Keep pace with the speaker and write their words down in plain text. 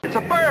It's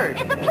a bird.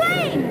 It's a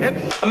plane.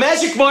 It's a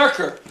magic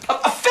marker.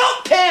 A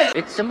felt pen.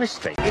 It's a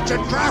mistake. It's a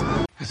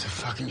trap. It's a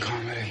fucking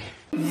comedy.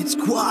 It's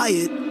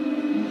quiet.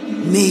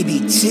 Maybe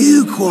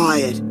too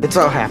quiet. It's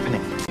all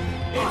happening.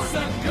 It's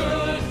a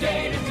good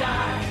day to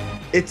die.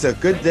 It's a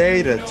good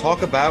day to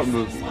talk about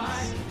movies.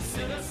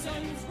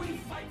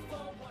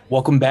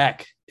 Welcome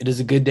back. It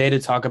is a good day to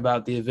talk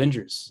about the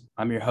Avengers.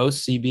 I'm your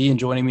host, CB, and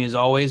joining me as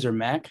always are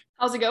Mac.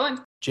 How's it going?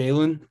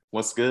 Jalen.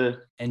 What's good?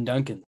 And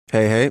Duncan.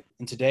 Hey.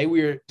 And today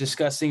we are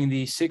discussing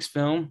the sixth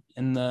film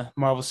in the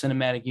Marvel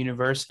Cinematic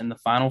Universe and the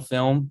final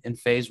film in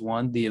Phase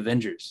 1, The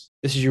Avengers.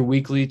 This is your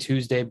weekly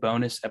Tuesday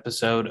bonus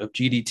episode of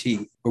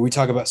GDT, where we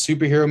talk about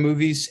superhero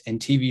movies and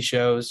TV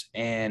shows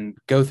and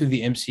go through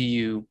the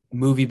MCU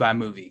movie by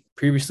movie.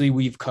 Previously,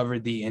 we've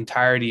covered the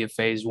entirety of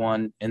Phase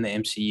 1 in the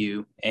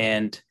MCU,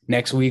 and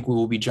next week we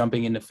will be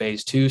jumping into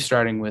Phase 2,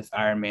 starting with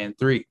Iron Man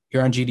 3.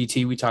 Here on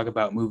GDT, we talk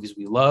about movies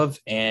we love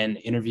and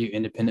interview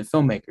independent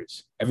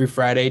filmmakers. Every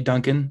Friday,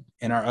 Duncan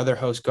and our other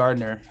host,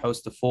 Gardner,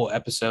 host the full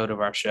episode of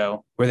our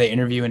show where they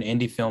interview an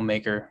indie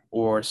filmmaker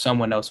or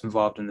someone else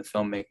involved in the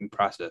filmmaking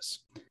process.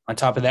 On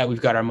top of that,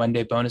 we've got our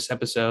Monday bonus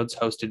episodes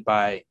hosted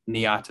by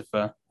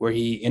Niatifa, where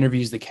he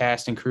interviews the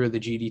cast and crew of the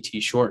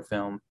GDT short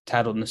film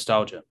titled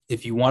Nostalgia.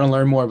 If you want to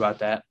learn more about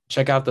that,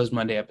 check out those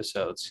Monday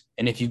episodes.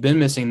 And if you've been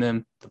missing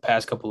them the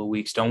past couple of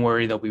weeks, don't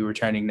worry, they'll be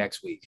returning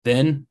next week.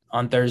 Then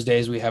on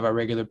Thursdays, we have our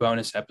regular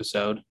bonus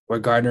episode where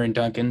Gardner and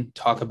Duncan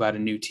talk about a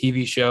new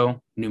TV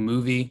show, new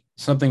movie,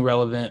 something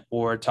relevant,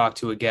 or talk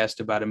to a guest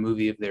about a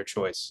movie of their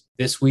choice.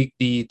 This week,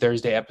 the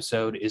Thursday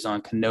episode is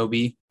on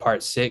Kenobi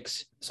Part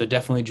 6, so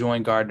definitely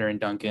join Gardner and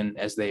Duncan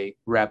as they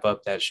wrap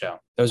up that show.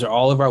 Those are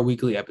all of our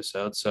weekly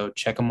episodes, so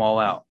check them all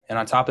out. And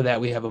on top of that,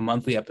 we have a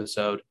monthly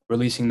episode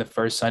releasing the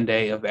first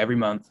Sunday of every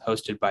month,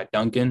 hosted by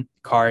Duncan,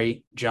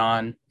 Kari,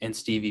 John, and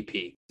Stevie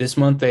P. This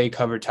month, they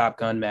covered Top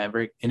Gun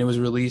Maverick, and it was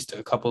released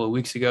a couple of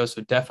weeks ago,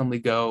 so definitely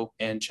go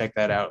and check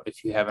that out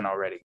if you haven't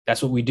already.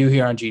 That's what we do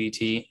here on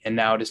GDT, and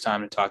now it is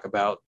time to talk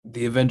about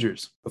the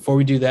Avengers. Before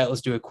we do that,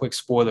 let's do a quick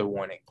spoiler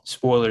warning.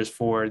 Spoilers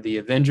for the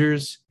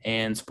Avengers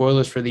and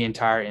spoilers for the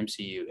entire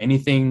MCU.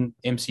 Anything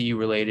MCU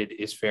related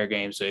is fair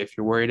game, so if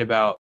you're worried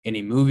about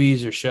any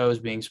movies or shows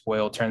being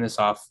spoiled, turn this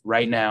off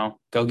right now,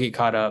 go get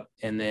caught up,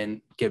 and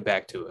then get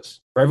back to us.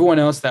 For everyone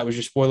else, that was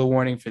your spoiler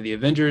warning for the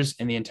Avengers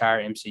and the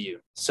entire MCU.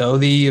 So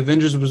the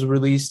Avengers was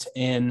released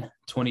in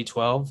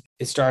 2012.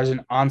 It stars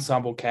an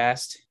ensemble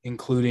cast,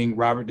 including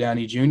Robert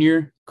Downey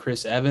Jr.,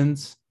 Chris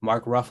Evans,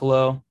 Mark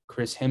Ruffalo,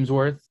 Chris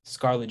Hemsworth,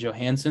 Scarlett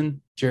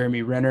Johansson,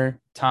 Jeremy Renner,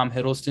 Tom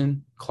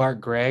Hiddleston,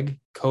 Clark Gregg,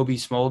 Kobe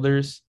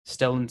Smulders,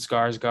 Stellan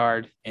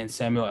Skarsgård, and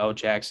Samuel L.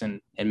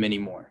 Jackson, and many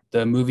more.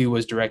 The movie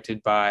was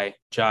directed by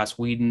Joss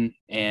Whedon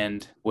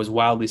and was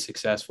wildly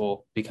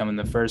successful, becoming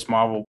the first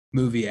Marvel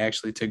movie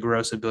actually to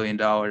gross $1 billion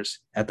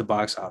at the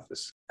box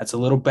office. That's a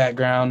little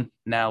background.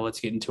 Now let's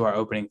get into our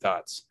opening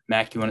thoughts.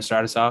 Mac, you want to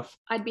start us off?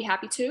 I'd be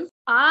happy to.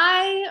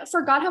 I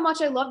forgot how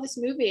much I love this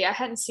movie. I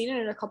hadn't seen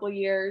it in a couple of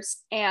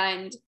years,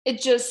 and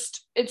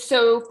it's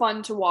so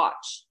fun to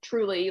watch,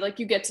 truly. Like,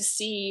 you get to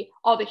see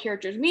all the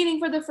characters meeting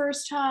for the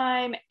first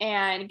time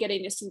and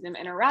getting to see them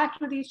interact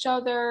with each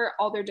other,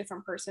 all their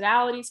different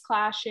personalities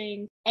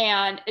clashing,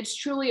 and it's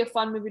truly a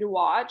fun movie to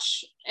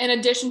watch. In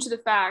addition to the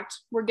fact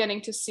we're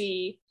getting to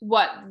see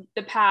what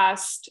the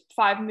past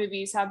 5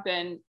 movies have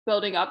been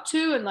building up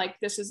to, and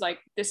this is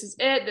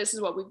it, this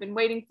is what we've been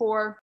waiting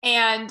for,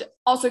 and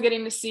also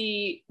getting to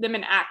see them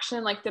in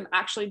action, like them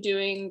actually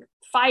doing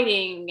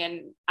fighting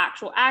and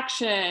actual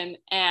action,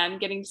 and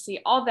getting to see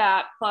all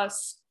that,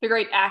 plus the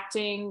great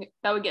acting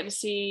that we get to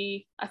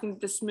see. I think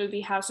this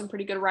movie has some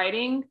pretty good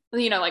writing,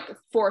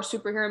 for a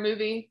superhero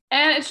movie.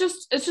 And it's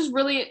just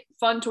really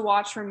fun to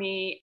watch for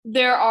me.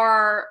 There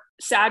are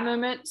sad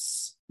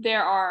moments.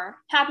 There are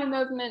happy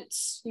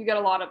moments. You get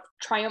a lot of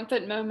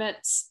triumphant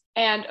moments.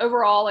 And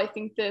overall, I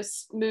think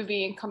this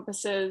movie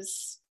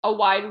encompasses a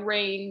wide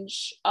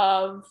range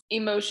of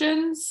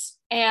emotions,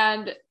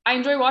 and I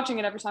enjoy watching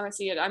it every time I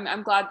see it.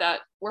 I'm glad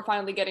that we're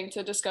finally getting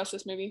to discuss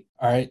this movie.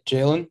 All right,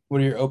 Jalen,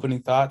 what are your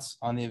opening thoughts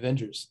on the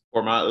Avengers?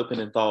 For my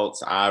opening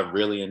thoughts, I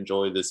really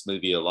enjoyed this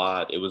movie a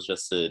lot. It was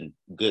just a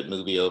good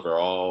movie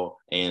overall,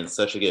 and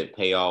such a good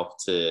payoff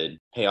to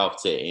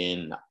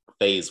end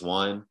Phase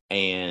 1,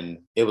 and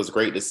it was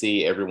great to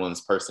see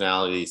everyone's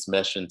personalities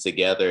meshing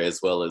together, as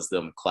well as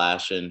them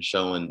clashing,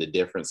 showing the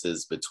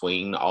differences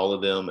between all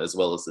of them, as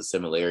well as the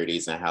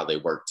similarities and how they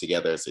work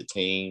together as a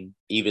team.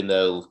 Even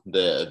though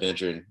the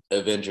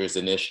Avengers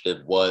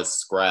initiative was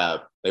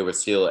scrapped, they were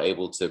still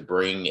able to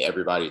bring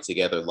everybody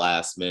together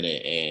last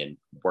minute and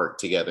work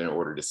together in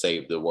order to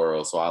save the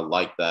world. So I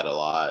like that a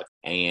lot.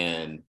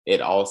 And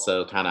it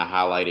also kind of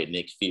highlighted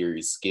Nick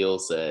Fury's skill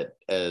set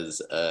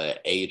as an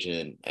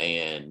agent,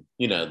 and,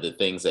 the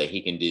things that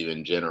he can do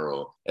in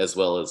general, as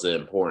well as the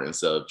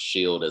importance of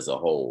S.H.I.E.L.D. as a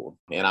whole.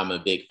 And I'm a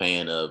big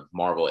fan of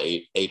Marvel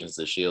Agents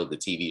of S.H.I.E.L.D., the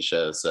TV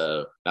show.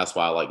 So that's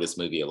why I like this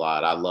movie a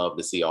lot. I love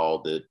to see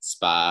all the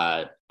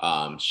spy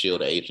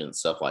shield agents,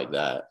 stuff like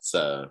that.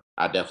 So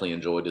I definitely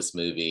enjoyed this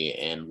movie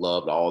and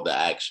loved all the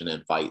action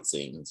and fight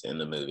scenes in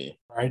the movie.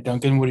 All right,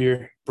 Duncan, what are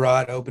your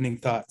broad opening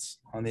thoughts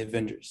on the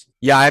Avengers?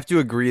 Yeah, I have to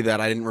agree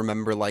that I didn't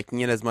remember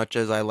liking it as much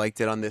as I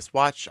liked it on this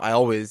watch. I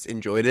always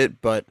enjoyed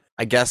it, but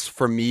I guess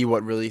for me,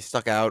 what really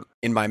stuck out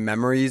in my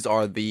memories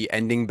are the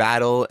ending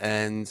battle,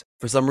 and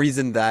for some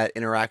reason, that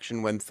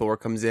interaction when Thor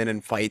comes in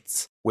and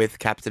fights with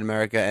Captain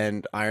America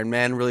and Iron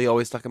Man really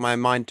always stuck in my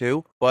mind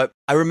too. But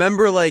I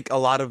remember like a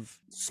lot of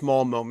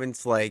small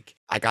moments, like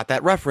I got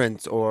that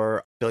reference,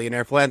 or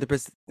billionaire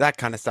philanthropist, that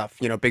kind of stuff,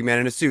 you know, big man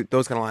in a suit,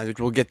 those kind of lines, which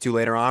we'll get to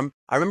later on.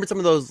 I remember some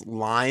of those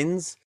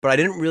lines, but I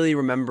didn't really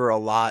remember a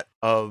lot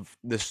of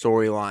the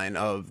storyline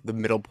of the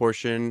middle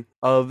portion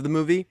of the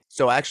movie.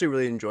 So I actually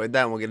really enjoyed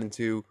that, and we'll get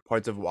into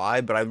parts of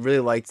why, but I really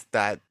liked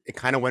that it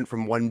kind of went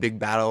from one big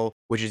battle,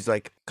 which is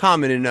like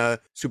common in a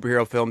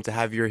superhero film to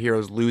have your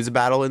heroes lose a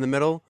battle in the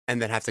middle and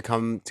then have to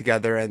come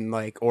together and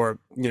like, or,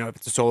 you know, if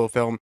it's a solo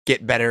film,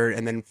 get better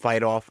and then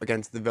fight off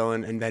against the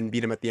villain and then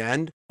beat him at the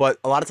end. But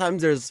a lot of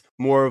times there's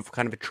more of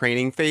kind of a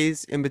training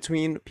phase in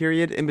between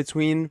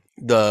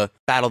the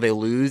battle they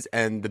lose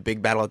and the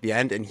big battle at the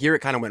end. And here it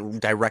kind of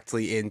went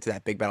directly into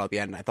that big battle at the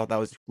end. And I thought that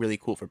was really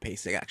cool for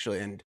pacing, actually,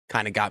 and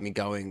kind of got me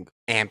going,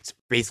 amped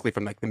basically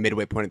from like the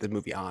midway point of the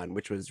movie on,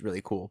 which was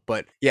really cool.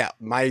 But yeah,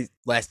 my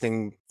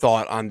lasting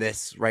thought on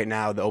this right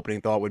now, the opening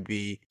thought would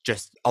be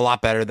just a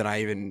lot better than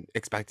I even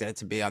expected it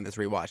to be on this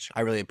rewatch.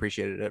 I really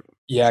appreciated it.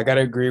 Yeah, I got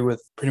to agree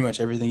with pretty much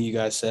everything you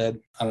guys said.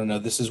 I don't know.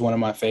 This is one of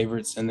my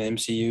favorites in the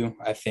MCU.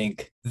 I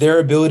think their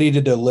ability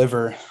to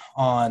deliver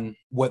on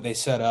what they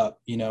set up,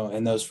 you know,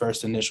 in those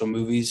first initial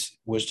movies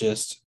was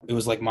just, it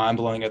was like mind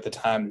blowing at the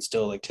time. And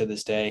still, like to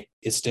this day,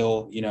 it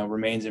still, you know,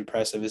 remains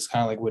impressive. It's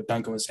kind of like what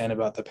Duncan was saying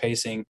about the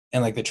pacing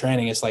and like the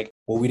training. It's like,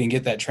 well, we didn't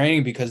get that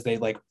training because they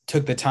like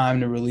took the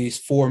time to release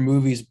 4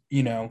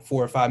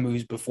 or 5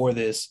 movies before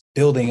this,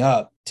 building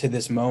up to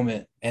this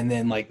moment. And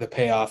then like the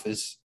payoff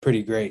is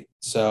pretty great.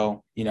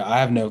 So, you know, I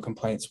have no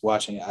complaints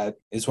watching it.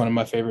 It's one of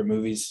my favorite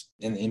movies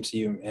in the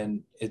MCU,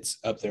 and it's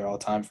up there all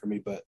time for me.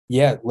 But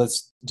yeah,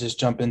 let's just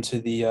jump into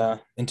the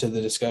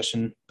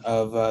discussion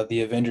of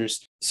the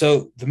Avengers.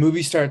 So the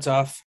movie starts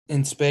off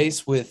in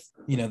space with,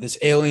 you know, this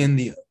alien,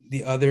 the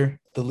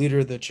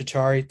leader, the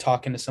Chitauri,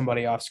 talking to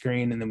somebody off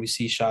screen, and then we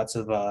see shots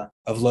of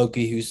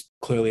Loki, who's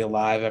clearly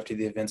alive after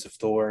the events of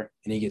Thor,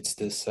 and he gets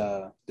this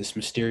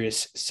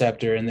mysterious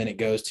scepter, and then it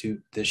goes to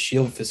the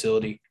Shield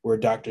facility where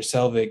Dr.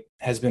 Selvig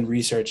has been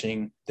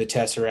researching the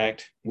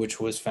Tesseract, which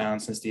was found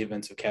since the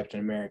events of Captain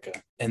America.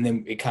 And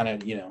then it kind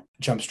of, you know,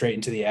 jumps straight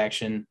into the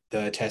action.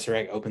 The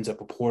Tesseract opens up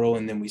a portal,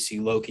 and then we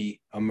see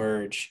Loki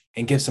emerge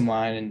and give some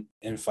line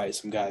and fight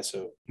some guys.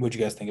 So what'd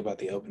you guys think about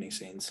the opening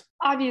scenes?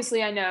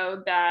 Obviously, I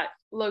know that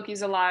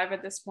Loki's alive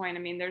at this point. I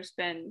mean, there's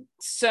been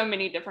so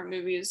many different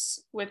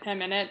movies with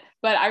him in it,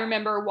 but I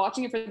remember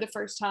watching it for the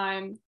first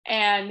time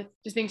and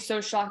just being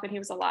so shocked that he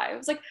was alive. I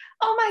was like,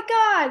 oh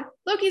my God,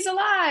 Loki's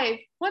alive.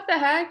 What the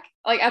heck?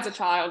 Like as a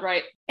child,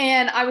 right?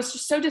 And I was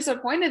just so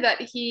disappointed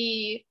that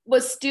he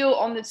was still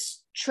on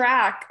this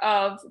track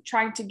of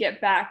trying to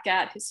get back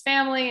at his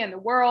family and the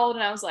world.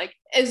 And I was like,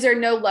 is there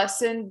no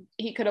lesson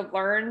he could have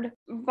learned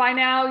by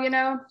now, you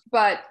know?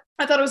 But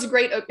I thought it was a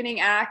great opening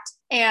act,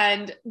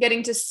 and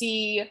getting to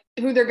see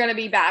who they're going to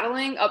be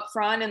battling up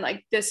front, and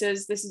like this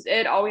is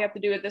it. All we have to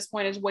do at this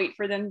point is wait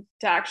for them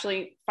to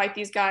actually fight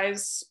these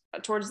guys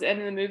towards the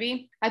end of the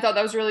movie. I thought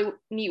that was a really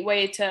neat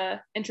way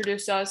to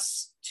introduce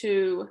us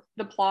to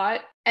the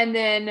plot, and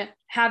then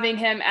having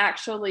him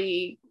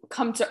actually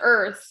come to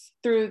Earth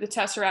through the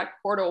Tesseract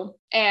portal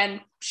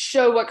and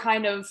show what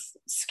kind of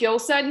skill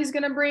set he's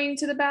going to bring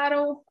to the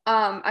battle.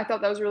 I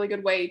thought that was a really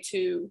good way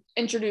to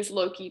introduce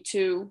Loki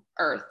to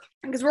Earth,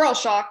 because we're all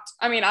shocked.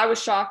 I mean, I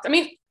was shocked. I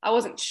mean, I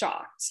wasn't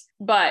shocked,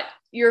 but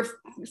you're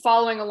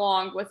following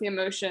along with the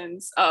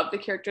emotions of the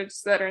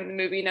characters that are in the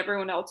movie, and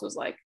everyone else was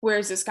like,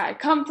 where's this guy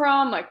come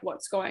from? Like,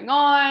 what's going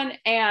on?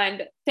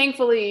 And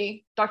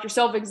thankfully, Dr.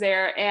 Selvig's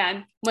there,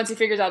 and once he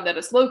figures out that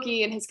it's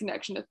Loki and his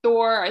connection to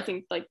Thor, I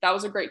think like that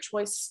was a great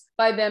choice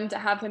by them to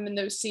have him in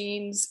those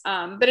scenes.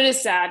 But it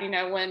is sad, you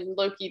know, when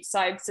Loki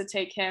decides to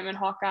take him and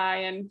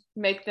Hawkeye and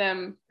make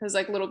them his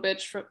like little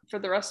bitch for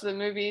the rest of the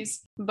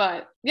movies.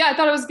 But yeah, I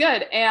thought it was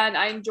good, and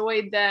I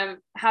enjoyed them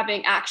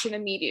having action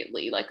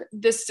immediately. Like,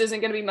 this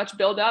isn't going to be much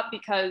build up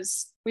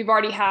because we've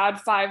already had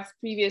 5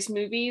 previous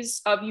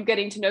movies of you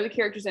getting to know the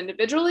characters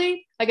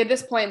individually. Like at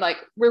this point, like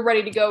we're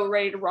ready to go, we're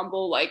ready to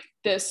rumble. Like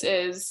this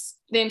is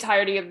the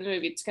entirety of the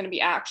movie. It's going to be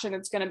action.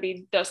 It's going to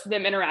be just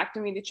them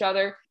interacting with each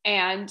other.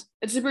 And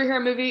it's a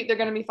superhero movie. They're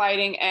going to be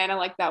fighting. And I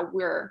like that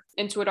we're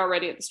into it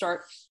already at the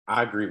start.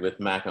 I agree with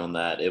Mac on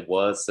that. It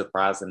was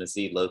surprising to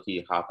see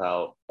Loki hop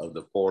out of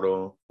the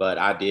portal, but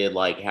I did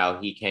like how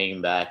he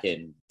came back,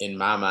 and in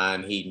my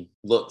mind, he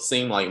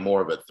seemed like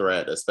more of a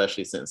threat,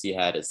 especially since he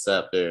had his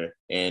scepter,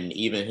 and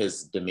even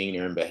his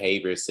demeanor and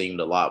behavior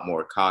seemed a lot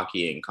more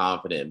cocky and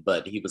confident,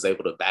 but he was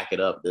able to back it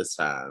up this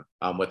time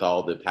with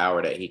all the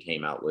power that he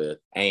came out with.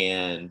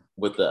 And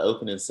with the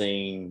opening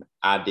scene,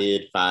 I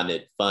did find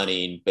it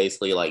funny,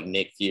 basically like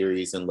Nick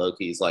Fury's and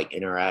Loki's like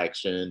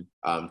interaction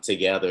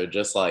together,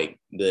 just like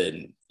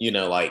the,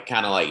 like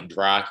kind of like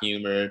dry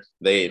humor.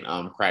 They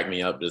cracked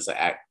me up just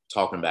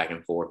talking back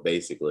and forth,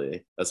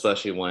 basically,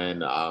 especially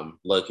when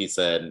Loki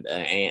said an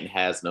ant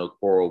has no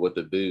quarrel with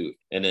the boot.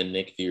 And then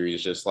Nick Fury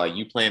is just like,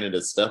 you planted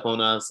a step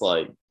on us?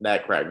 Like,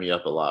 that cracked me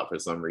up a lot for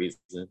some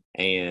reason.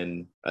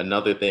 And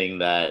another thing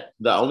the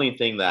only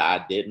thing that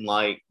I didn't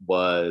like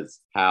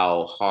was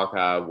how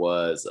Hawkeye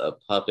was a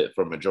puppet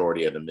for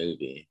majority of the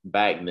movie.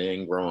 Back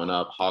then, growing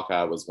up,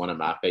 Hawkeye was one of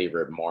my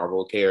favorite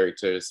Marvel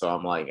characters. So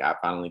I'm like, I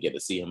finally get to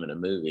see him in a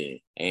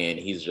movie. And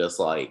he's just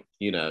like,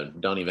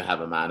 don't even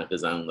have a mind of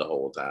his own the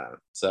whole time.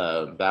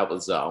 So that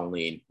was the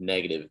only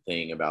negative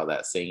thing about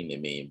that scene to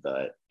me.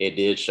 But it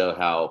did show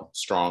how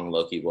strong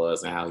Loki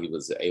was and how he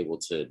was able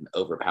to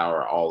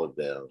overpower all of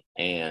them.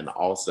 And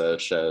also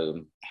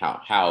show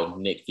how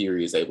Nick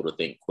Fury is able to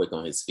think quick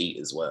on his feet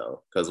as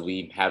well, because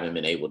we haven't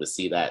been able to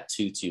see that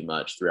too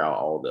much throughout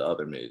all the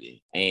other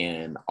movie.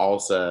 And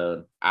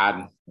also,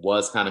 I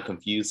was kind of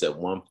confused at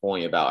one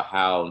point about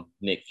how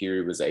Nick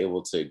Fury was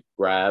able to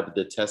grab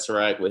the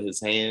Tesseract with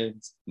his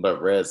hands,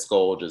 but Red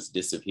Skull just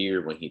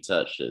disappeared when he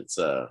touched it.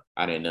 So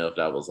I didn't know if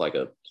that was like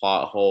a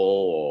plot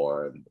hole,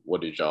 or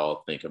what did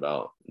y'all think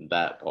about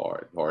that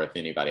part, or if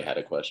anybody had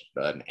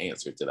an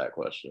answer to that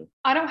question.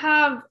 I don't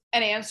have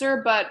an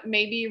answer, but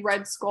maybe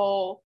Red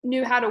Skull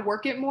knew how to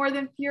work it more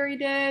than Fury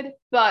did.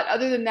 But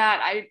other than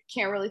that, I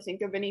can't really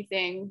think of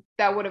anything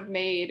that would have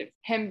made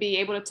him be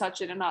able to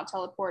touch it and not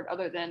teleport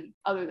other than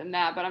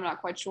that, but I'm not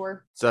quite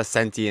sure. It's a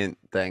sentient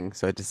thing,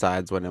 so it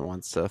decides when it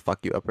wants to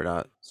fuck you up or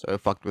not. So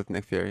it fucked with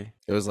Nick Fury.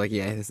 It was like,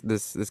 yeah,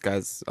 this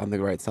guy's on the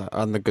right side,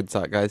 on the good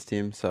side guy's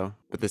team. So,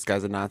 but this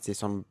guy's a Nazi,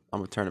 so I'm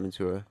gonna turn him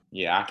into a.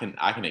 Yeah,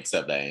 I can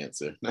accept that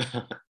answer.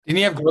 Didn't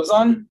he have gloves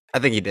on? I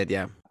think he did,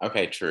 yeah.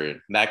 Okay, true.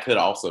 That could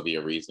also be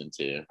a reason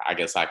too. I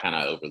guess I kind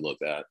of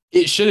overlooked that.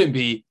 It shouldn't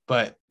be,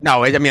 but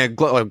no, I mean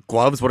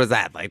gloves. What is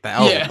that like? That?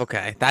 Oh, yeah.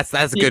 Okay, that's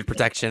a good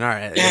protection. All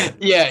right.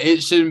 Yeah,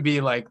 it shouldn't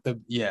be like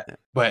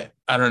but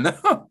I don't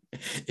know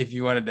if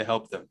you wanted to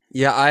help them.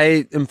 Yeah,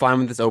 I am fine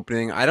with this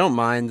opening. I don't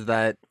mind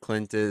that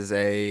Clint is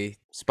a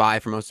spy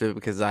for most of it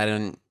because I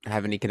don't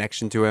have any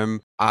connection to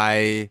him.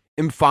 I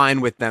am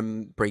fine with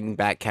them bringing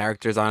back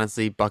characters,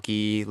 honestly,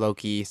 Bucky,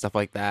 Loki, stuff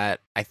like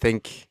that. I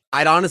think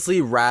I'd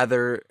honestly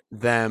rather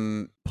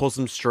them pull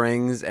some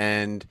strings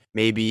and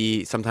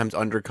maybe sometimes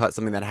undercut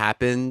something that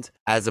happened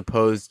as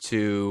opposed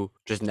to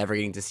just never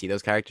getting to see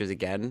those characters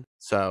again.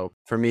 So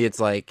for me, it's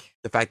like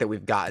the fact that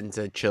we've gotten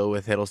to chill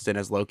with Hiddleston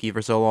as Loki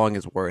for so long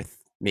is worth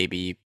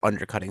maybe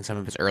undercutting some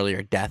of his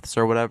earlier deaths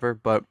or whatever,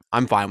 but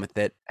I'm fine with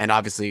it. And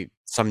obviously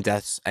some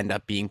deaths end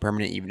up being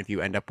permanent, even if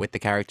you end up with the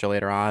character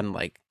later on,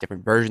 like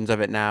different versions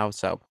of it now.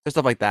 So there's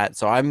stuff like that.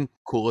 So I'm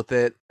cool with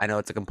it. I know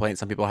it's a complaint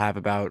some people have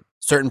about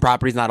certain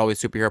properties, not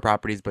always superhero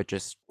properties, but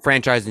just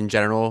franchises in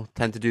general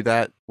tend to do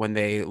that. When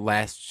they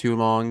last too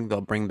long, they'll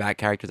bring back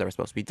characters that were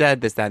supposed to be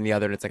dead, this, that, and the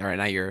other. And it's like, all right,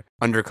 now you're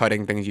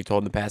undercutting things you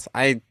told in the past.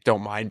 I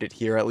don't mind it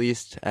here, at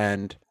least.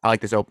 And I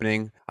like this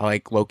opening. I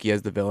like Loki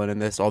as the villain in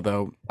this,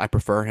 although I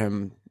prefer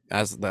him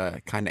as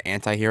the kind of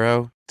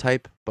anti-hero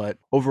type. But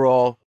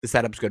overall, the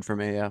setup's good for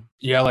me, yeah.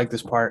 Yeah, I like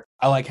this part.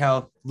 I like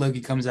how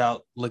Loki comes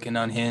out looking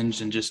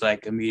unhinged and just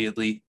like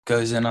immediately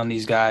goes in on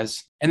these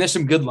guys. And there's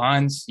some good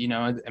lines,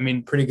 I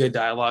mean, pretty good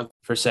dialogue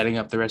for setting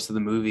up the rest of the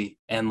movie.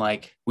 And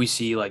like we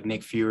see like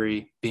Nick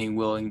Fury being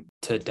willing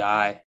to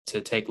die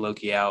to take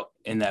Loki out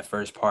in that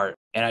first part.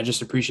 And I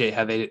just appreciate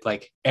how they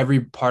like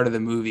every part of the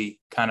movie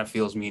kind of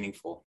feels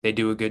meaningful. They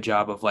do a good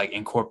job of like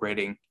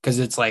incorporating, because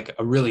it's like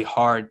a really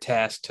hard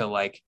task to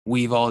like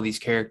weave all of these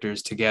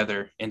characters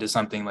together into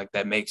something like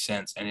that makes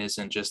sense and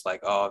isn't just like,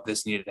 oh,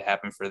 this needed to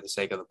happen for the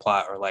sake of the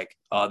plot, or like,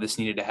 oh, this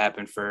needed to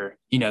happen for,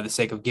 the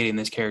sake of getting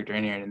this character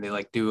in here. And they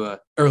like do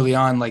early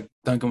on, like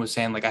Duncan was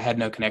saying, like I had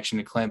no connection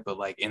to Clint, but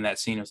like in that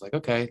scene, it was like,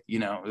 okay,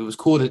 it was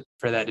cool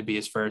for that to be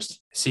his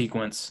first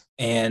sequence.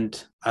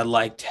 And I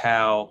liked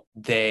how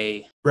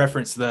they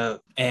referenced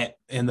the ant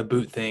in the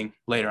boot thing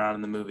later on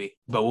in the movie,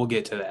 but we'll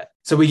get to that.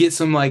 So we get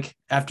some like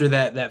after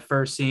that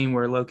first scene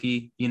where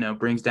Loki,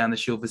 brings down the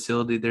SHIELD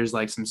facility, there's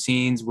like some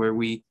scenes where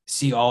we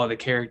see all of the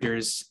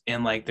characters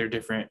in like their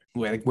different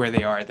where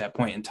they are at that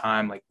point in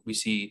time. Like we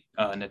see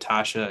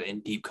Natasha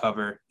in deep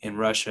cover in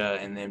Russia,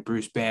 and then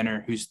Bruce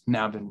Banner, who's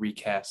now been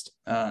recast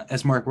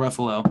as Mark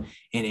Ruffalo,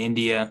 in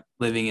India,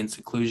 living in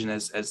seclusion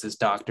as this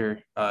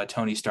doctor.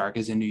 Tony Stark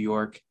is in New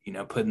York,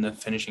 putting the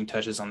finishing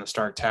touches on the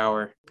Stark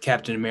Tower.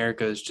 Captain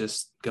America is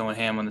just going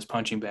ham on this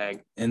punching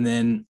bag. And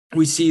then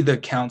we see the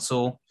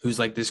council, who's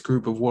like this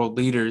group of world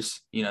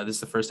leaders. This is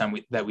the first time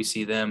that we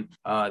see them,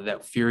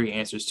 that Fury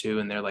answers to,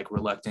 and they're like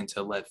reluctant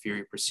to let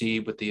Fury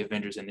proceed with the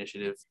Avengers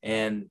Initiative.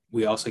 And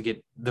we also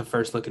get the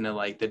first look into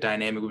like the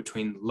dynamic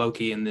between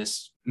Loki and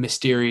this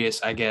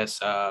mysterious, I guess,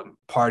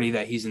 party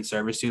that he's in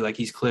service to. Like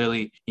he's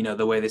clearly,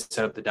 the way they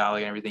set up the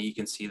dolly and everything, you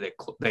can see that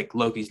like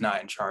Loki's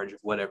not in charge of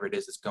whatever it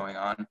is that's going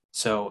on.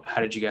 So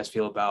how did you guys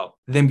feel about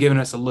them giving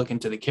us a look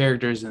into the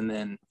characters and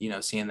then,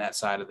 seeing that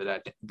side of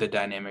the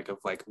dynamic of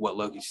like what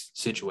Loki's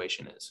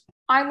situation is? is.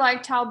 I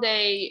liked how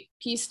they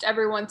pieced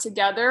everyone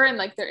together and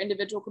like their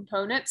individual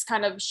components,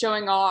 kind of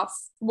showing off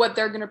what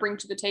they're going to bring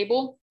to the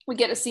table. We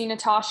get to see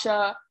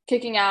Natasha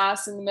kicking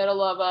ass in the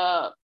middle of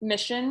a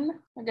mission,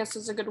 I guess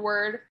is a good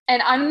word.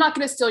 And I'm not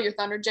going to steal your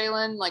thunder,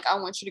 Jalen. Like, I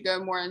want you to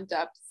go more in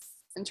depth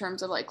in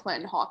terms of like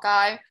Clint and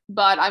Hawkeye,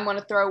 but I'm going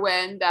to throw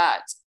in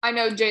that I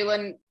know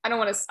Jalen, I don't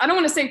want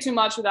to say too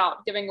much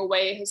without giving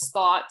away his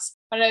thoughts.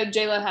 I know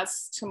Jalen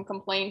has some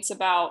complaints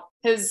about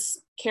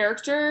his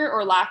character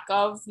or lack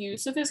of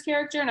use of his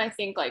character. And I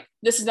think like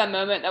this is that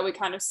moment that we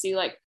kind of see,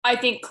 like, I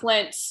think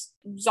Clint's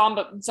the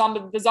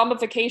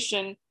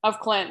zombification of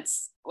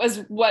Clint's was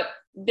what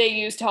they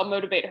used to help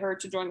motivate her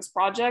to join this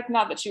project.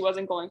 Not that she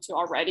wasn't going to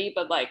already,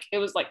 but like it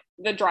was like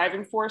the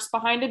driving force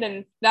behind it.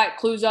 And that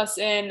clues us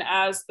in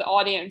as the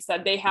audience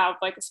that they have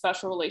like a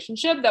special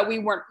relationship that we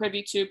weren't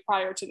privy to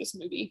prior to this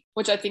movie,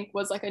 which I think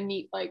was like a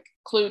neat like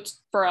clue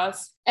for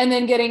us. And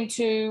then getting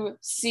to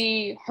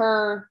see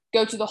her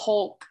go to the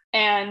Hulk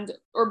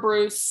or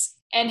Bruce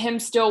and him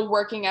still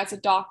working as a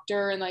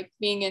doctor and like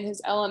being in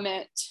his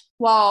element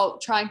while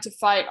trying to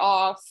fight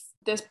off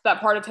that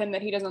part of him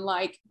that he doesn't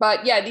like.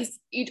 But yeah,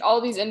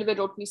 all these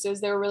individual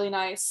pieces, they were really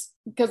nice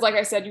because like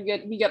I said,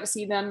 we get to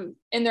see them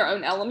in their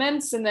own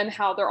elements and then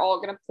how they're all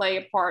going to play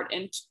a part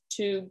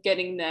into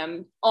getting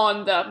them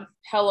on the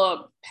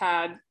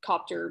helipad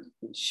copter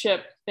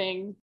ship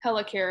thing,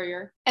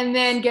 helicarrier. And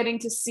then getting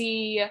to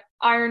see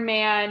Iron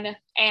Man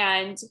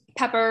and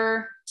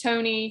Pepper,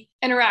 Tony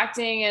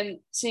interacting and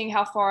seeing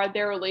how far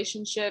their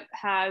relationship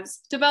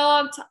has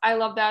developed. I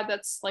love that.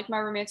 That's like my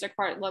romantic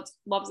part.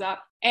 Loves that.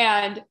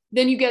 And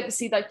then you get to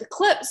see like the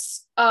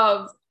clips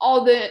of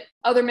all the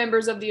other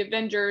members of the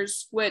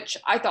Avengers, which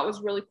I thought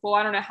was really cool.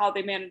 I don't know how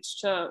they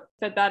managed to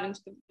fit that into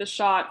the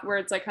shot where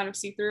it's like kind of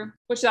see-through,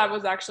 which that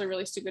was actually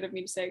really stupid of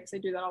me to say because they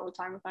do that all the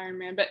time with Iron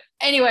Man. But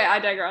anyway, I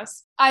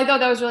digress. I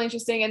thought that was really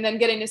interesting. And then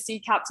getting to see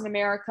Captain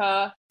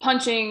America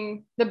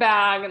punching the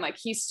bag and like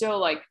he's still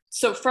like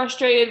so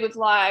frustrated with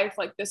life.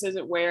 Like this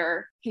isn't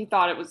where he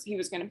thought he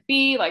was going to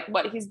be. Like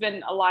what he's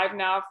been alive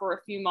now for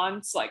a few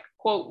months, like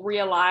quote,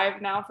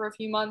 re-alive now for a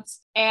few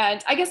months.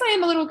 And I guess I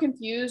am a little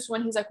confused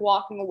when he's like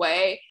walking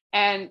away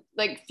and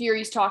like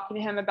Fury's talking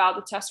to him about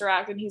the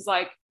Tesseract and he's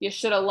like, you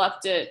should have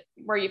left it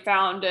where you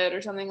found it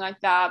or something like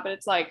that. But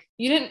it's like,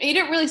 he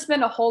didn't really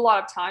spend a whole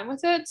lot of time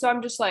with it. So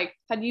I'm just like,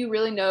 how do you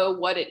really know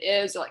what it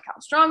is or like how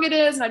strong it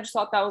is? And I just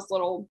thought that was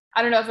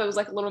I don't know if it was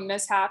like a little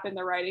mishap in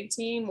the writing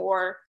team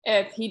or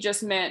if he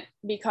just meant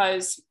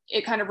because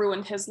it kind of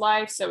ruined his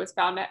life. So it's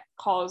bound to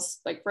cause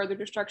like further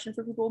destruction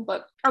for people.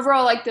 But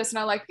overall, I like this and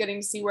I like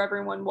getting to see where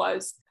everyone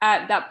was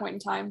at that point in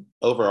time.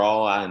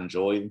 Overall, I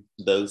enjoyed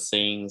those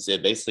things.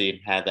 It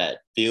basically had that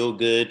feel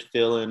good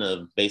feeling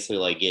of basically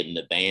like getting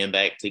the band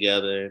back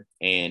together.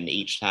 And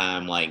each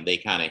time like they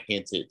kind of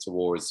hinted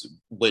towards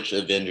which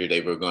Avenger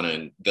they were going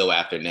to go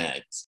after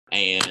next.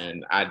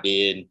 And I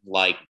did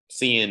like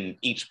seeing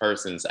each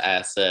person's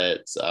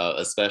assets,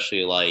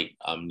 especially like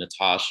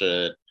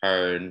Natasha,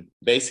 her,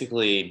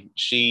 basically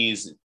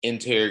she's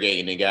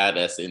interrogating the guy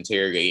that's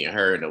interrogating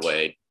her in a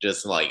way,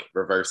 just like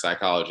reverse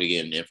psychology,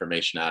 getting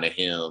information out of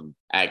him,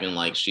 acting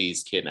like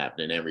she's kidnapped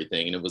and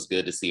everything. And it was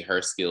good to see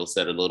her skill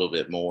set a little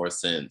bit more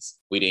since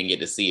we didn't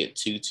get to see it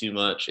too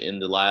much in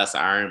the last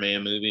Iron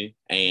Man movie,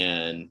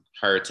 and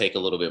her take a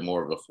little bit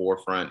more of a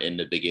forefront in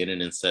the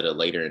beginning instead of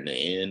later in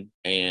the end.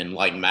 And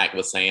like Mac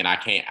was saying,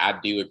 I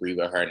do agree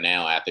with her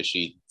now after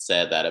she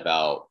said that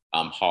about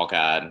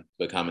Hawkeye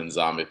becoming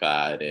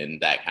zombified,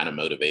 and that kind of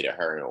motivated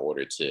her in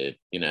order to,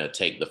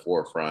 take the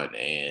forefront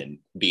and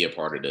be a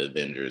part of the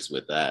Avengers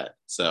with that.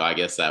 So I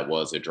guess that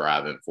was a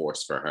driving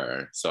force for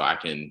her. So I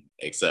can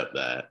accept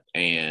that.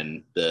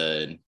 And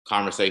the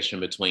conversation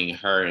between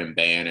her and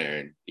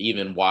Banner,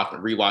 even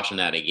rewatching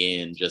that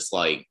again, just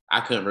like I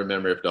couldn't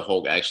remember if the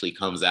Hulk actually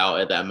comes out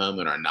at that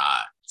moment or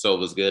not. So it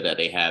was good that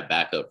they had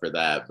backup for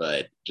that.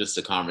 But just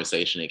the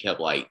conversation, it kept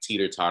like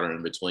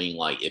teeter-tottering between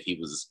like if he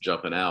was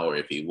jumping out or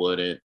if he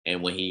wouldn't.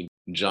 And when he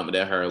jumped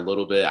at her a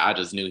little bit, I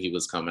just knew he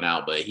was coming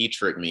out, but he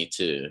tricked me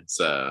too.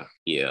 So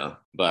yeah,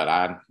 but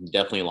I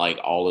definitely like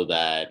all of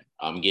that.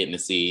 I'm getting to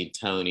see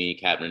Tony,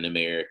 Captain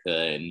America,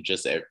 and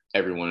just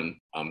everyone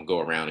go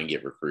around and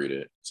get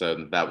recruited.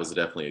 So that was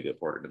definitely a good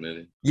part of the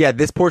movie. Yeah,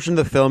 this portion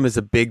of the film is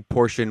a big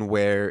portion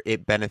where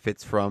it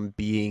benefits from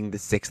being the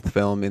 6th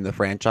film in the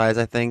franchise,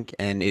 I think,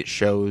 and it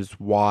shows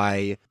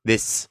why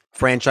this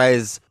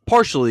franchise,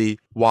 partially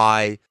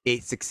why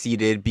it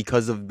succeeded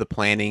because of the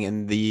planning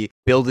and the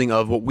building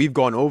of what we've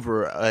gone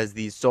over as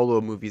these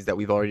solo movies that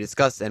we've already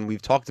discussed, and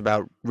we've talked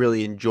about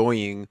really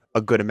enjoying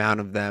a good amount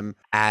of them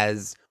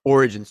as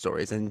origin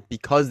stories. And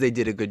because they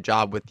did a good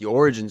job with the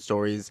origin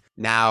stories,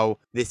 now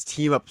this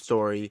team up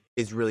story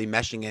is really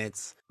meshing, and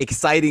it's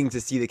exciting to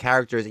see the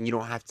characters and you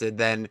don't have to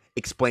then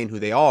explain who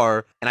they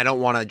are. And I don't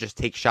want to just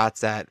take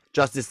shots at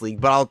Justice League,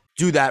 but I'll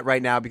do that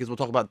right now because we'll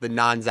talk about the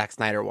non-Zack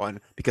Snyder one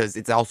because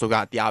it's also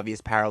got the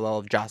obvious parallel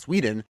of Joss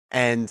Whedon.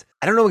 And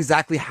I don't know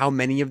exactly how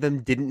many of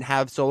them didn't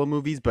have solo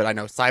movies, but I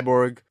know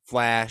Cyborg,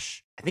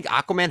 Flash. I think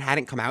Aquaman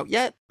hadn't come out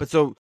yet, but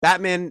so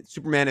Batman,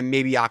 Superman, and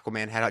maybe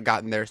Aquaman had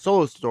gotten their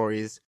solo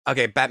stories.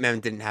 Okay,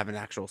 Batman didn't have an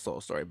actual solo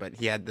story, but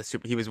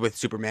he was with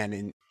Superman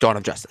in Dawn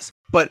of Justice.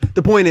 But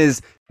the point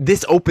is,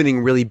 this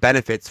opening really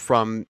benefits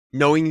from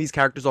knowing these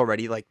characters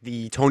already, like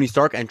the Tony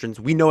Stark entrance.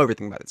 We know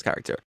everything about this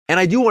character. And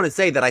I do want to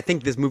say that I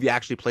think this movie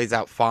actually plays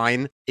out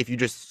fine if you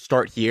just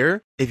start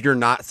here. If you're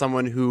not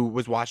someone who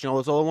was watching all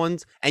the solo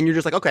ones and you're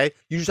just like, okay,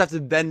 you just have to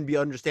then be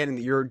understanding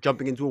that you're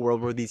jumping into a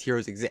world where these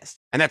heroes exist.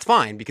 And that's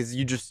fine because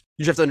you just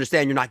have to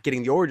understand you're not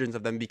getting the origins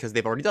of them because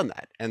they've already done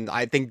that. And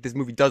I think this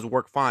movie does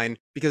work fine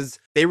because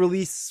they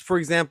release, for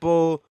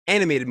example,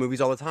 animated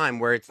movies all the time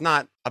where it's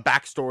not a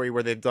backstory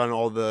where they've done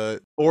all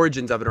the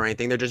origins of it or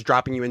anything. They're just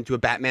dropping you into a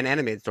Batman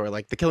animated story,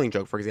 like The Killing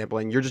Joke, for example,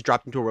 and you're just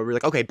dropped into a world where you're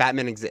like, okay,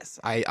 Batman exists.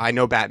 I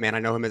know Batman. I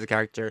know him as a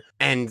character,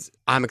 and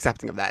I'm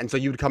accepting of that. And so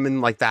you would come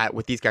in like that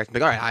with these characters,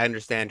 like, all right, I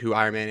understand who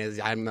Iron Man is.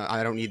 I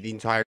don't need the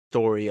entire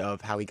story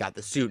of how he got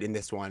the suit in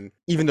this one.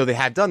 Even though they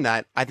have done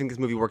that, I think this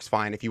movie works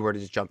fine if you were to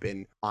just jump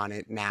in on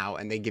it now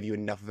and they give you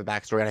enough of a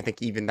backstory. And I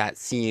think even that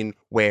scene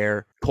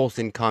where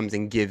Coulson comes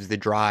and gives the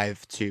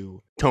drive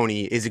to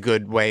Tony is a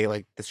good way.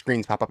 Like the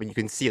screens pop up and you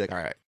can see like, all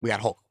right, we got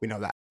Hulk, we know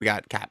that. We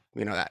got Cap,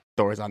 we know that.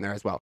 Thor is on there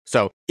as well.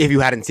 So if you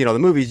hadn't seen all the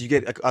movies, you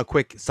get a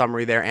quick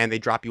summary there and they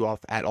drop you off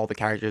at all the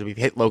characters. We've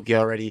hit Loki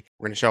already.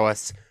 We're going to show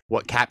us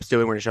what Cap's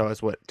doing. We're going to show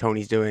us what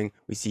Tony's doing.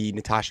 We see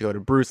Natasha go to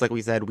Bruce, like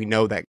we said. We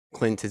know that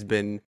Clint has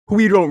been, who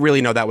we don't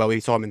really know that well. We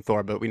saw him in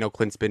Thor, but we know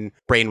Clint's been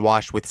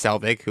brainwashed with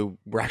Selvig, who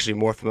we're actually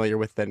more familiar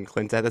with than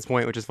Clint at this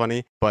point, which is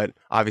funny. But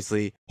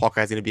obviously,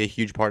 Hawkeye's going to be a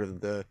huge part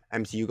of the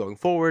MCU going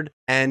forward.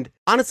 And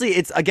honestly,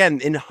 it's,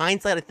 again, in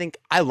hindsight, I think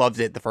I loved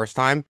it the first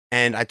time.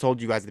 And I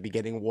told you guys at the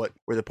beginning what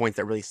were the points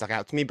that really stuck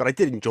out to me, but I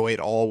did enjoy it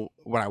all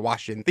when I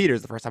watched it in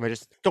theaters the first time. I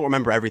just don't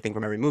remember everything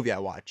from every movie I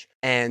watch.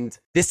 And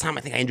this time,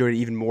 I think I enjoyed it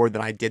even more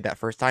than I did that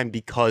first time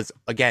because,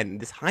 again,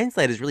 this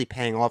hindsight is really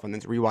paying off on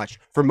this rewatch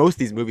for most of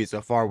these movies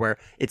so far, where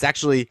it's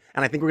actually,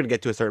 and I think we're going to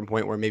get to a certain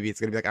point where maybe it's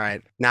going to be like, all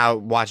right, now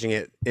watching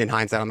it in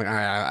hindsight, I'm like, all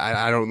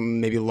right, I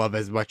don't maybe love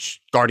as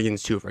much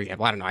Guardians 2, for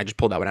example. I don't know. I just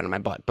pulled that one out of my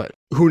butt, but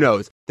who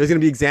knows? There's going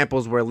to be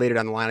examples where later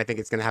down the line, I think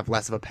it's going to have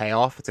less of a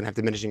payoff. It's going to have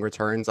diminishing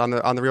returns on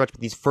the rewatch.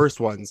 But these first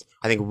ones,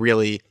 I think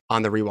really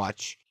on the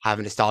rewatch have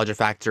a nostalgia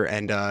factor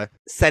and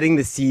setting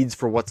the seeds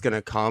for what's going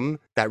to come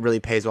that really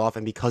pays off.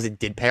 And because it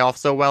did pay off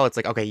so well, it's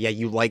like, okay, yeah,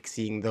 you like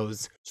seeing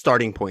those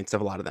starting points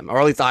of a lot of them, or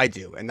at least I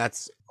do. And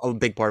that's a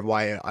big part of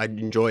why I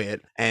enjoy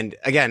it. And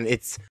again,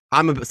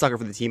 I'm a sucker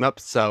for the team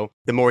ups, so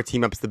the more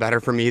team ups, the better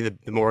for me. The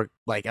more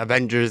like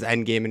Avengers,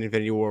 Endgame, and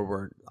Infinity War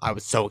were I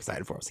was so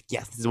excited for. I was like,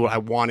 yes, this is what I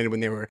wanted when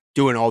they were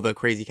doing all the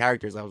crazy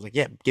characters. I was like,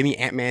 yeah, give me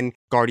Ant-Man,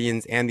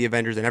 Guardians, and the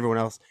Avengers and everyone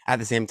else at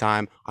the same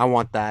time. I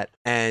want that.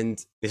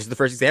 And this is the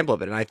first example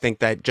of it. And I think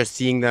that just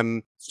seeing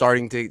them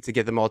starting to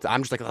get them all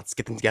I'm just like, let's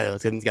get them together.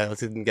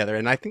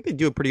 And I think they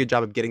do a pretty good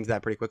job of getting to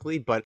that pretty quickly.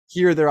 But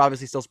here they're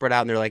obviously still spread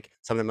out and they're like,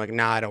 some of them like,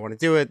 nah, I don't want to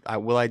do it.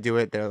 Will I do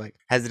it? They're like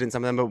hesitant,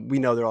 some of them, but we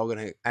know they're all going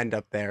to end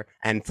up there.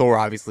 And Thor,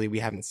 obviously, we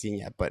haven't seen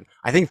yet, but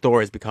I think Thor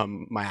has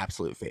become my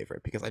absolute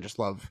favorite because I just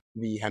love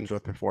the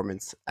Hemsworth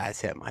performance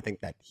as him. I think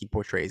that he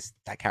portrays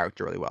that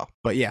character really well.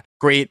 But yeah,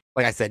 great.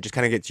 Like I said, just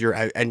kind of gets your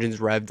engines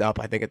revved up,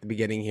 I think, at the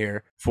beginning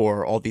here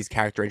for all these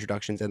character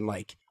introductions and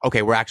like,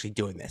 okay, we're actually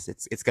doing this.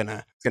 It's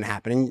gonna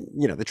happen. And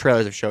you know, the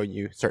trailers have shown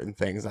you certain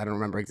things. I don't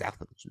remember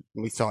exactly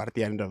what we saw it at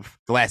the end of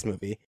the last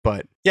movie,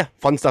 but yeah,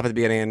 fun stuff at the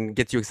beginning and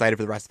gets you excited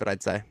for the rest of it,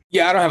 I'd say.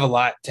 Yeah, I don't have a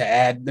lot to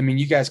add. I mean,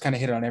 you guys kind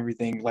of hit on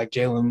everything. Like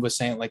Jalen was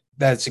saying, like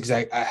that's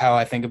exactly how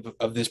I think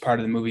of this part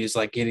of the movie is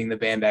like getting the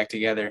band back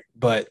together.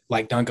 But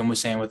like Duncan was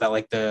saying, without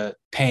like the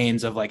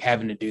pains of like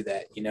having to do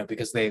that, you know,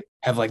 because they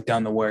have like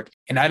done the work.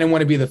 And I didn't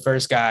want to be the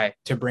first guy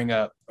to bring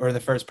up or the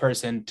first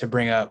person to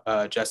bring up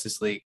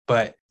Justice League.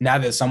 But now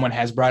that someone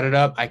has brought it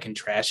up, I can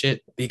trash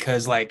it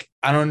because like,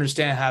 I don't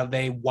understand how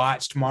they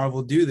watched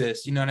Marvel do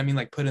this. You know what I mean?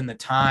 Like put in the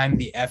time,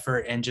 the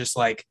effort, and just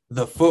like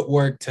the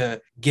footwork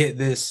to get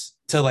this,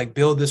 to like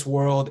build this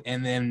world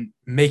and then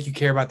make you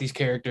care about these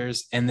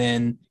characters and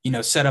then, you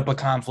know, set up a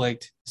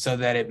conflict so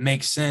that it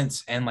makes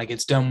sense and like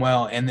it's done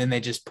well. And then they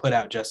just put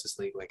out Justice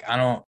League. Like, I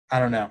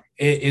don't know.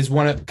 It is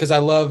one of, because I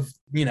love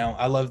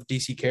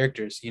DC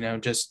characters, you know,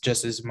 just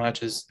as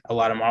much as a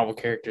lot of Marvel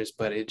characters,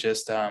 but it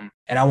just, and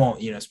I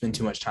won't, you know, spend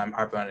too much time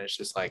harping on it. It's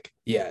just like,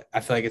 yeah, I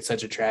feel like it's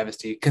such a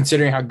travesty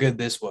considering how good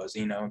this was,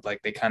 you know,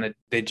 like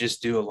they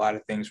just do a lot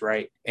of things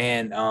right.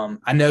 And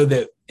I know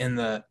that in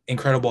the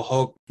Incredible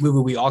Hulk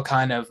movie, we all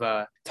kind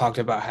of talked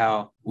about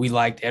how we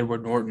liked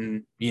Edward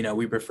Norton. You know,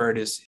 we preferred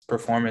his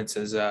performance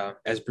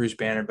as Bruce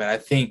Banner, but I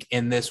think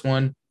in this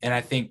one, and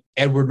I think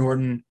Edward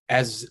Norton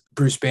as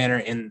Bruce Banner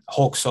in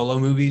Hulk solo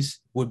movies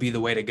would be the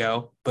way to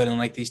go. But in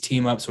like these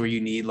team ups where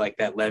you need like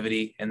that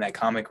levity and that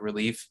comic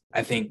relief,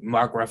 I think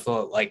Mark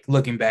Ruffalo, like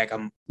looking back,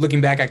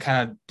 I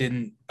kind of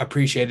didn't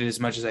appreciate it as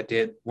much as I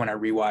did when I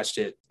rewatched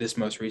it this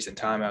most recent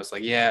time. I was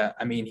like, yeah,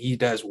 I mean, he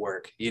does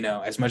work,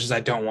 as much as I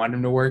don't want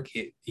him to work,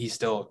 he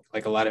still,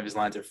 like, a lot of his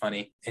lines are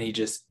funny, and he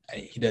does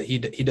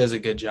a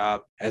good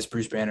job as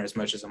Bruce Banner, as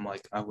much as I'm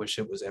like, I wish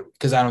it was Edward,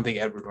 because I don't think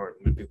Edward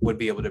Norton would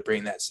be able to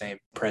bring that same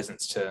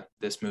presence to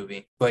this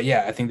movie. But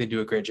yeah, I think they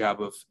do a great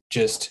job of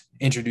just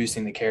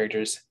introducing the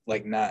characters,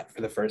 like, not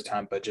for the first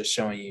time, but just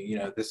showing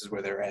you, this is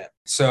where they're at.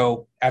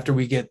 So after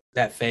we get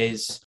that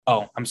phase,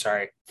 I'm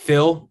sorry,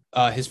 Phil,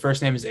 his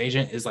first name is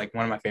Agent, is like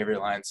one of my favorite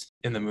lines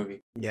in the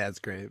movie. Yeah, it's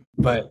great.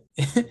 But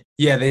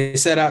yeah, they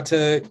set out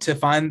to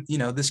find,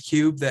 this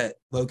cube that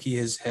Loki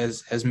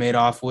has made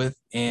off with.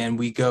 And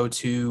we go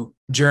to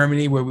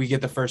Germany, where we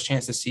get the first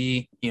chance to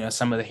see,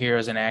 some of the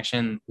heroes in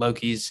action.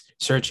 Loki's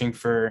searching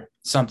for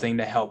something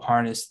to help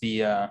harness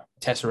the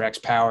Tesseract's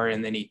power,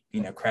 and then he,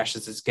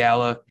 crashes his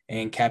gala,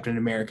 and Captain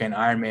America and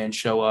Iron Man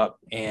show up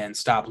and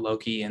stop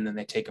Loki, and then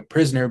they take him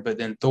prisoner. But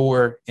then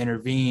Thor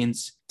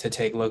intervenes to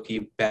take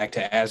Loki back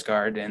to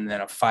Asgard, and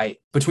then a fight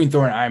between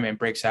Thor and Iron Man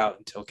breaks out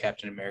until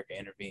Captain America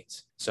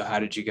intervenes. So how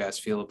did you guys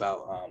feel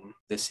about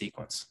this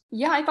sequence?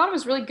 Yeah, I thought it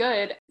was really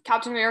good.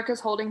 Captain America's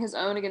holding his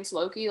own against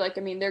Loki. Like,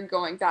 I mean, they're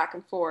going back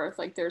and forth.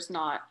 Like, there's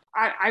not...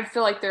 I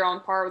feel like they're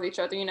on par with each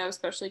other,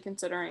 especially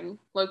considering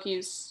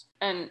Loki's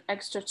an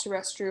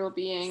extraterrestrial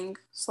being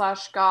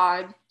 /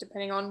 god,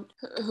 depending on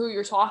who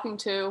you're talking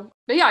to.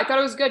 But yeah, I thought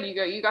it was good.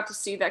 You got to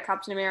see that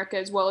Captain America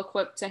is well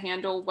equipped to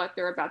handle what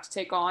they're about to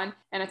take on,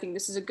 and I think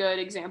this is a good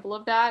example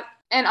of that.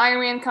 And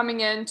Iron Man coming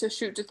in to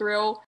shoot to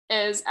thrill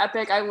is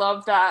epic. I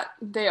love that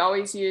they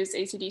always use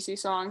AC/DC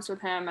songs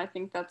with him. I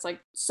think that's like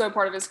so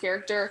part of his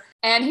character.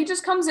 And he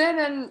just comes in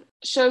and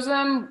shows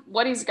them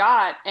what he's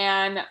got.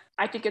 And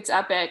I think it's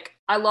epic.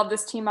 I love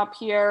this team up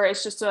here.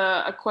 It's just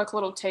a quick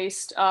little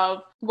taste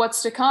of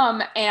what's to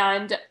come.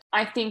 And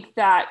I think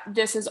that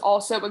this is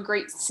also a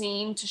great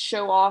scene to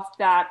show off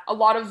that a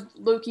lot of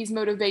Loki's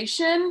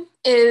motivation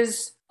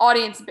is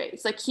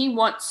audience-based. Like, he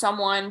wants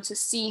someone to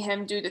see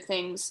him do the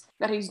things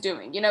that he's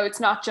doing. It's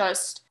not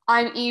just,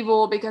 I'm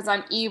evil because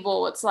I'm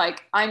evil. It's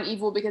like, I'm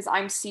evil because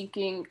I'm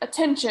seeking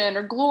attention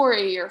or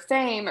glory or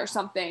fame or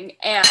something.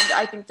 And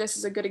I think this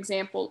is a good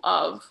example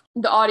of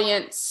the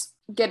audience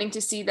getting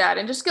to see that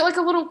and just get like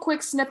a little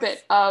quick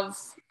snippet of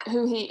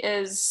who he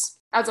is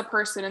as a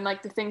person and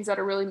like the things that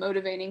are really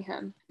motivating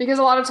him. Because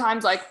a lot of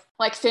times like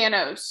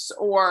Thanos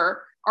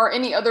or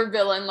any other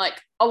villain,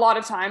 like a lot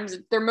of times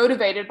they're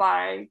motivated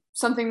by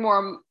something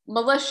more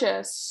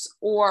malicious,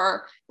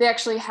 or they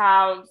actually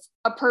have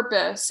a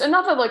purpose. And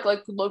not that like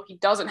Loki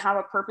doesn't have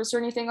a purpose or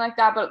anything like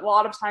that, but a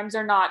lot of times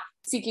they're not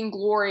seeking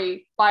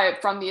glory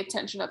from the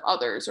attention of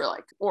others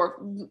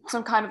or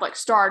some kind of like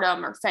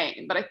stardom or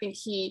fame. But I think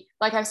he,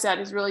 like I said,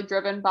 is really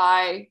driven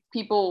by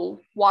people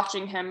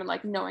watching him and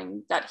like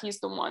knowing that he's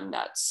the one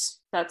that's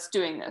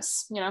doing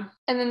this,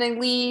 And then they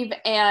leave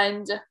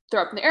and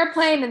they're up in the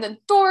airplane, and then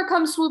Thor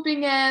comes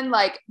swooping in,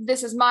 like,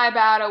 this is my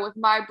battle with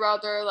my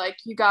brother. Like,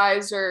 you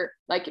guys are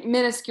like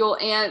minuscule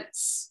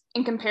ants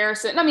in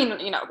comparison. I mean,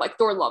 like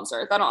Thor loves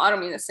Earth. I don't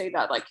mean to say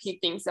that like he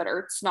thinks that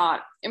Earth's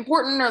not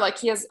important or like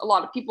he has a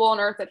lot of people on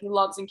Earth that he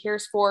loves and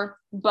cares for.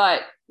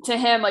 But to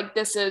him, like,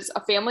 this is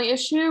a family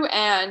issue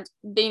and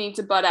they need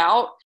to butt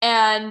out.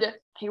 And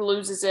he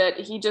loses it.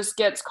 He just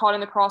gets caught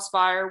in the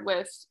crossfire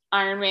with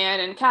Iron Man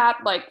and Cap,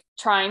 like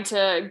trying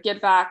to get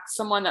back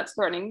someone that's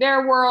threatening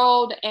their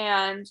world.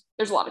 And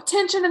there's a lot of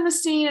tension in the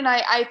scene. And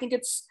I think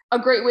it's a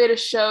great way to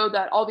show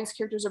that all these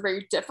characters are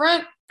very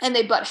different and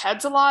they butt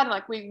heads a lot. And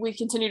like we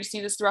continue to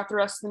see this throughout the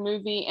rest of the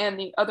movie and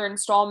the other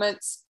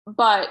installments.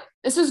 But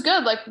this is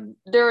good. Like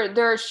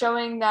they're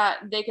showing that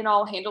they can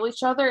all handle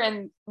each other.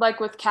 And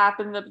like with Cap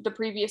in the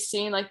previous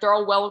scene, like they're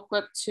all well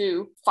equipped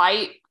to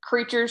fight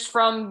creatures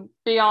from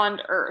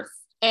beyond Earth.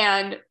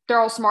 And they're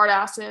all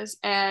smartasses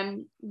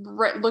and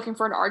looking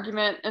for an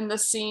argument in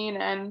this scene.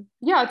 And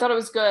yeah, I thought it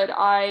was good.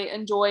 I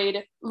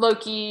enjoyed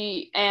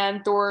Loki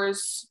and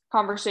Thor's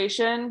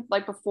conversation,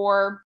 like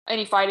before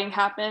any fighting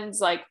happens.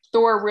 Like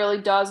Thor really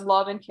does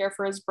love and care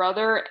for his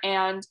brother,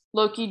 and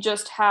Loki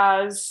just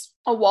has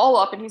a wall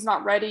up and he's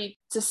not ready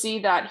to see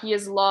that he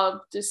is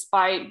loved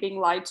despite being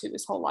lied to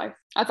his whole life.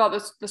 I thought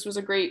this was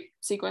a great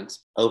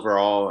sequence.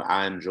 Overall,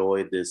 I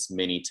enjoyed this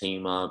mini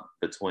team up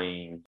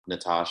between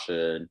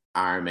Natasha,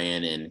 Iron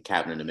Man, and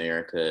Captain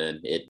America. And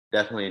it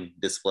definitely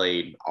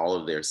displayed all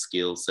of their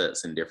skill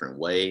sets in different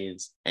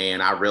ways.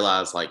 And I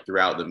realized like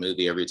throughout the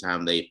movie, every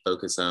time they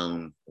focus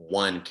on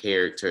one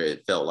character,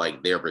 it felt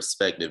like their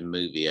respective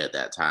movie at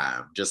that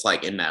time. Just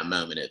like in that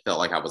moment, it felt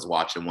like I was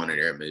watching one of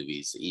their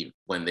movies, even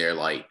when they're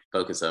like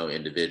focused on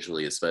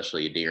individually,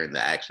 especially during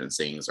the action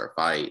scenes or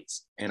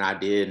fights. And I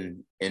did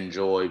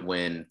enjoy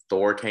when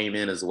Thor came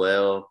in as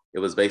well. It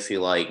was basically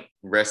like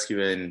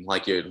rescuing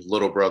like your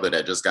little brother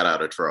that just got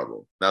out of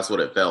trouble. That's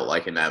what it felt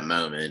like in that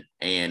moment.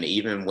 And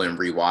even when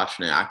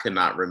rewatching it, I could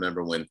not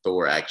remember when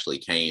Thor actually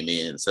came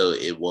in. So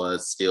it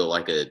was still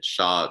like a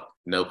shock,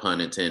 no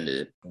pun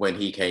intended, when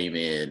he came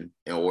in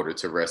order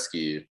to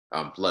rescue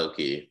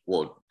Loki.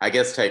 Well, I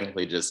guess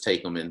technically just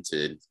take him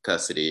into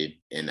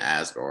custody in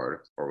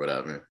Asgard or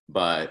whatever.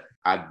 But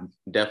I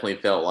definitely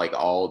felt like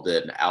all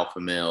the alpha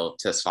male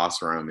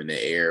testosterone in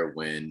the air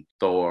when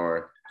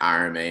Thor,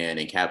 Iron Man,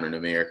 and Captain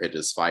America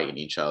just fighting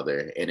each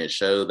other. And it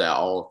showed that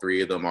all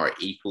three of them are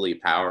equally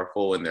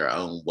powerful in their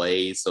own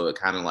ways. So it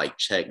kind of like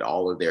checked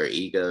all of their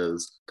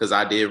egos. Because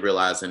I did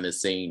realize in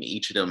this scene,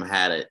 each of them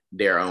had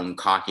their own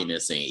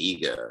cockiness and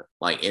ego,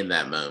 like in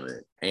that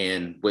moment.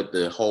 And with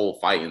the whole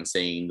fighting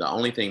scene, the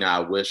only thing that I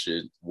wish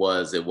it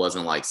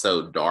wasn't like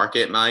so dark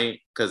at night,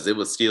 because it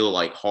was still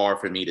like hard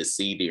for me to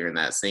see during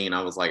that scene.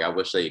 I was like, I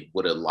wish they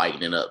would have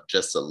lightened it up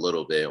just a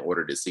little bit in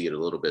order to see it a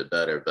little bit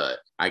better. But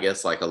I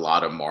guess like a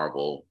lot of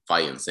Marvel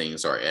fighting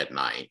scenes are at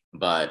night.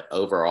 But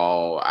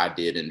overall, I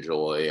did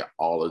enjoy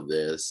all of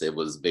this. It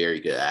was very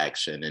good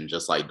action. And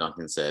just like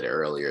Duncan said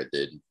earlier,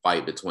 the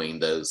fight between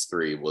those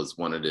three was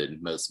one of the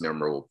most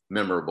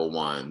memorable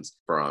ones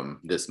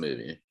from this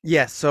movie.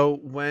 Yeah, so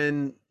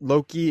when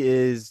Loki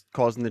is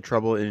causing the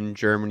trouble in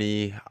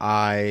Germany,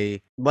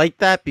 I like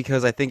that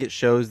because I think it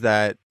shows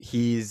that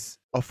he's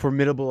a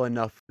formidable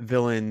enough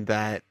villain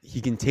that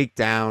he can take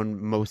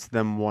down most of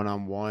them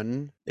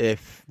one-on-one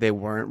if they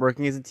weren't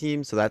working as a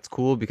team. So that's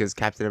cool because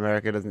Captain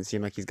America doesn't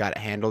seem like he's got it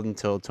handled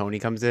until Tony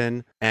comes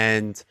in.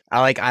 And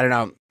I don't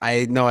know,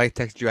 I know I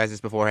texted you guys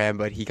this beforehand,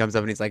 but he comes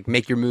up and he's like,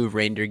 make your move,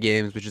 reindeer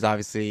games, which is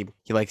obviously,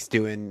 he likes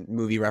doing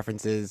movie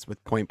references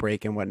with Point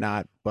Break and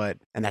whatnot.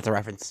 And that's a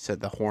reference to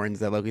the horns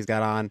that Loki's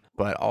got on.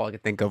 But all I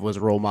could think of was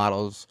role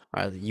models.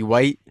 You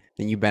white,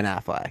 then you Ben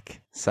Affleck.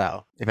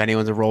 So if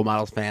anyone's a role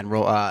models fan,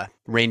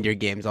 reindeer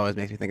games always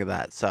makes me think of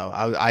that. So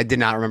I did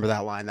not remember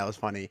that line. That was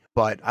funny.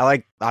 But I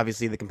like,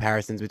 obviously, the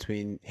comparisons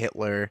between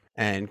Hitler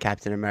and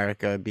Captain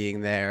America being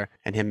there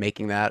and him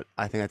making that.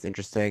 I think that's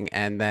interesting.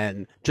 And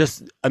then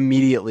just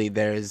immediately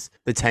there's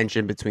the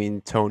tension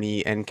between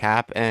Tony and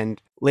Cap.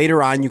 And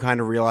later on, you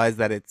kind of realize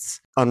that it's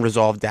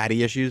unresolved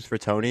daddy issues for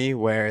Tony,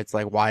 where it's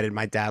like, why did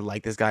my dad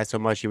like this guy so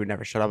much? He would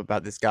never shut up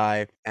about this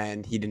guy.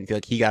 And he didn't feel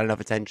like he got enough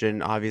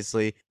attention,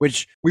 obviously,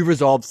 which we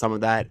resolved some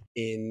of that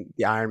in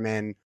the Iron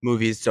Man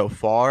movies so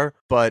far.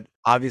 But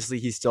obviously,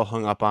 he's still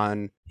hung up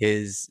on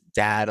his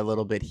dad a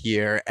little bit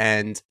here.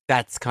 And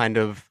that's kind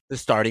of the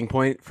starting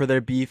point for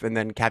their beef. And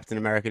then Captain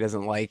America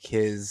doesn't like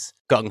his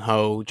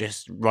gung-ho,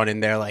 just run in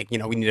there like, we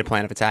need a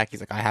plan of attack. He's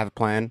like, I have a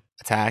plan,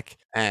 attack.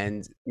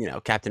 And,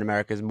 Captain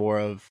America is more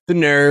of the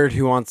nerd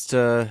who wants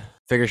to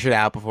figure shit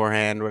out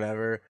beforehand,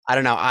 whatever. I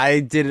don't know.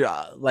 I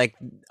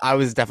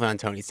was definitely on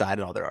Tony's side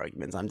in all their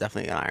arguments. I'm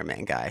definitely an Iron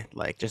Man guy,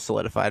 just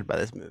solidified by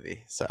this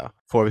movie. So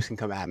Forbes can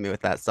come at me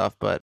with that stuff,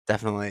 but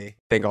definitely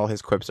think all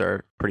his quips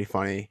are pretty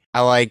funny.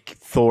 I like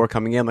Thor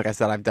coming in. Like I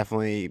said, I've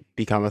definitely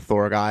become a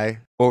Thor guy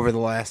over the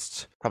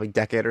last probably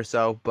decade or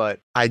so, but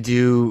I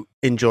do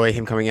enjoy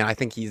him coming in. I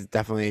think he's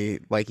definitely,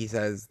 like he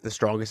says, the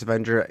strongest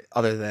Avenger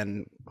other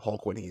than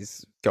Hulk when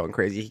he's going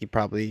crazy. He could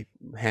probably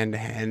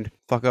hand-to-hand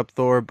fuck up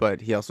Thor,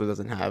 but he also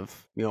doesn't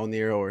have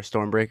Mjolnir or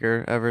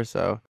Stormbreaker ever.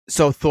 So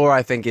Thor,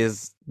 I think,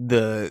 is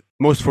the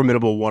most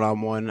formidable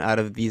one-on-one out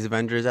of these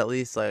Avengers, at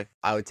least. Like,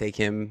 I would take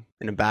him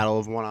in a battle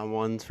of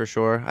one-on-ones for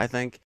sure, I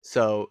think.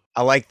 So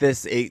I like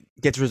this. It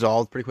gets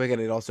resolved pretty quick,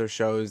 and it also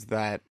shows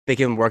that they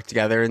can work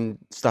together and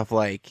stuff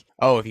like,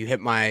 oh, if you hit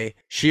my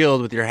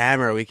shield with your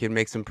hammer, we can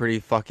make some pretty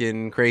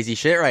fucking crazy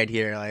shit right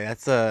here. Like,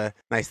 that's a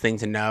nice thing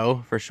to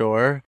know for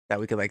sure, that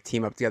we could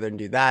team up together and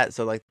do that.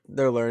 So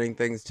they're learning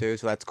things too.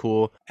 So that's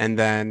cool. And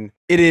then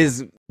it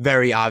is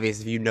very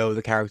obvious if you know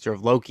the character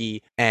of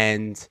Loki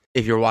and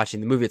if you're watching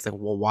the movie, it's like,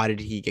 well, why did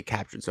he get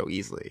captured so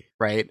easily?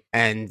 Right.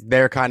 And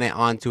they're kind of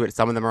onto it.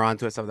 Some of them are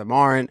onto it. Some of them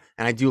aren't.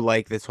 And I do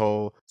like this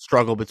whole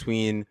struggle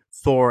between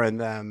Thor and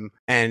them.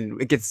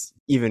 And it gets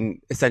even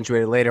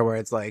accentuated later where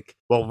it's like,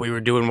 well, we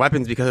were doing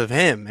weapons because of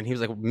him. And he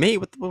was like, me?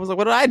 What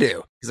did I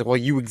do? He's like, well,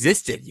 you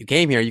existed. You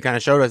came here. You kind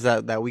of showed us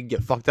that we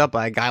get fucked up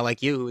by a guy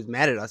like you who was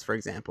mad at us, for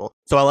example.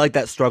 So I like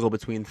that struggle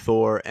between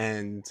Thor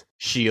and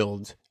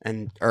S.H.I.E.L.D.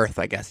 and Earth,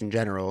 I guess, in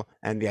general.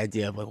 And the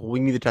idea of we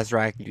need the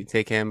Tesseract, you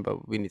take him,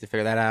 but we need to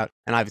figure that out.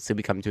 And obviously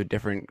we come to a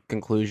different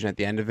conclusion at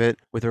the end of it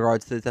with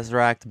regards to the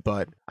Tesseract.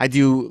 But I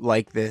do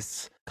like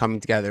this coming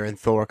together and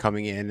Thor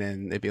coming in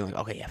and it being like,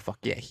 okay, yeah, fuck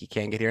yeah, he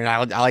can't get here. And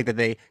I like that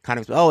they kind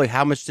of,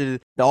 how much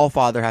did the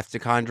Allfather have to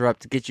conjure up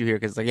to get you here?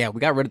 Because we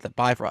got rid of the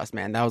Bifrost,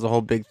 man. That was a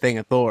whole big thing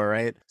of Thor,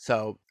 right?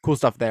 So cool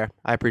stuff there.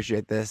 I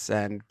appreciate this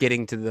and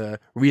getting to the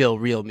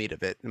real meat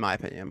of it, in my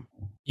opinion.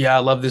 Yeah, I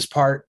love this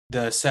part.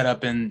 The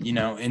setup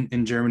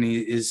in Germany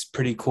is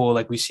pretty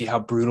cool. We see how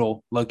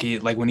brutal Loki,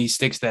 when he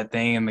sticks that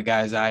thing in the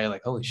guy's eye, you're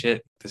like, holy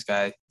shit, this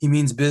guy, he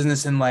means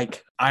business. And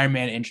Iron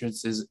Man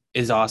entrance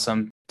is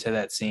awesome to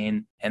that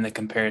scene. And the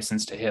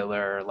comparisons to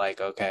Hitler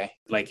are okay.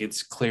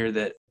 It's clear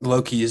that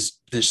Loki is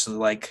this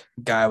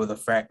guy with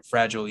a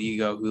fragile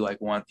ego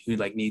who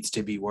needs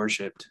to be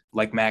worshipped,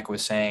 like Mac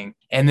was saying.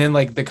 And then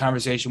the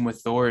conversation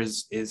with Thor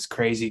is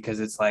crazy because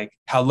it's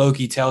how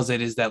Loki tells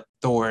it is that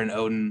Thor and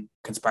Odin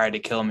conspired to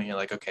kill him, and you're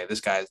like, okay,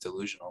 this guy is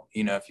delusional.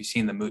 If you've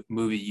seen the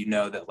movie,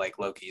 that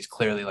Loki is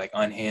clearly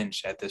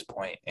unhinged at this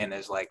point and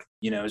is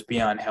is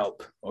beyond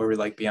help or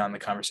beyond the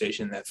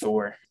conversation that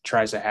Thor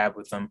tries to have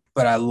with them.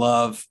 But I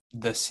love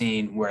the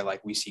scene where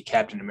we see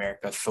Captain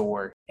America,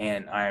 Thor,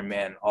 and Iron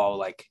Man all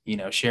like,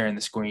 sharing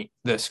the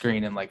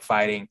screen and like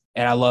fighting.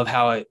 And I love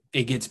how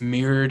it gets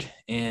mirrored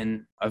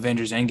in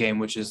Avengers Endgame,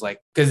 which is like,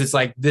 because it's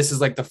like, this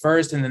is like the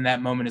first, and then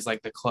that moment is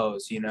like the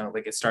close,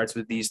 like it starts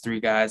with these three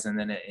guys and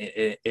then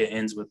it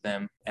ends with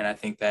them. And I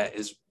think that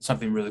is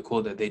something really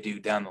cool that they do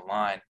down the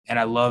line. And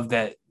I love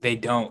that they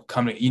don't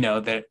come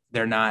to, that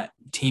they're not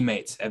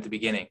teammates at the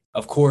beginning.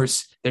 Of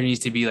course, there needs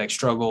to be like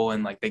struggle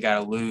and like they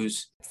got to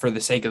lose for the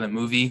sake of the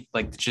movie,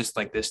 like just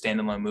like this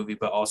standalone movie,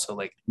 but also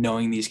like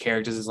knowing these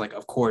characters is like,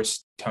 of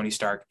course, Tony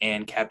Stark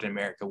and Captain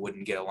America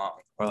wouldn't get along.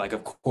 Or like,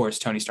 of course,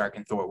 Tony Stark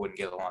and Thor wouldn't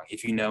get along.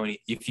 If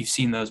you've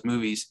seen those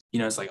movies,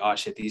 it's like, oh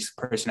shit, these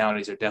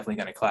personalities are definitely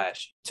going to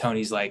clash.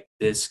 Tony's like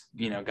this,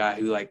 guy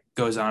who like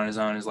goes on his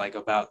own, is like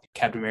about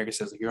Captain America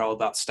says, like, you're all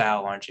about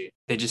style, aren't you?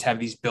 They just have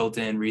these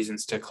built-in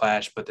reasons to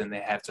clash, but then they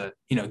have to,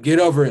 get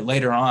over it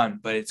later on.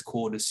 But it's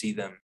cool to see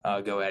them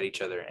go at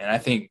each other. And I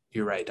think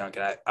you're right,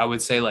 Duncan. I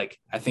would say like,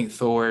 I think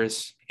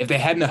Thor's, if they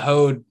hadn't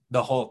hoed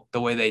the Hulk the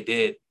way they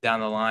did down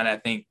the line, I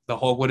think the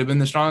Hulk would have been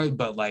the strongest.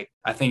 But like,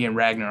 I think in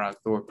Ragnarok,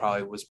 Thor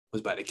probably was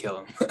about to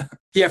kill him.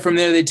 Yeah, from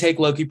there, they take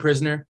Loki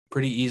prisoner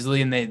pretty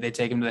easily, and they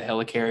take him to the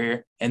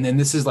helicarrier. And then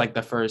this is like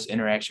the first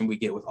interaction we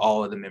get with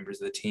all of the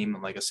members of the team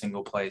in like a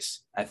single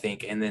place, I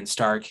think. And then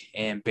Stark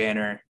and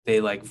Banner, they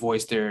like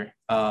voice their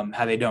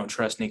how they don't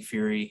trust Nick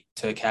Fury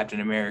to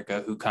Captain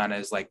America, who kind of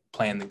is like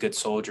playing the good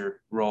soldier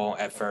role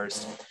at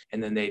first.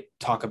 And then they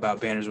talk about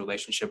Banner's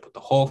relationship with the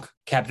Hulk.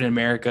 Captain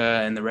America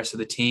and the rest of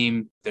the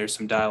team, there's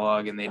some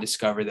dialogue, and they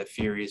discover that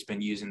Fury has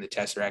been using the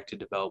Tesseract to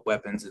develop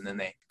weapons, and then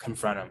they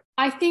confront him.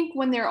 I think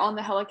when they're on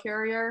the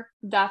helicarrier,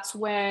 that's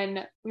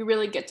when we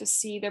really get to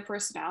see their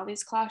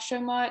personalities clash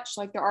so much.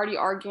 Like, they're already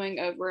arguing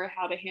over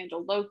how to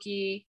handle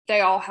Loki.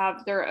 They all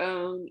have their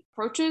own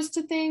approaches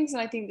to things.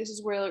 And I think this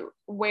is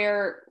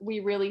where we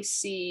really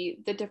see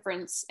the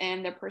difference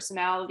in their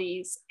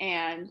personalities,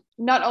 and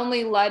not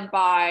only led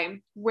by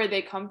where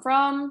they come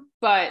from,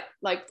 but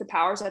like the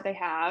powers that they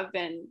have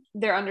and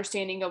their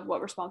understanding of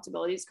what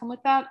responsibilities come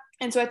with that.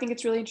 And so I think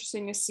it's really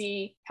interesting to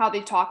see how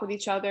they talk with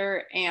each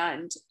other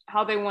and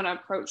how they want to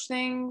approach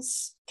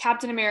things.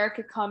 Captain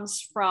America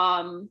comes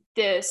from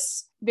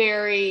this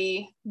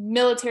very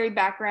military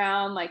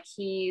background. Like,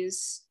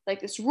 he's like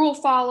this rule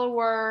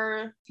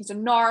follower. He's a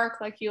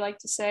narc, like you like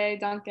to say,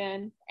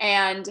 Duncan.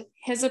 And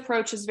his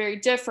approach is very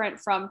different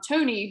from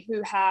Tony,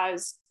 who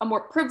has a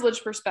more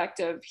privileged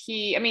perspective.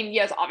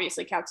 Yes,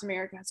 obviously Captain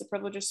America has a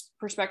privileged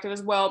perspective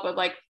as well, but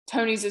like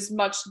Tony's is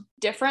much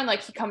different.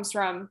 Like, he comes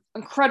from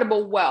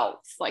incredible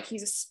wealth. Like,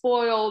 he's a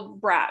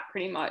spoiled brat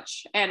pretty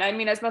much. And I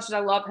mean, as much as I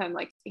love him,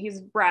 like,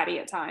 he's bratty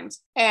at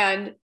times.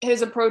 And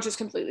his approach is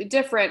completely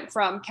different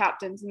from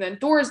Captain's. And then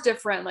Thor's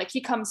different. Like,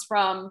 he comes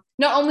from,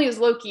 not only is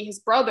Loki his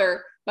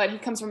brother, but he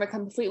comes from a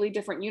completely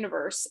different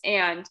universe.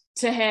 And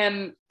to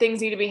him,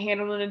 things need to be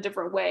handled in a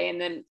different way. And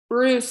then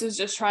Bruce is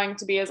just trying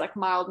to be as like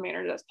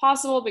mild-mannered as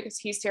possible because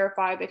he's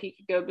terrified that he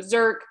could go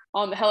berserk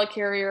on the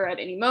helicarrier at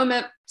any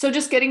moment. So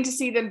just getting to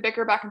see them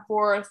bicker back and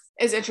forth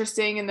is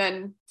interesting. And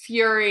then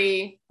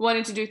Fury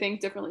wanting to do things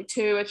differently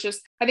too.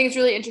 I think it's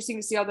really interesting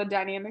to see how the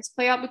dynamics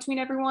play out between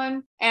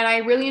everyone. And I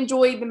really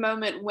enjoyed the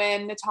moment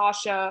when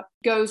Natasha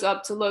goes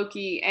up to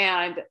Loki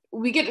and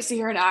we get to see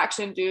her in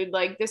action, dude.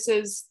 Like, this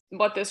is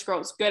what this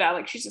girl's good at.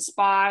 Like, she's a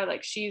spy.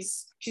 Like,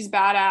 she's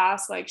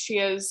badass. Like, she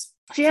has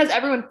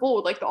everyone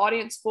fooled, like the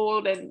audience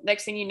fooled. And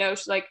next thing you know,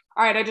 she's like,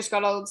 all right, I just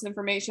got all this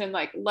information.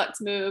 Like, let's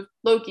move.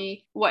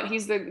 Loki,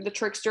 he's the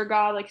trickster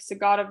god. Like, he's the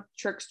god of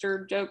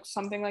trickster jokes,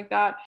 something like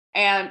that.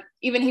 And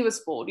even he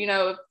was fooled.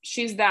 If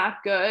she's that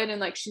good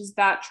and like she's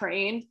that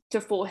trained to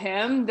fool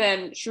him,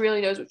 then she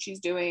really knows what she's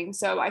doing.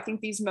 So I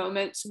think these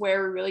moments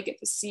where we really get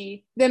to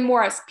see them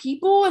more as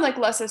people and like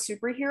less as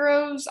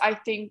superheroes, I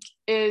think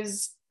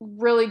is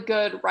really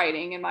good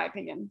writing, in my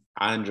opinion.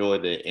 I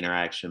enjoyed the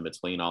interaction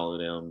between all of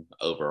them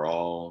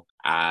overall.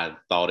 I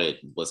thought it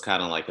was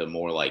kind of like a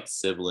more like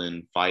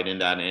sibling fighting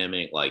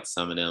dynamic. Like,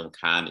 some of them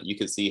you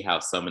could see how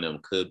some of them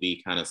could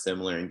be kind of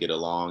similar and get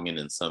along, and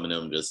then some of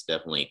them just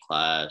definitely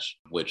clash,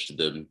 which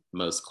the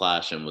most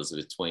clashing was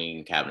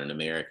between Captain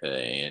America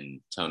and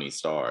Tony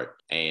Stark.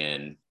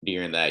 And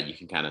during that, you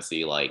can kind of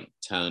see like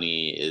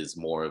Tony is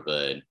more of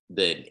the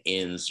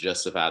ends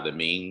justify the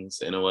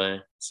means in a way.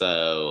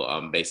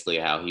 So basically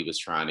how he was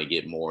trying to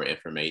get more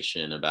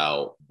information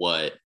about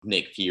what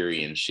Nick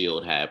Fury and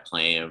S.H.I.E.L.D. had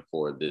planned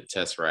for the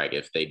Tesseract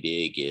if they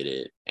did get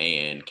it.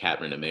 And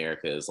Captain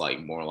America is like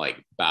more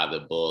like by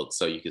the book.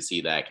 So you can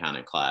see that kind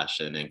of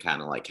clashing, and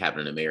kind of like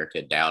Captain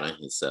America doubting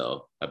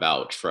himself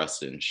about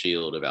trusting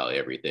S.H.I.E.L.D. about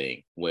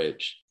everything,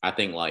 which I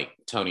think like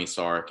Tony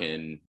Stark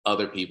and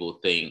other people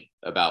think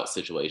about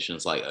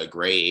situations like a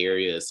gray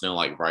area. It's no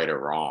like right or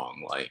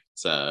wrong. Like,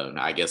 So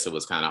I guess it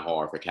was kind of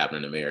hard for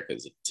Captain America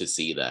to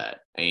see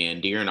that.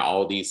 And during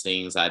all these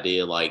things, I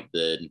did like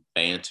the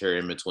banter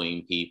in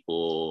between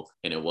people,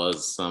 and it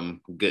was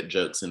some good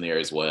jokes in there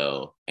as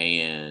well.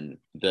 And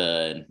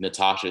the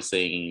Natasha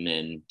scene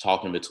and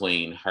talking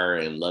between her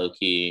and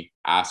Loki,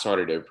 I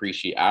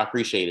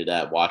appreciated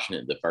that watching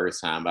it the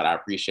first time, but I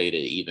appreciated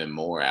it even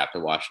more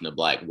after watching the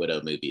Black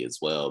Widow movie as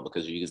well,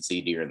 because you can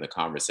see during the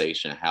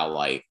conversation how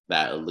like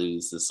that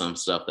alludes to some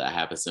stuff that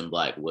happens in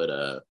Black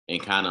Widow,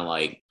 and kind of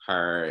like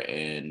her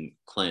and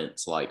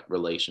Clint's like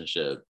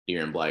relationship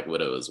during Black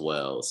Widow as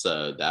well.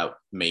 So that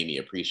made me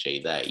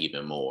appreciate that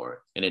even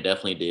more. And it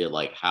definitely did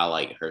like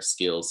highlight her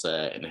skill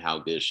set and how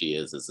good she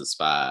is as a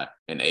spy,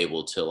 and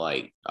able to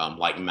like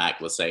Mac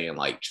was saying,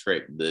 like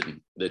trick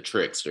the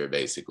trickster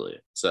basically.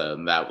 So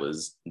that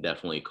was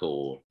definitely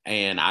cool.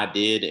 And I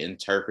did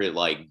interpret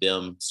like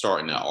them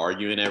starting to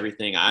argue and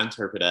everything. I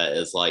interpret that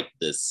as like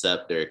the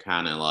scepter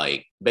kind of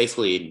like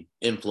basically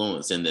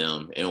influencing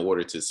them in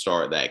order to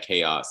start that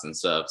chaos and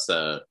stuff.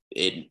 So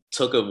it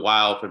took a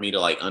while for me to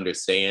like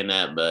understand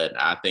that, but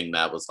I think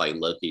that was like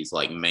Loki's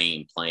like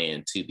main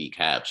plan to be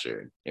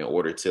captured in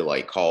order to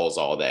like cause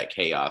all that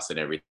chaos and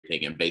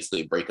everything, and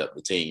basically break up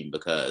the team,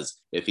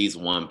 because if he's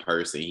one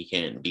person, he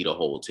can't beat a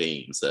whole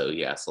team. So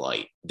he has to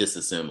like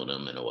disassemble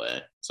them in a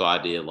way. So I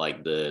did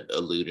like the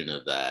alluding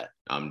of that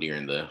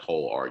during the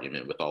whole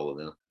argument with all of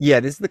them. Yeah,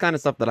 this is the kind of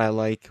stuff that I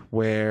like,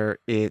 where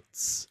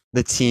it's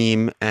the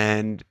team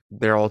and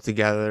they're all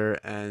together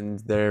and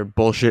they're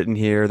bullshitting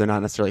here. They're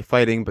not necessarily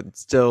fighting, but it's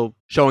still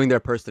showing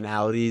their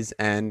personalities.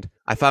 And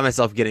I find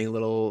myself getting a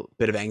little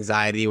bit of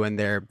anxiety when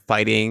they're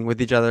fighting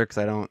with each other, because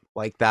I don't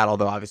like that.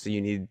 Although obviously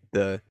you need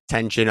the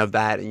tension of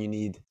that and you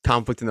need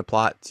conflict in the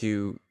plot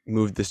to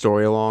move the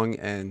story along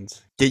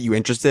and get you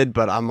interested.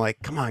 But I'm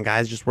like, come on,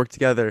 guys, just work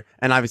together.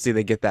 And obviously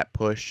they get that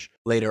push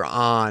later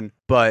on,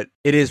 but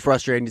it is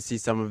frustrating to see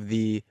some of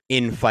the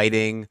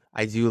infighting.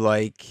 I do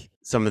like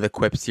some of the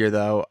quips here,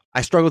 though.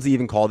 I struggle to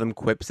even call them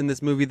quips in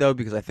this movie, though,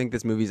 because I think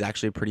this movie is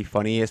actually pretty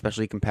funny,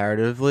 especially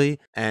comparatively.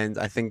 And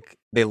I think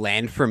they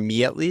land for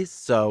me, at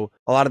least. So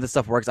a lot of the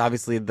stuff works.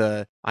 Obviously,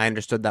 I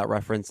understood that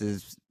reference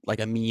is like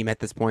a meme at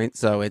this point.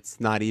 So it's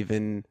not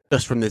even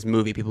just from this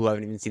movie. People who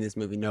haven't even seen this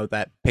movie know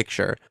that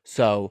picture.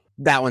 So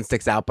that one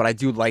sticks out. But I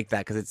do like that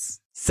because it's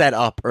set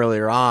up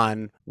earlier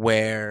on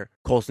where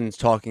Coulson's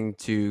talking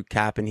to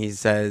Cap and he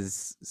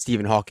says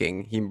Stephen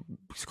Hawking. He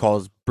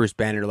calls Bruce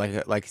Banner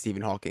like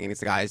Stephen Hawking, and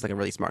he's like a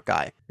really smart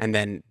guy. And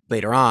then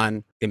later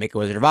on, they make a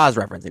Wizard of Oz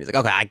reference, and he's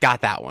like, okay, I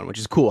got that one, which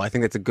is cool. I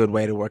think that's a good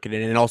way to work it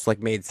in. And it also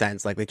like made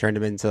sense. Like they turned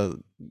him into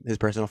his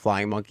personal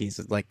flying monkeys.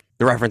 Like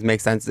the reference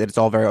makes sense. It's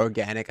all very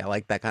organic. I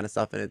like that kind of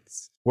stuff, and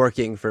it's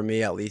working for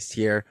me at least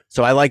here.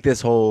 So I like this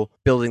whole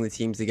building the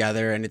team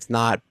together, and it's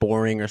not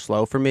boring or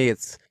slow for me.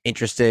 It's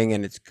interesting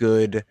and it's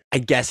good. I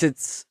guess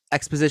it's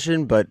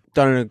exposition, but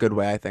done in a good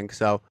way, I think.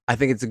 So I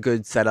think it's a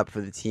good setup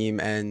for the team,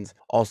 and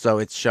also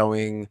it's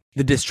showing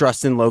the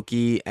distrust in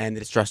Loki and the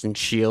distrust in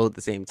S.H.I.E.L.D. at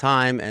the same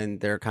time, and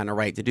they're kind of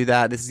right to do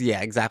that. This is,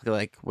 exactly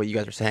like what you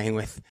guys were saying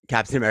with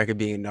Captain America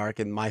being a narc,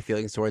 and my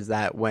feelings towards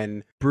that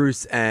when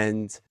Bruce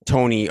and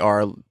Tony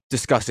are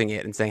discussing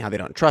it and saying how they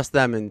don't trust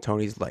them, and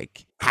Tony's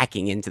like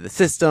hacking into the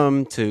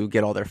system to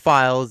get all their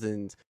files,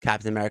 and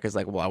Captain America's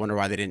like, well, I wonder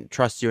why they didn't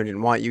trust you and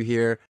didn't want you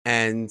here.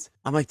 And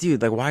I'm like,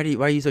 dude, like why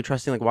are you so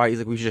trusting? Like, why are you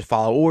like, we should just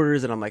follow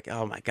orders? And I'm like,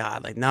 oh my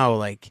god, like no,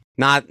 like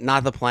not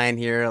the plan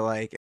here.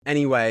 Like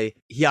anyway,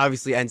 he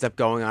obviously ends up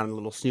going on a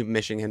little snoop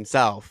mission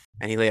himself,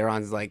 and he later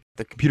on is like,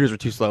 the computers were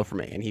too slow for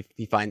me, and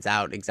he finds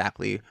out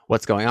exactly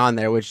what's going on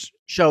there, which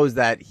shows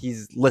that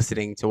he's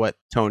listening to what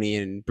Tony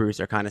and Bruce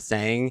are kind of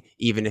saying.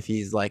 Even if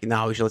he's like,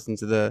 no, we should listen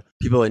to the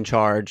people in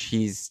charge,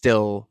 he's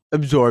still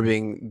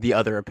absorbing the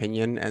other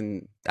opinion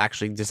and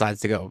actually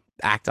decides to go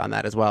act on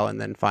that as well, and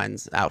then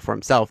finds out for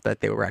himself that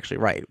they were actually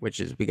right, which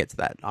is, we get to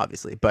that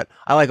obviously. But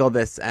I like all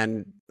this,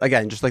 and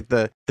again, just like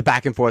the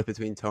back and forth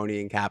between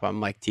Tony and Cap, I'm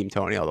like team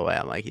Tony all the way.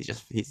 I'm like,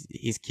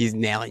 he's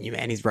nailing you,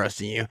 man. He's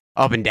roasting you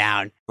up and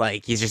down.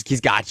 Like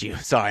he's got you.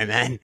 Sorry,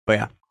 man. But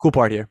yeah, cool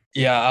part here.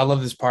 Yeah, I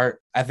love this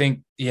part. I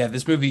think,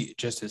 this movie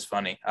just is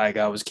funny. Like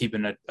I was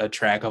keeping a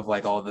track of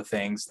like all the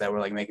things that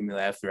were like making me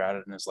laugh throughout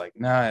it. And it's like,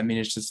 nah, I mean,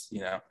 it's just,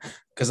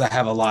 because I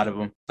have a lot of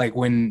them. Like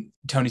when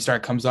Tony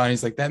Stark comes on,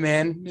 he's like, that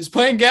man is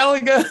playing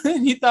Galaga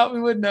and he thought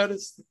we wouldn't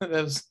notice.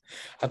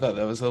 I thought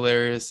that was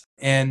hilarious.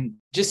 And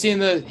just seeing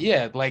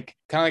like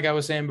kind of like I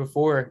was saying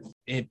before,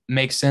 it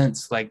makes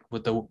sense, like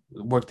with the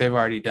work they've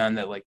already done,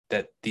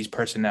 that these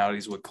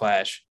personalities would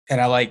clash.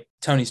 And I like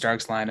Tony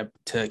Stark's line up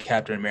to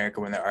Captain America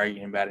when they're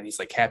arguing about it. He's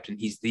like, Captain,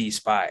 he's the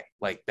spy.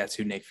 Like that's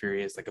who Nick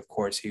Fury is. Like, of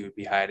course he would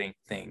be hiding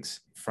things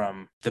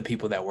from the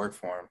people that work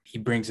for him. He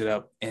brings it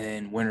up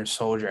in Winter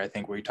Soldier, I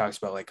think, where he talks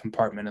about like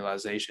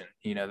compartmentalization,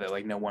 that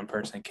like no one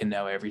person can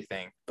know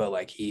everything, but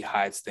like he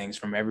hides things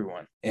from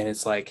everyone. And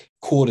it's like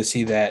cool to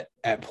see that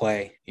at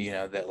play,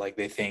 that like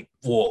they think,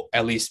 well,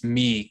 at least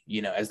me,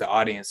 as the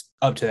audience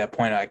up to that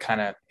point, I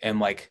kind of am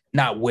like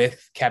not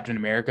with Captain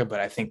America, but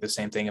I think the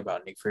same thing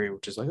about Nick Fury,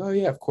 which is like, oh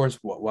yeah, of course,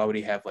 why would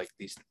he have like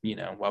these,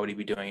 why would he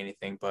be doing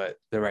anything but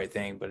the right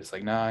thing? But it's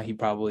like, nah, he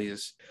probably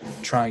is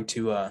trying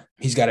to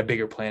he's got a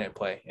bigger plan at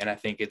play. And I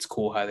think it's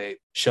cool how they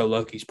show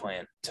Loki's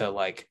plan to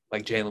like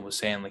Jalen was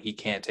saying, like he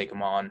can't take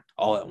them on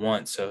all at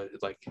once. So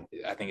like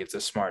I think it's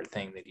a smart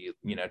thing that he,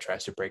 you know,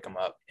 tries to break them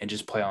up and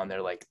just play on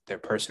their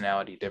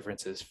personality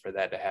differences for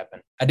that to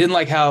happen. I didn't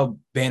like how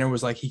Banner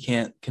was like he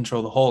can't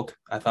control the Hulk.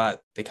 I thought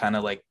they kind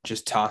of like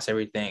just toss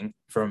everything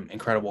from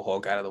Incredible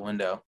Hulk out of the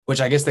window,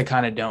 which I guess they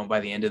kind of don't by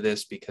the end of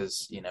this,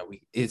 because, you know,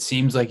 it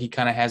seems like he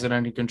kind of has it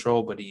under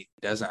control, but he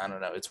doesn't. I don't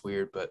know. It's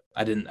weird, but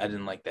I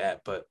didn't like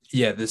that. But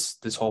yeah, this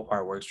whole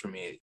part works for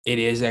me. It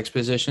is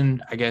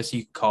exposition, I guess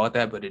you could call it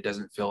that, but it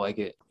doesn't feel like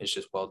it. It's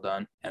just well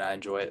done, and I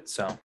enjoy it.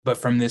 So, but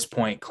from this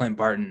point, Clint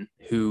Barton,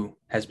 who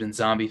has been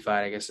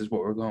zombified, I guess is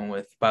what we're going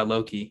with, by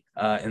Loki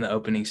in the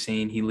opening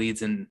scene, he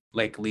leads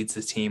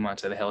the team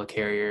onto the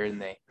helicarrier,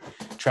 and they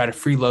try to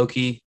free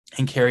Loki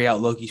and carry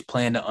out Loki's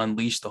plan to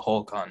unleash the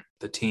Hulk on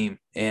the team.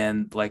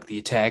 And like the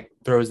attack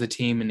throws the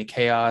team into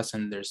chaos,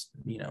 and there's,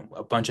 you know,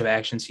 a bunch of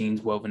action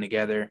scenes woven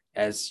together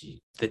as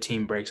the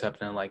team breaks up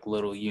into like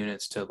little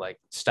units to like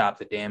stop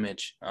the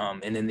damage.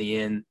 And in the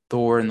end,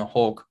 Thor and the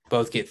Hulk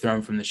both get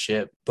thrown from the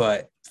ship,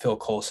 but Phil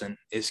Coulson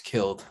is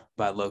killed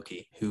by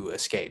Loki, who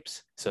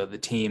escapes. So the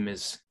team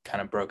is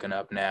kind of broken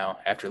up now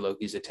after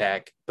Loki's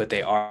attack, but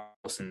they are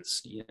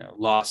Coulson's, you know,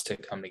 lost to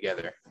come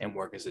together and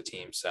work as a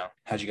team. So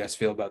how'd you guys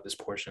feel about this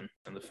portion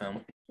of the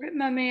film? Rip,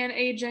 my man,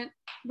 Agent.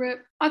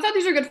 Rip. I thought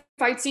these were good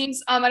fight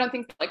scenes. I don't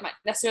think like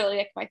necessarily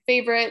like my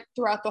favorite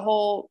throughout the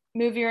whole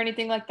movie or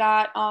anything like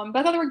that. But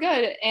I thought they were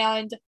good,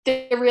 and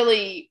they're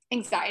really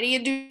anxiety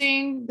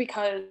inducing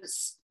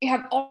because you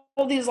have all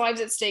these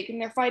lives at stake,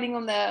 and they're fighting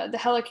on the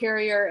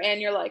helicarrier, and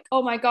you're like,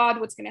 oh my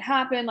God, what's going to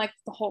happen? Like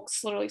the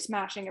Hulk's literally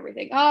smashing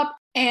everything up.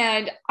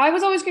 And I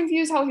was always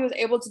confused how he was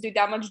able to do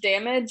that much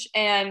damage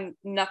and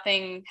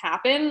nothing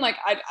happened. Like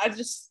it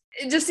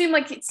just seemed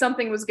like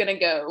something was going to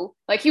go,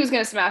 like he was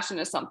going to smash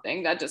into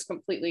something that just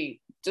completely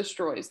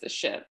destroys the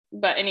ship.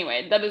 But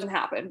anyway, that doesn't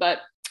happen. But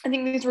I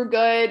think these were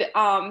good.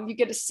 You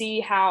get to see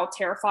how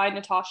terrified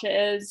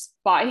Natasha is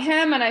by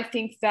him. And I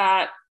think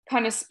that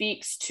kind of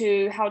speaks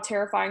to how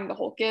terrifying the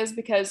Hulk is,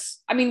 because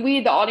I mean,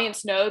 we, the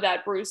audience, know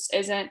that Bruce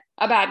isn't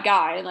a bad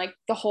guy, and like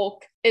the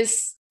Hulk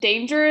is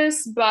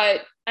dangerous,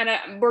 but,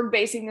 we're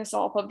basing this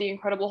off of the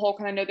Incredible Hulk,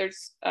 and I know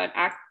there's an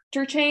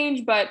actor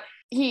change, but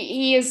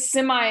he is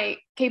semi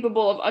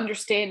capable of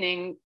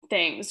understanding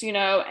things, you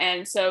know.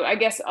 And so I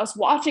guess us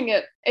watching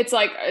it, it's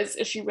like,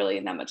 is she really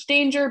in that much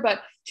danger? But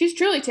she's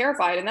truly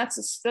terrified, and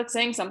that's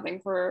saying something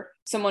for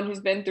someone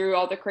who's been through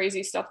all the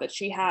crazy stuff that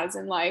she has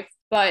in life.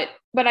 But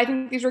I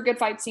think these were good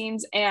fight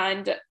scenes,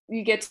 and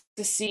you get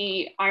to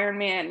see Iron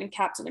Man and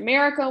Captain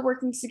America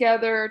working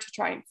together to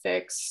try and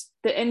fix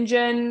the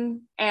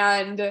engine.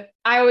 And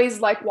I always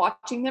like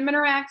watching them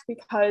interact,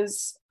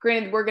 because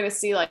granted, we're going to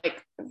see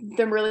like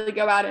them really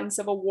go at it in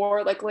Civil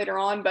War like later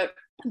on, but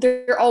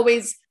they're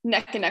always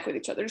neck and neck with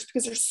each other just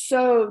because they're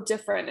so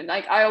different. And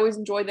like, I always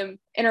enjoy them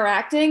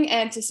interacting,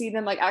 and to see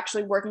them like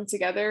actually working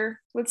together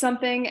with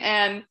something.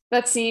 And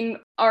that scene,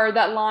 or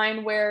that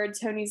line where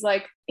Tony's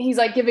like, he's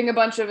like giving a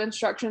bunch of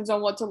instructions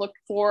on what to look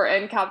for,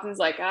 and Captain's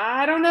like,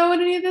 I don't know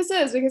what any of this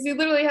is, because he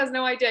literally has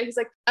no idea. He's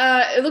like,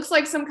 it looks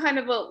like some kind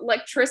of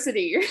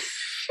electricity or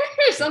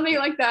something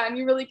like that. And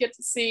you really get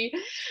to see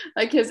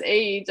like his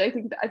age. I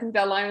think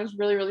that line was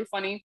really, really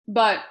funny.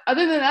 But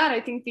other than that,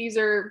 I think these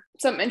are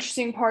some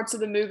interesting parts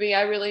of the movie.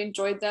 I really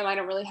enjoyed them. I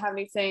don't really have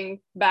anything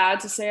bad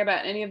to say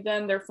about any of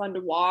them. They're fun to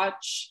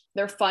watch.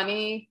 They're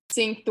funny.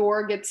 Seeing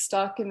Thor get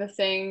stuck in the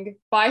thing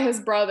by his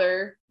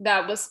brother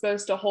that was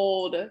supposed to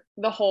hold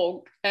the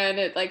Hulk, and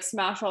it like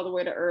smashed all the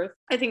way to Earth.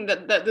 I think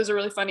that those are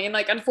really funny. And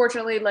like,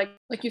 unfortunately, like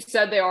you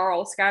said, they are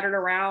all scattered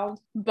around,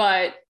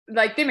 but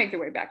like they make their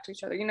way back to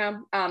each other, you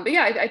know? But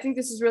yeah, I think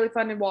this is really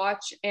fun to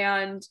watch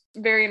and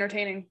very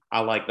entertaining. I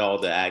liked all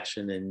the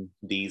action in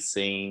these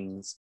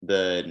scenes.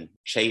 The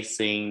chase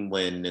scene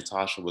when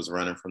Natasha was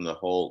running from the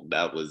Hulk,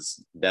 that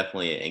was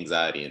definitely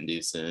anxiety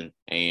inducing.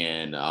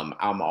 And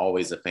I'm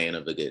always a fan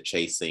of a good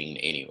chase scene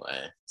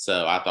anyway.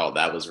 So I thought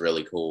that was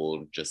really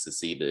cool just to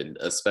see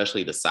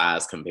especially the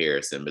size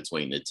comparison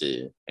between the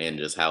two and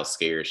just how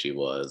scared she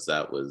was.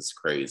 That was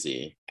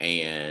crazy.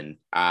 And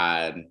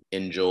I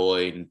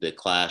enjoyed the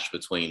clash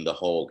between the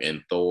Hulk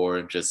and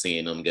Thor, just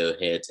seeing them go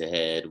head to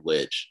head,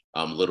 which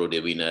little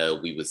did we know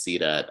we would see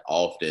that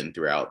often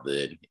throughout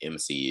the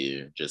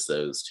MCU, just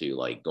those two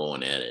like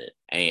going at it.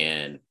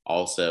 And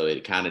also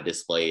it kind of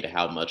displayed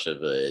how much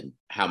of an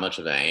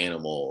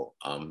animal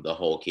the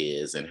Hulk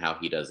is, and how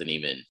he doesn't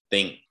even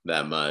think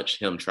that much.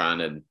 Him trying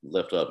to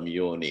lift up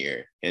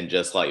Mjolnir and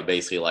just like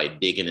basically like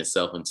digging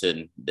himself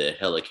into the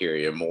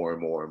helicarrier more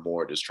and more and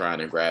more, just trying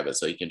to grab it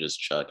so he can just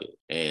chuck it,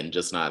 and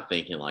just not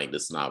thinking like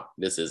this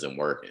isn't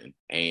working.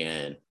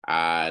 And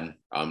I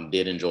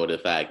did enjoy the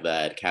fact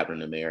that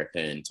Captain America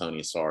and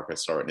Tony Stark are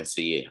starting to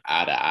see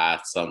eye to eye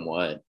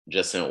somewhat,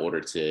 just in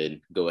order to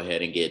go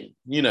ahead and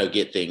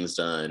get things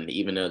done.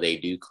 Even though they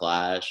do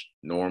clash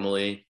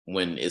normally,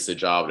 when it's a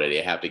job that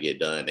they have to get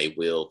done, they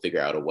will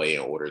figure out a way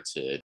in order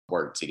to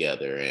work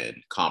together and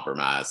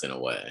compromise in a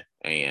way.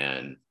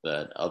 And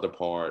the other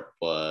part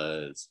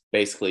was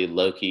basically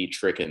Loki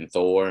tricking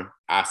Thor.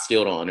 I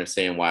still don't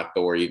understand why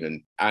Thor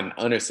even, I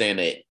understand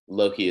that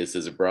Loki is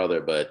his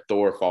brother, but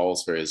Thor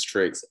falls for his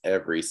tricks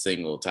every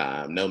single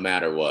time, no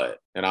matter what.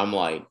 And I'm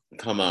like,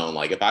 come on,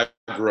 like if I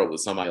grew up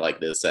with somebody like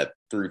this that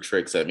threw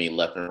tricks at me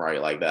left and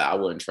right like that, I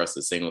wouldn't trust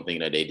a single thing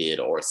that they did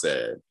or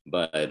said.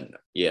 But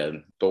yeah,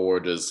 Thor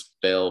just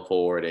fell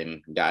for it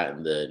and got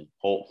in the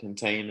Hulk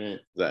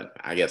containment. That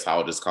I guess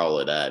I'll just call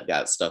it that.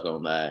 Got stuck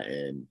on that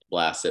and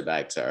blasted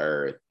back to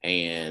Earth.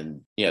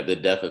 And yeah, the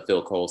death of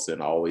Phil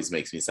Coulson always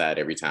makes me sad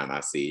every time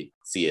I see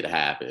it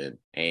happen.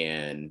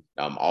 And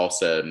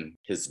also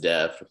his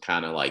death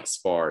kind of like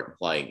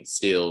sparked like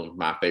still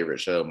my favorite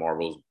show,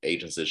 Marvel's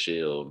Agents of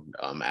Shield.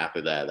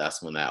 After that,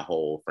 that's when that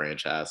whole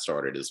franchise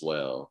started as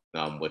well,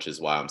 which is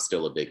why I'm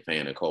still a big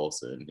fan of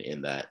Coulson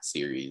in that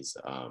series.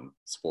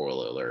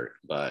 Spoiler alert.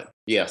 But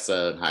yeah,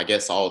 so I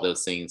guess all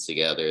those scenes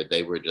together,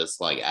 they were just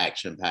like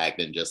action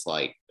packed and just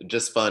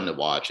fun to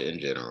watch in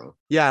general.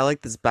 Yeah, I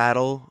like this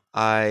battle.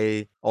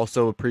 I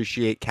also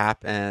appreciate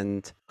Cap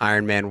and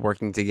Iron Man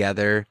working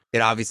together.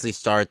 It obviously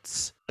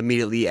starts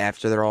immediately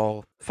after they're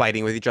all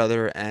fighting with each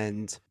other,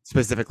 and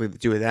specifically the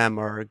two of them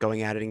are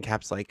going at it, and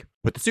Cap's like,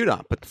 put the suit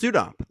on, put the suit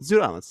on, put the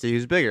suit on. Let's see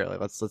who's bigger. Like,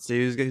 let's see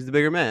who's the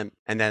bigger man.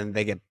 And then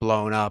they get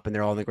blown up and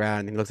they're all on the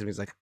ground, and he looks at me, he's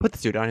like, put the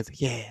suit on. He's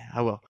like, yeah,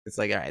 I will. It's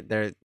like, all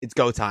right, it's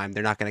go time.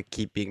 They're not going to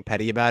keep being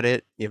petty about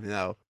it, even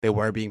though they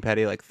were being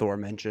petty, like Thor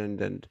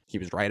mentioned, and he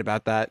was right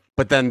about that.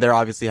 But then they're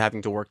obviously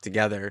having to work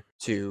together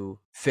to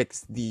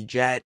fix the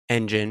jet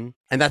engine,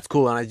 and that's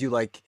cool. And I do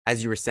like,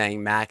 as you were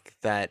saying, Mac,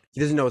 that he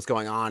doesn't know what's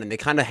going on, and they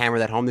kind of hammer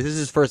that home. This is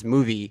his first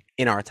movie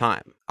in our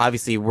time.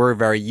 Obviously, we're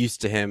very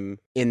used to him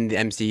in the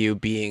MCU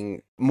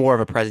being more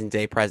of a present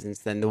day presence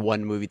than the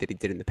one movie that he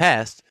did in the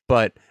past.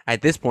 But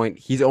at this point,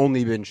 he's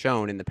only been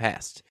shown in the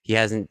past. He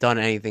hasn't done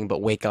anything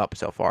but wake up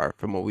so far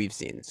from what we've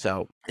seen.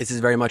 So this is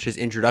very much his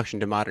introduction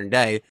to modern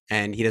day,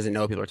 and he doesn't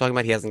know what people are talking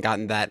about. He hasn't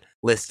gotten that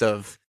list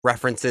of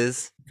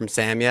references from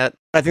Sam yet.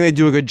 I think they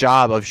do a good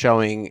job of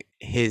showing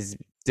his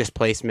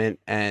displacement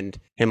and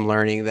him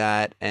learning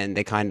that, and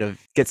they kind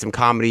of get some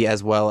comedy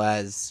as well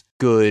as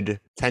good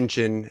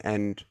tension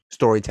and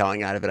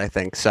storytelling out of it, I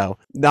think. So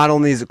not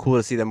only is it cool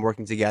to see them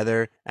working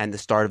together and the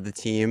start of the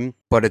team,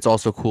 but it's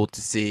also cool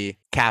to see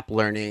Cap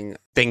learning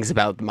things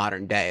about the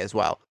modern day as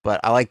well.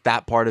 But I like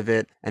that part of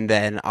it. And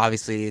then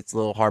obviously it's a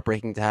little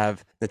heartbreaking to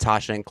have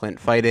Natasha and Clint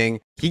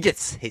fighting. He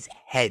gets his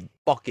head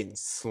fucking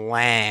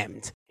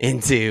slammed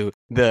into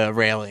the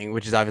railing,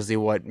 which is obviously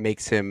what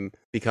makes him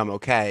become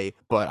okay.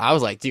 But I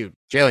was like, dude,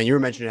 Jalen, you were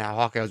mentioning how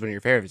Hawkeye was one of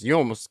your favorites. You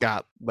almost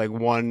got like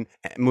one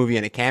movie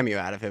and a cameo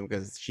out of him,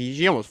 because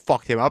she almost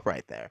fucked him up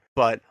right there.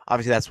 But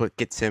obviously that's what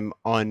gets him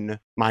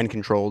mind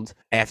controlled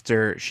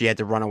after she had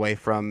to run away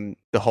from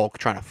the Hulk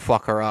trying to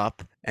fuck her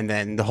up. And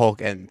then the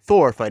Hulk and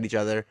Thor fight each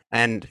other.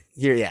 And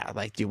here, yeah,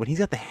 like, dude, when he's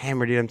got the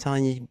hammer, dude, I'm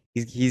telling you,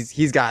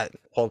 he's got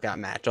Hulk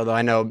outmatched. Although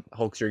I know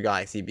Hulk's your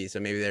guy, CB, so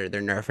maybe they're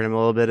nerfing him a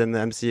little bit in the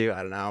MCU.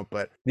 I don't know.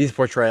 But these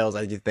portrayals,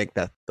 I do think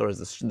that Thor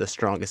is the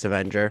strongest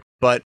Avenger.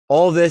 But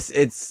all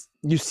this,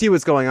 you see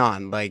what's going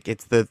on. Like,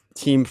 it's the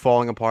team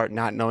falling apart,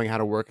 not knowing how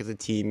to work as a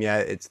team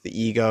yet. It's the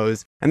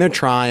egos, and they're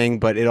trying,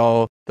 but it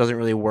all doesn't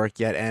really work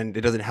yet. And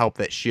it doesn't help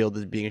that S.H.I.E.L.D.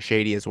 is being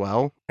shady as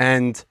well.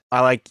 And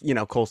I like,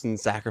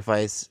 Coulson's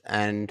sacrifice,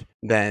 and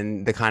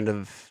then the kind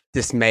of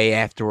dismay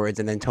afterwards,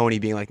 and then Tony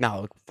being like,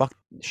 no, fuck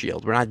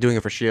S.H.I.E.L.D. We're not doing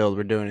it for S.H.I.E.L.D.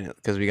 We're doing it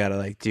because we got to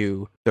like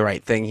do the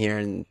right thing here,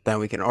 and then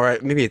we can, or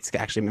maybe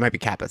it might be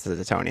Cap that says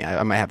it to Tony.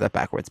 I might have that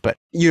backwards, but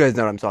you guys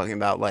know what I'm talking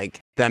about.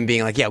 Like them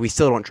being like, yeah, we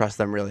still don't trust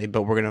them really,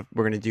 but we're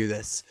gonna do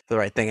this for the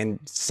right thing. And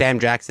Sam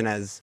Jackson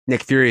as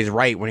Nick Fury is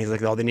right when he's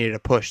like, oh, they needed a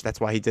push. That's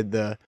why he did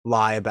the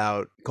lie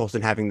about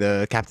Coulson having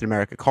the Captain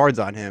America cards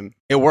on him.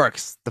 It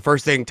works. The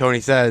first thing Tony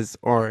says,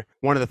 or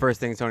one of the first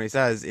things Tony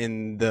says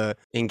in the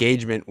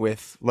engagement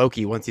with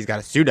Loki once he's got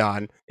a suit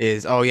on,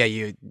 is, oh yeah,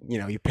 you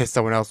pissed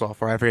someone else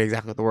off, or I forget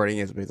exactly what the wording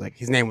is, but he's like,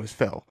 his name was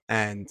Phil.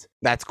 And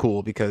that's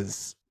cool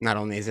because not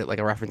only is it like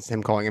a reference to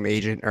him calling him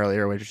agent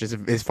earlier, which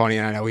is funny,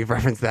 and I know we've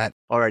referenced that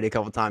already a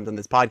couple times on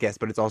this podcast,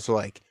 but it's also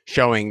like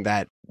showing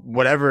that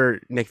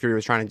whatever Nick Fury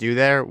was trying to do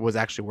there was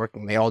actually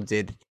working. They all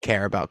did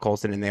care about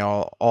Coulson, and they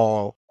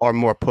all are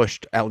more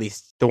pushed, at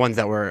least the ones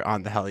that were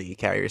on the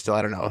helicarrier. Still,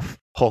 I don't know if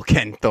Hulk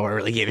and Thor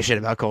really gave a shit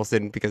about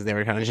Coulson, because they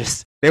were kind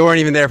of they weren't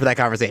even there for that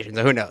conversation,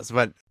 so who knows.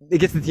 But it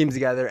gets the teams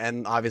together,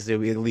 and obviously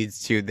it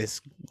leads to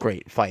this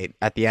great fight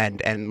at the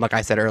end. And like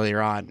I said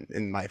earlier on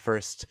in my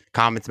first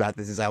comments about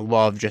this, is I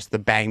love just the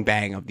bang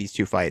bang of these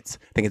two fights.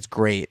 I think it's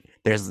great.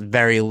 There's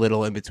very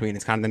little in between.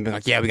 It's kind of them being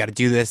like, yeah, we got to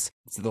do this.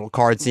 It's a little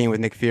card scene with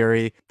Nick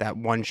Fury. That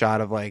one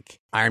shot of like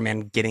Iron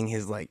Man getting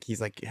his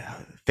he's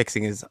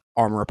fixing his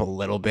armor up a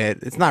little bit.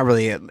 It's not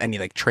really any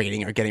like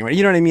training or getting ready.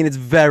 You know what I mean? It's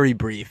very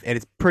brief, and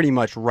it's pretty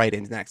much right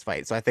into the next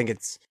fight. So I think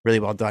it's really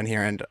well done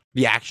here, and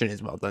the action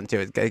is well done too.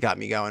 It got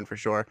me going for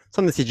sure.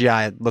 Some of the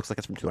CGI looks like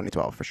it's from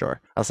 2012 for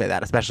sure. I'll say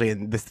that, especially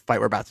in this fight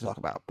we're about to talk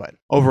about. But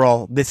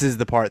overall, this is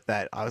the part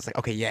that I was like,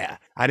 okay, yeah,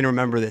 I didn't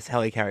remember this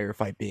helicarrier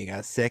fight being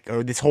as sick,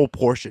 or this whole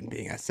portion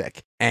being as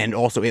sick. and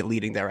also it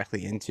leading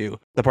directly into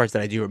the parts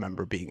that I do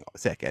remember being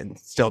sick and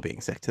still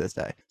being sick to this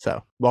day.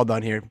 So well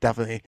done here.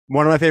 Definitely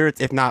one of my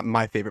favorites, if not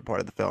my favorite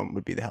part of the film,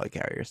 would be the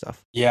helicarrier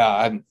stuff. Yeah,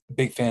 I'm a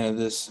big fan of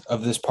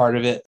this part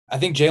of it. I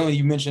think Jalen,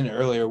 you mentioned it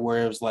earlier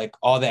where it was like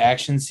all the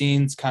action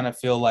scenes kind of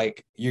feel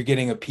like you're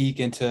getting a peek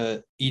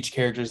into each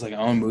character's like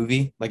own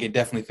movie. Like it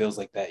definitely feels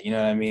like that. You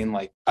know what I mean?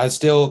 Like I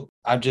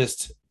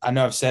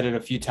know I've said it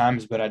a few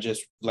times, but I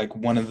just like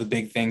one of the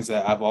big things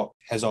that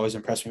has always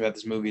impressed me about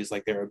this movie is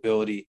like their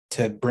ability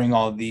to bring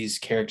all of these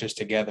characters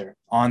together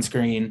on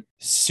screen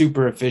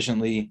super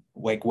efficiently,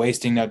 like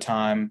wasting no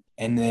time,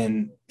 and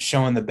then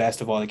showing the best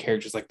of all the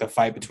characters. Like the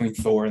fight between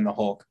Thor and the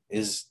Hulk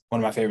is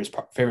one of my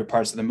favorite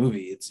parts of the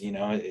movie. It's, you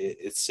know,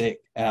 it's sick.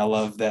 And I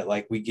love that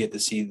like we get to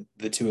see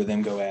the two of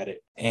them go at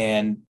it.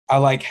 And I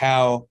like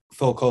how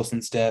Phil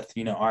Coulson's death,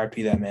 you know, RIP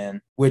that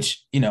man,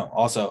 which, you know,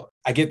 also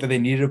I get that they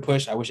needed a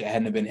push. I wish it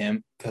hadn't have been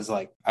him because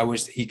like I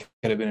wish he could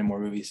have been in more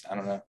movies. I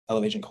don't know, I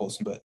love Agent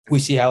Coulson, but we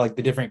see how like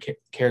the different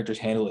characters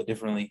handle it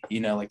differently. You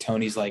know, like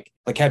Tony's like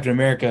Captain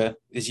America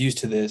is used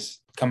to this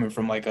coming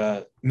from like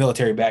a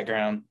military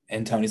background,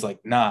 and Tony's like,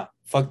 nah,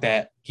 fuck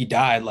that. He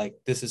died. Like,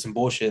 this is some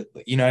bullshit.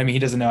 You know what I mean? He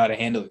doesn't know how to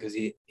handle it because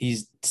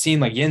he's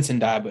seen like Jensen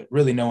die, but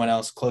really no one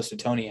else close to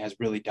Tony has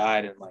really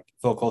died. And like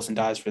Phil Coulson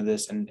dies for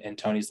this. And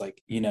Tony's like,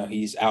 you know,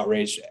 he's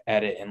outraged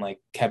at it. And like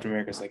Captain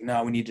America's like,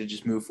 no, we need to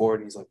just move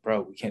forward. And he's like,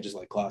 bro, we can't just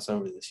like gloss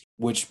over this,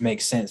 which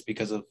makes sense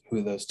because of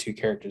who those two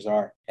characters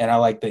are. And I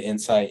like the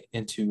insight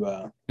into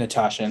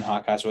Natasha and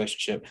Hawkeye's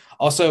relationship.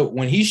 Also,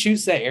 when he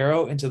shoots that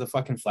arrow into the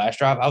fucking flash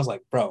drive, I was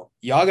like, bro,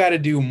 y'all got to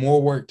do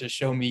more work to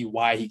show me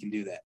why he can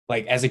do that.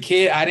 Like as a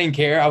kid, I didn't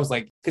care. I was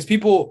like, because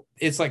people,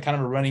 it's like kind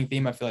of a running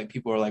theme. I feel like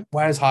people are like,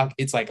 why is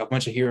it's like a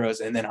bunch of heroes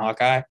and then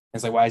Hawkeye?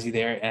 It's like, why is he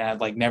there? And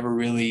I'd like never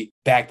really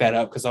back that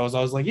up because I was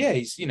always like, yeah,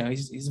 he's, you know,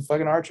 he's a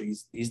fucking archer.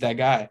 He's that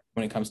guy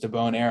when it comes to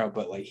bow and arrow.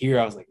 But like here,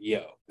 I was like,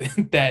 yo,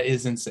 that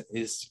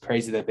is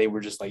crazy that they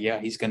were just like, yeah,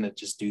 he's gonna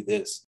just do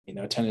this, you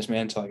know, turn this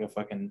man into like a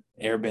fucking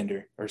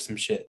airbender or some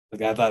shit.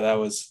 Like I thought that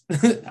was,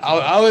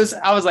 I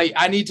was like,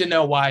 I need to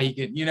know why he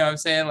could, you know what I'm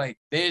saying? Like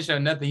they didn't show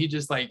nothing. He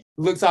just like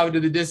looks off into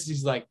the distance.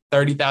 He's like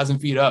 30,000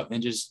 feet up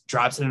and just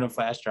drops it in a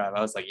flash drive.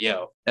 I was like,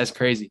 yo, that's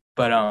crazy.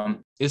 But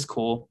it's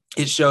cool.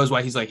 It shows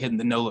why he's like hitting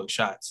the no-look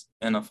shots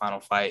in a final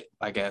fight,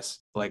 I guess,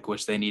 like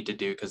which they need to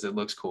do because it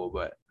looks cool.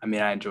 But I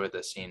mean, I enjoyed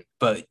this scene.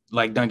 But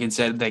like Duncan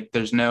said, like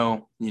there's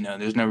no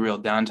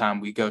real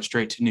downtime. We go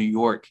straight to New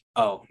York.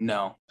 Oh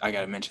no, I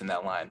gotta mention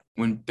that line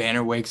when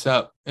Banner wakes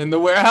up in the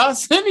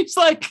warehouse and he's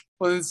like,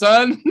 well,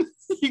 son,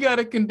 you got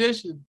a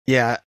condition.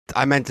 Yeah,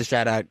 I meant to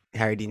shout out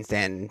Harry Dean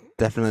Stanton.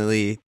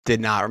 Definitely did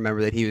not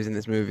remember that he was in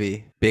this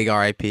movie. Big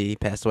RIP,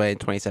 passed away in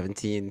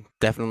 2017.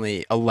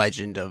 Definitely a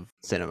legend of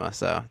cinema.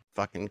 So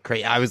fucking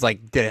crazy. I was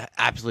like, did an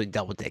absolute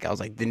double take. I was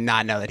like, did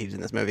not know that he was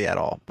in this movie at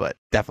all, but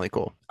definitely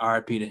cool.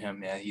 RIP to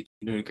him. Yeah, he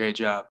did a great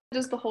job.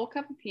 Does the Hulk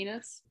have a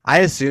penis? I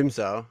assume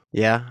so.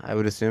 Yeah, I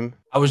would assume.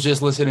 I was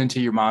just listening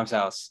to Your Mom's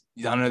House.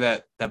 Y'all know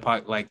that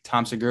like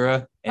Tom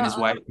Segura and his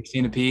wife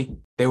Christina P.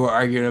 They were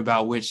arguing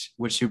about which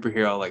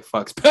superhero like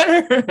fucks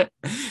better,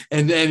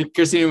 and then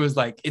Christina was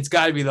like, "It's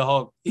got to be the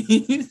Hulk." I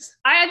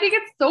think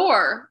it's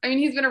Thor. I mean,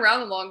 he's been around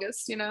the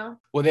longest, you know.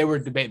 Well, they were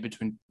debating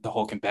between the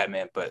Hulk and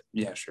Batman, but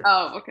yeah, sure.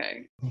 Oh,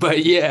 okay.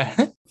 But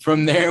yeah,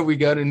 from there we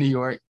go to New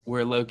York,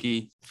 where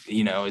Loki,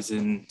 you know, is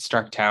in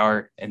Stark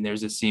Tower, and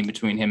there's a scene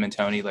between him and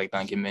Tony, like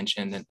Duncan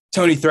mentioned, and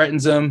Tony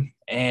threatens him,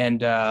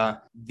 and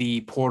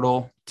the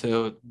portal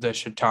to the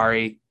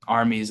Chitauri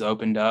army is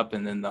opened up,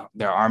 and then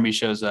their army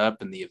shows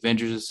up, and the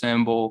Avengers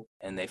assemble,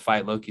 and they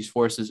fight Loki's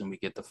forces, and we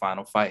get the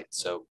final fight.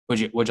 So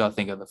what'd y'all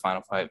think of the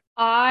final fight?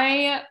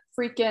 I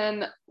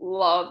freaking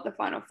love the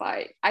final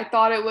fight. I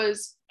thought it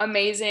was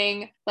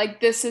amazing. Like,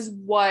 this is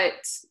what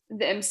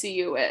the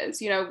MCU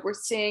is. You know, we're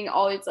seeing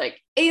all these like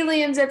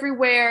aliens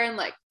everywhere, and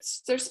like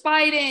there's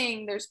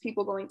fighting, there's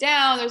people going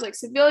down, there's like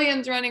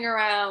civilians running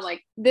around.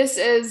 Like, this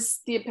is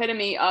the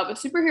epitome of a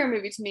superhero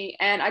movie to me,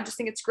 and I just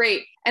think it's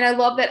great. And I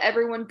love that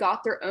everyone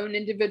got their own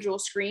individual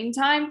screen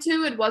time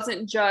too. It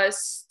wasn't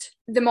just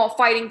them all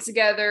fighting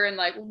together in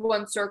like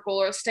one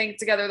circle or staying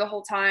together the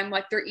whole time.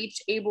 Like, they're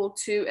each able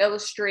to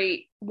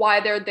illustrate why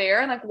they're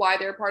there and like why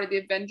they're part of the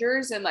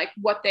Avengers and like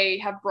what they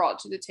have brought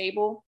to the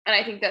table. And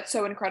I think that's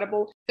so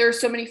incredible. There are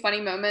so many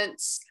funny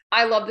moments.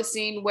 I love the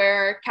scene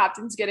where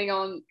Captain's getting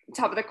on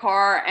top of the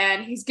car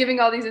and he's giving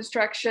all these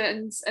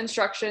instructions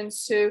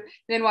to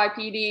the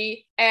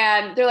NYPD,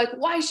 and they're like,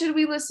 why should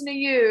we listen to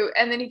you?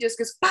 And then he just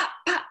goes pop,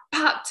 pop,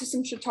 pop to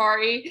some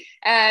Chitauri,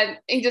 and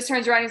he just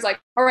turns around and he's like,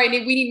 all right,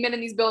 we need men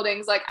in these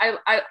buildings. Like,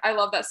 I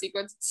love that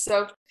sequence. It's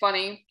so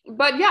funny.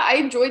 But yeah, I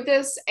enjoyed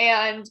this.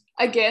 And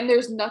again,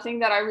 there's nothing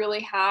that I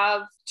really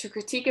have to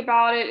critique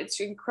about it. It's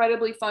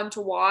incredibly fun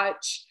to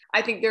watch.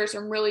 I think there's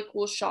some really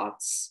cool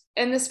shots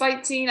in this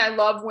fight scene. I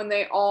love when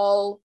they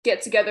all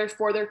get together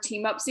for their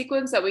team up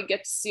sequence that we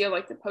get to see on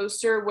like the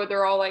poster, where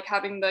they're all like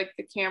having like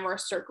the camera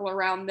circle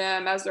around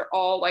them as they're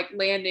all like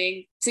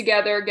landing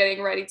together,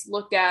 getting ready to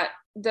look at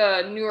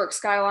the New York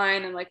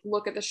skyline and like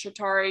look at the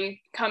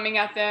Chitauri coming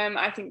at them.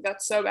 I think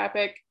that's so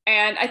epic.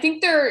 And I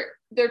think they're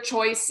their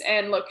choice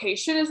and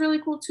location is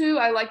really cool too.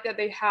 I like that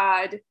they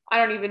had, I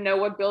don't even know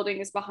what building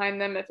is behind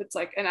them, if it's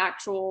like an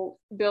actual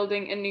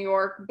building in New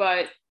York,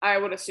 but I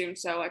would assume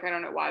so. Like, I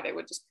don't know why they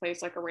would just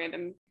place like a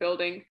random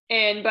building.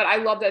 But I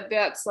love that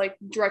that's like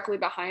directly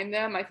behind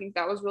them. I think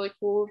that was really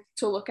cool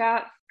to look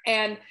at.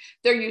 And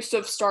their use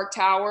of Stark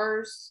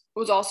Towers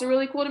was also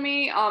really cool to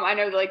me. I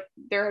know like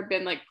there have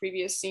been like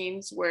previous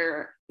scenes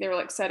where they were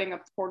like setting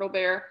up the portal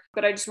there,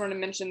 but I just wanted to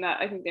mention that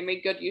I think they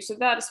made good use of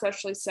that,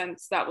 especially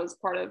since that was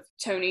part of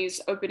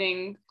Tony's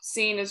opening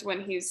scene, is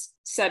when he's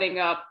setting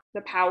up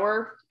the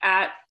power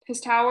at his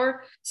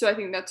tower. So I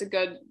think that's a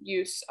good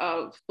use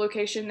of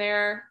location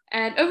there.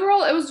 And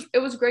overall,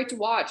 it was great to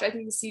watch. I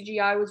think the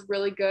CGI was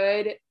really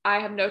good. I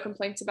have no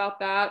complaints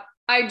about that.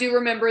 I do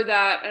remember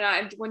that,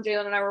 and when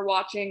Jalen and I were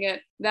watching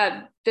it,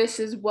 that this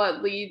is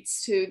what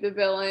leads to the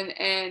villain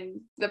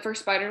in the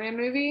first Spider-Man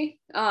movie.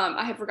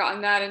 I had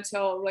forgotten that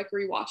until like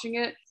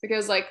rewatching it,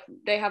 because like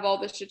they have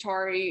all this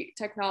Chitauri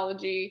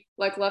technology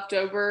like left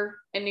over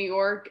in New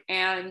York,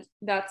 and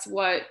that's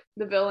what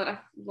the villain, I'm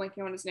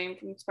blanking on his name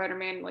from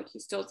Spider-Man, like he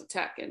steals the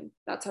tech, and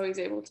that's how he's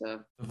able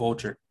to.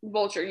 Vulture.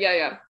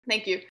 Yeah.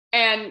 Thank you.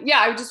 And yeah,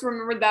 I just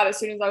remembered that as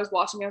soon as I was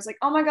watching it. I was like,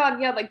 oh my God,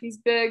 yeah, like these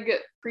big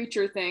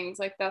creature things,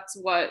 like that's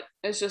what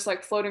is just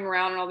like floating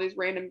around in all these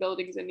random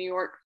buildings in New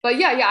York. But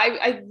yeah,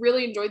 I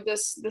really enjoyed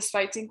this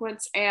fight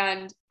sequence,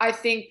 and I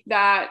think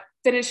that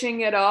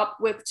finishing it up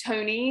with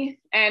Tony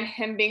and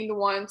him being the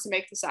one to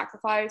make the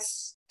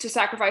sacrifice, to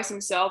sacrifice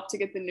himself to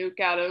get the nuke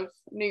out of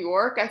New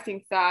York, I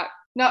think that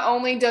not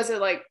only does it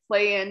like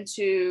play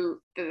into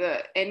the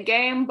end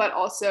game, but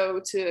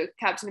also to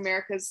Captain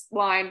America's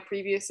line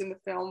previous in the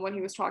film when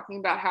he was talking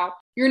about how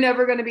you're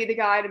never going to be the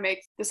guy to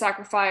make the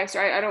sacrifice.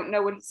 Or I don't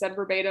know what he said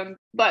verbatim,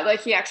 but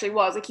like he actually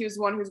was, like he was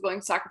the one who's willing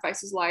to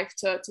sacrifice his life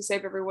to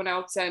save everyone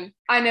else. And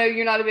I know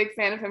you're not a big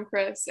fan of him,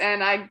 Chris,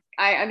 and I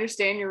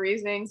understand your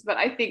reasonings, but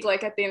I think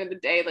like at the end of the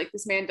day, like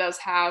this man does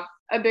have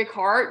a big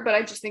heart, but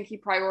I just think he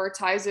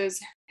prioritizes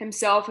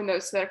himself and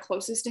those that are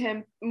closest to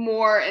him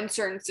more in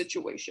certain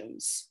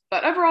situations.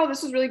 But overall,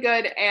 this was really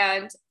good,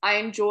 and I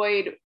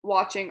enjoyed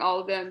watching all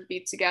of them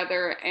be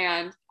together.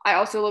 And I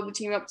also love the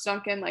team up,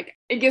 Duncan. Like,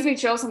 it gives me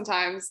chills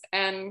sometimes,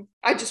 and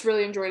I just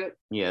really enjoyed it.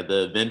 Yeah,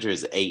 the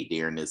Avengers ate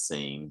during this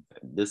scene.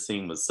 This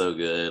scene was so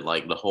good.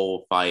 Like, the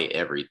whole fight,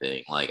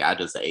 everything. Like, I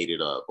just ate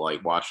it up,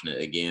 like, watching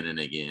it again and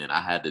again.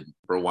 I had to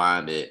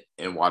rewind it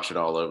and watch it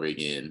all over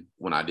again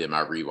when I did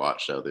my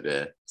rewatch the other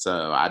day.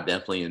 So I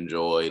definitely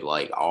enjoyed,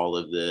 like, all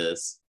of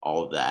this,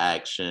 all of the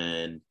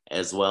action,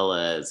 as well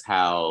as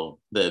how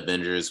the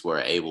Avengers were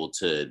able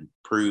to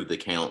prove the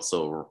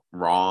council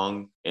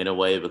wrong in a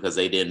way, because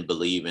they didn't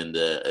believe in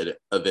the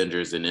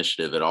Avengers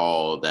initiative at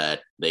all, that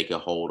they could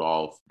hold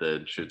off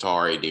the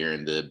Chitauri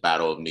during the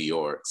Battle of New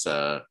York.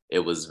 So it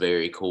was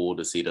very cool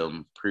to see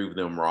them prove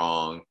them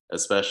wrong,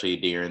 especially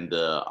during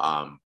the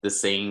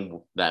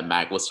scene that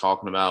Mac was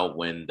talking about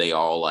when they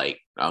all like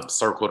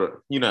circled,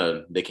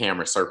 the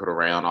camera circled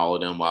around all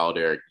of them while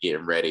they're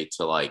getting ready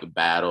to like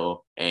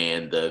battle,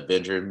 and the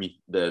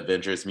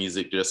Avengers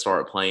music just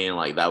started playing.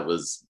 Like, that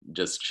was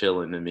just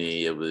chilling to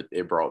me.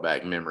 It brought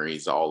back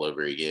memories all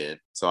over again.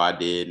 So I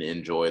did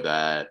enjoy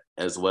that,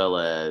 as well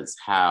as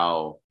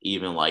how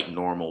even like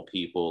normal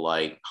people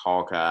like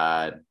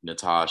Hawkeye,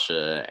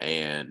 Natasha,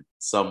 and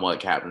somewhat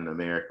Captain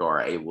America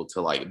are able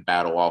to like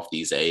battle off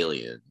these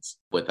aliens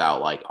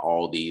without like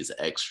all these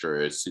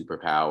extra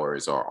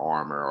superpowers or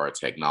armor or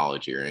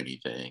technology or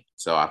anything.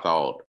 So I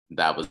thought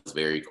that was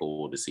very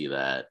cool to see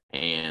that.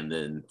 And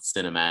then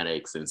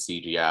cinematics and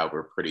CGI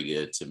were pretty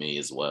good to me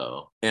as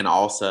well. And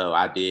also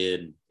I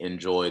did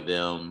enjoy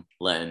them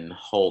letting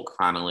Hulk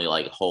finally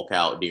like Hulk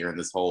out during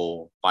this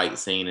whole fight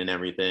scene and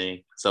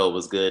everything. So it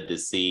was good to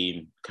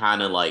see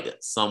kind of like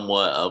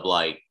somewhat of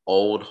like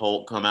old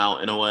Hulk come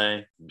out in a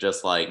way,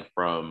 just like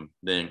from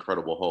the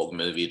Incredible Hulk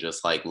movie,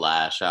 just like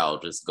lash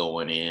out, just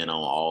going in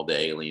on all the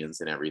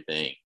aliens and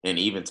everything, and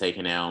even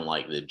taking down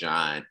like the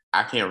giant,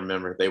 I can't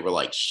remember if they were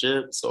like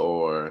ships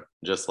or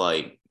just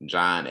like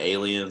giant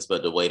aliens,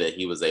 but the way that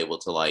he was able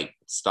to like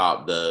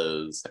stop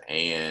those,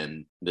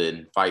 and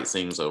the fight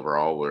scenes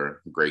overall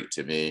were great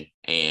to me.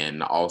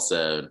 And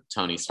also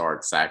Tony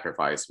Stark's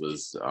sacrifice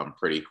was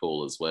pretty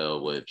cool as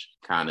well, which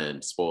kind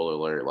of, spoiler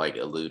alert, like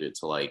alluded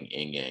to like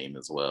Endgame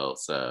as well.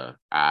 So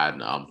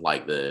I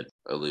like the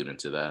alluding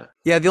to that.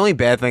 Yeah, the only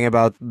bad thing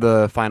about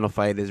the final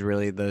fight is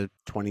really the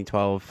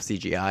 2012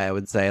 CGI, I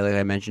would say. Like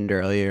I mentioned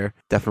earlier,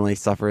 definitely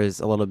suffers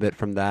a little bit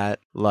from that.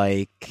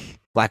 Like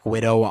Black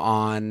Widow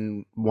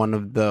on one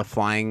of the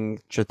flying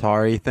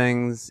Chitauri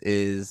things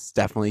is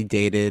definitely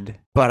dated.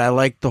 But I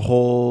like the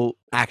whole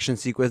action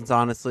sequence,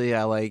 honestly.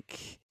 I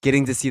like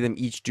getting to see them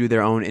each do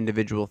their own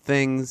individual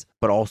things,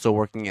 but also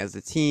working as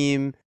a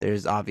team.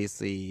 There's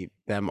obviously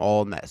them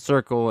all in that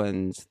circle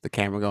and the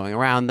camera going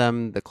around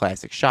them, the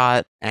classic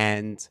shot,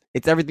 and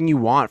it's everything you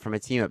want from a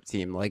team up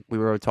team. Like we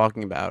were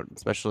talking about,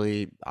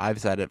 especially I've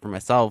said it for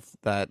myself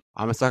that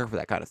I'm a sucker for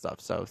that kind of stuff.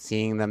 So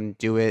seeing them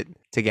do it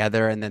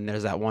together, and then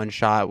there's that one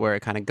shot where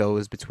it kind of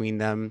goes between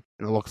them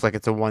and it looks like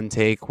it's a one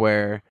take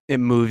where it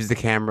moves the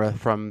camera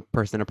from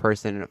person to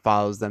person and it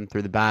follows them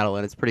through the battle,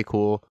 and it's pretty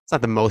cool. It's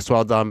not the most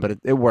well done, but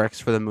it works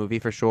for the movie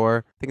for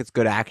sure. I think it's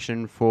good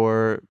action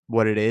for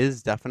what it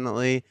is,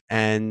 definitely.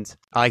 And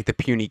I like the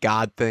puny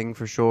god thing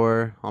for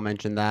sure. I'll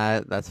mention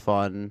that. That's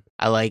fun.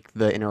 I like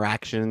the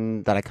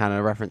interaction that I kind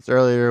of referenced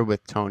earlier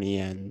with Tony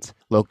and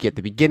Loki at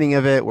the beginning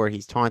of it, where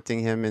he's taunting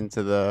him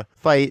into the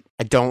fight.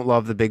 I don't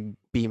love the big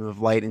beam of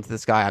light into the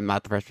sky. I'm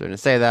not the first person to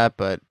say that,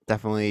 but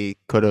definitely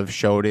could have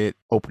showed it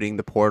opening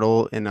the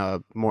portal in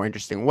a more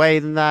interesting way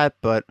than that.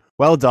 But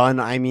well done.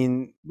 I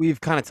mean, we've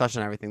kind of touched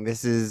on everything.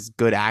 This is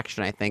good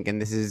action, I think,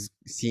 and this is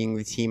seeing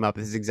the team up.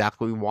 This is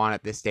exactly what we want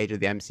at this stage of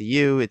the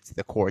MCU. It's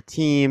the core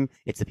team.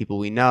 It's the people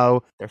we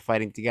know. They're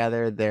fighting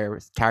together. Their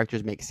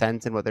characters make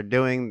sense in what they're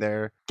doing.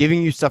 They're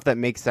giving you stuff that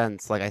makes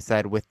sense, like I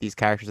said, with these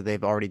characters that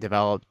they've already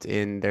developed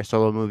in their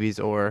solo movies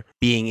or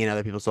being in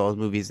other people's solo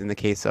movies in the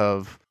case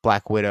of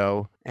Black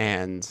Widow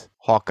and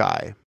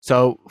Hawkeye.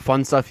 So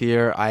fun stuff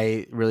here.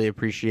 I really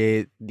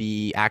appreciate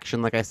the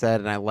action, like I said,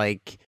 and I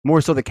like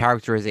more so the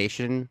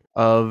characterization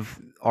of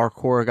our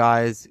core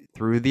guys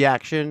through the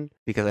action,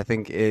 because I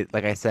think it,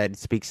 like I said,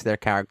 speaks to their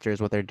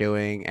characters, what they're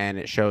doing, and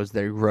it shows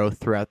their growth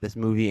throughout this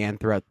movie and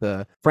throughout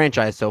the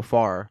franchise so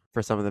far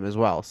for some of them as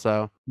well.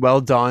 So well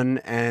done,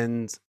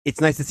 and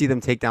it's nice to see them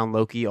take down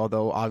Loki,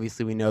 although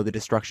obviously we know the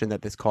destruction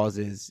that this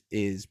causes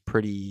is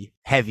pretty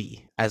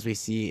heavy, as we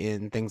see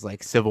in things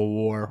like Civil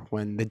War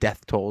when the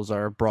death tolls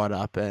are brought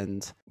up,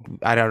 and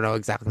I don't know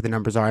exactly what the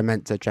numbers are. I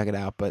meant to check it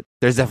out, but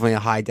there's definitely a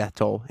high death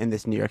toll in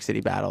this New York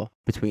City battle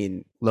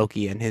between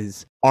Loki and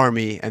his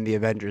army and the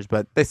Avengers,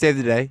 but they save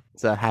the day.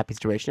 It's a happy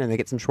situation and they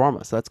get some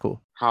shawarma, so that's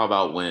cool. How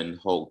about when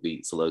Hulk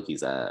beats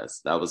Loki's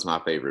ass? That was my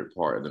favorite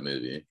part of the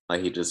movie.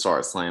 Like he just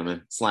starts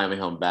slamming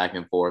him back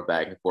and forth,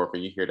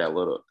 and you hear that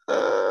little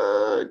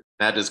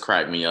that just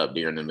cracked me up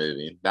during the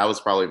movie. That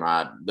was probably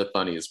the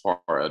funniest part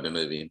of the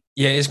movie.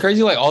 Yeah, it's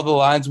crazy. Like all the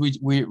lines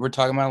we're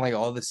talking about, like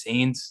all the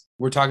scenes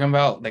we're talking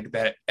about, like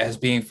that as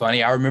being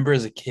funny. I remember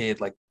as a kid,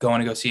 like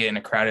going to go see it in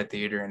a crowded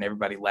theater and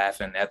everybody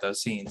laughing at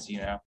those scenes, you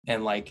know,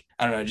 and like,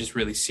 I don't know, it just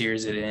really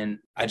sears it in.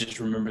 I just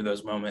remember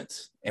those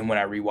moments. And when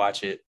I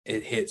rewatch it,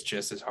 it hits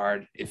just as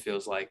hard. It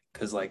feels like,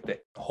 because like the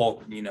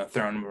Hulk, you know,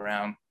 throwing him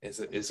around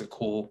is a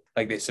cool,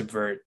 like they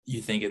subvert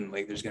you thinking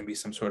like there's going to be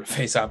some sort of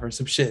face off or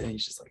some shit. And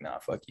he's just like, nah,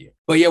 fuck you.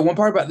 But yeah, one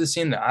part about this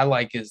scene that I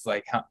like is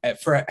like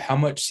how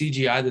much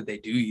CGI that they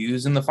do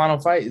use in the final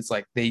fight. It's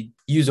like they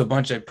use a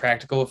bunch of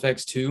practical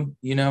effects too,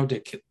 you know,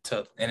 to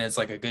and it's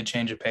like a good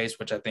change of pace,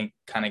 which I think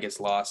kind of gets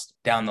lost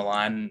down the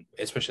line,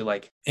 especially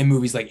like in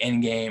movies like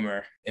Endgame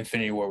or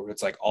Infinity War, where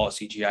it's like all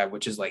CGI,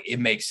 which is like, it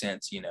makes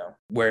sense, you know,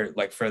 where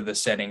like for the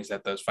settings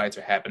that those fights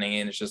are happening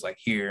in, it's just like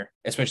here,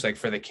 especially like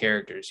for the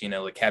characters, you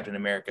know, like Captain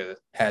America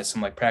has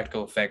some like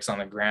practical effects on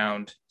the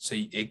ground. So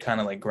it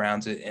kind of like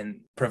grounds it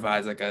and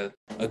provides like a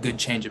good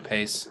change of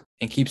pace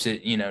and keeps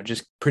it, you know,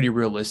 just pretty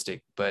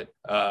realistic. But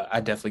I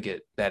definitely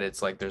get that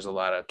it's like there's a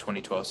lot of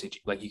 2012 CG,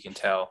 like you can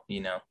tell,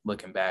 you know,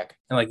 looking back.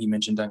 And like you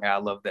mentioned, Duncan, I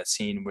love that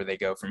scene where they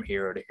go from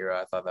hero to hero.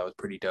 I thought that was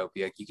pretty dope.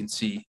 Like you can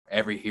see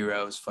every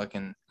hero's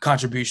fucking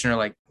contribution or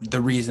like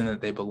the reason that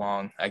they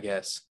belong, I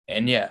guess.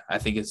 And yeah, I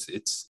think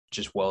it's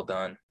just well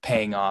done,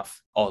 paying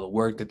off all the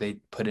work that they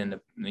put into,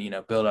 you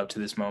know, build up to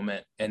this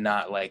moment and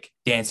not like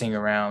dancing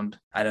around.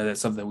 I know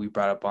that's something we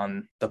brought up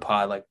on the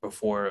pod like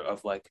before,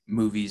 of like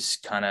movies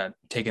kind of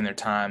taking their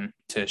time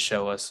to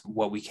show us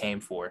what we came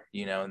for,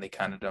 you know, and they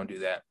kind of don't do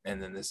that.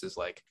 And then this is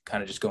like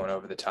kind of just going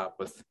over the top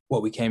with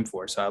what we came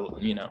for. So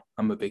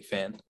I'm a big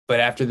fan. But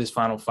after this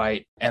final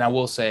fight, and I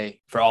will say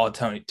for all of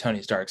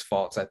Tony Stark's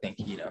faults, I think,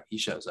 you know, he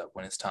shows up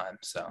when it's time.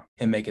 So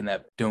him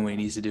doing what he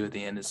needs to do at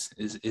the end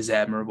is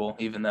admirable,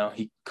 even though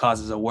he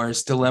causes a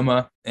worse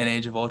dilemma in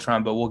Age of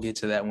Ultron, but we'll get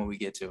to that when we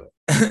get to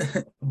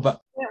it.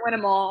 But Didn't win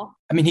them all.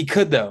 I mean, he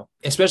could though,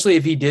 especially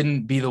if he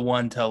didn't be the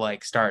one to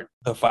like start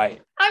the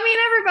fight. I mean,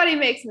 everybody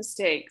makes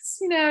mistakes.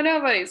 You know,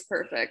 nobody's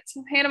perfect.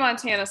 Hannah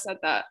Montana said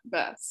that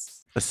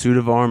best. A suit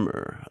of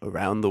armor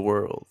around the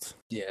world.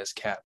 Yeah, it's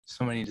Cap.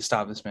 Somebody need to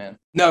stop this man.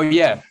 No,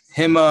 yeah,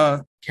 him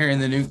carrying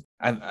the nuke.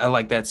 I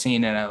like that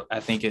scene, and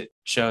I think it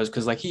shows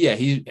because like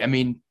I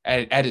mean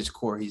at his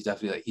core he's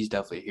definitely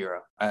a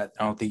hero. I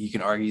don't think you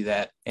can argue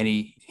that. And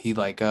he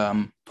like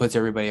puts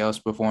everybody else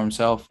before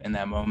himself in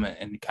that moment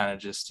and kind of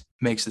just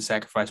makes the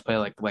sacrifice play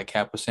like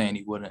Cap was saying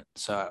he wouldn't.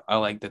 So I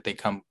like that they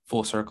come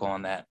full circle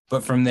on that.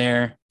 But from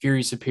there,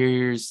 Fury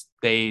superiors,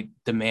 they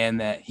demand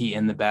that he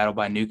end the battle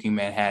by nuking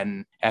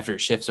Manhattan after it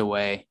shifts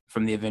away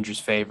from the Avengers'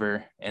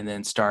 favor. And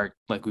then Stark,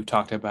 like we've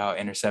talked about,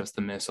 intercepts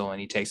the missile and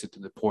he takes it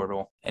through the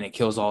portal and it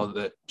kills all of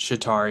the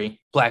Chitauri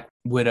Black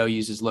Widow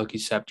uses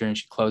Loki's scepter and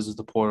she closes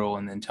the portal,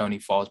 and then Tony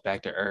falls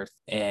back to Earth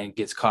and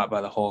gets caught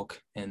by the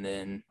Hulk. And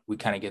then we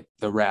kind of get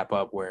the wrap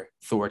up where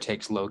Thor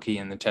takes Loki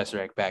and the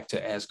Tesseract back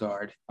to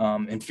Asgard.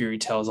 And Fury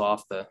tells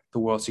off the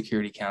World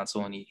Security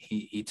Council, and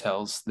he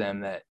tells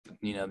them that,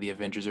 you know, the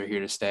Avengers are here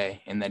to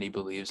stay and that he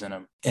believes in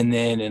them. And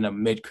then in a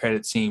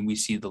mid-credit scene, we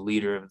see the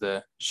leader of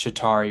the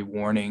Shatari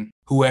warning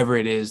whoever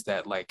it is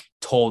that like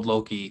told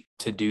Loki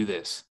to do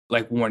this,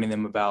 like warning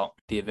them about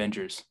the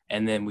Avengers.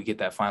 And then we get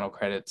that final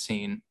credit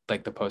scene,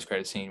 like the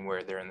post-credit scene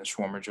where they're in the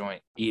shawarma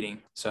joint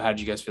eating. So how did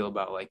you guys feel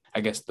about, like,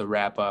 I guess the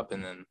wrap up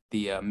and then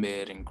the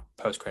mid and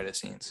post-credit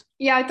scenes?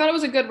 Yeah, I thought it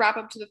was a good wrap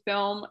up to the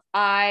film.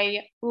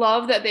 I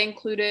love that they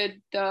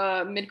included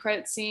the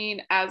mid-credit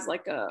scene as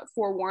like a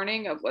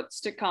forewarning of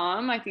what's to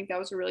come. I think that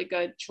was a really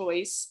good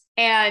choice.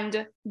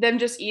 And them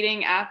just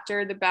eating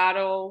after the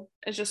battle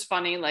is just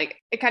funny. Like,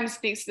 it kind of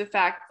speaks to the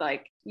fact,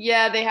 like,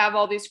 yeah, they have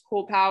all these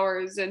cool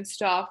powers and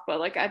stuff, but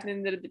like at the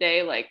end of the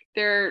day, like,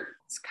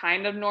 it's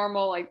kind of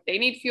normal. Like, they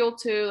need fuel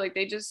too. Like,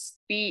 they just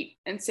beat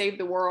and save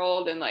the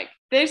world, and like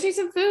they just need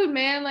some food,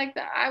 man. Like,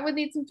 I would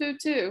need some food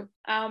too.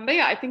 But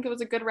yeah, I think it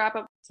was a good wrap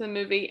up to the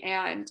movie,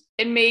 and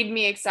it made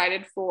me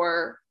excited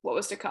for what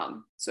was to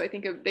come. So I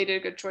think they did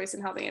a good choice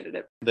in how they ended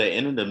it. The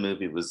end of the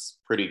movie was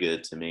pretty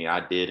good to me.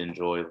 I did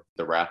enjoy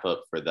the wrap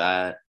up for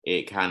that.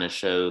 It kind of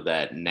showed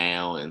that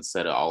now,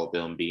 instead of all of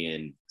them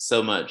being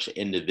so much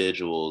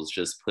individuals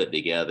just put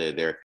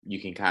together,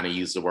 you can kind of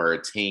use the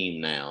word team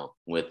now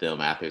with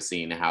them after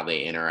seeing how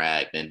they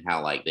interact and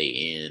how like they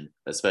end,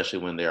 especially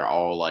when they're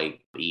all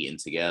like eating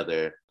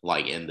together,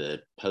 like in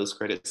the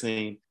post-credit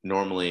scene.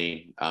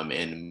 Normally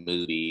in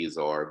movies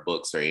or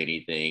books or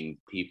anything,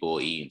 people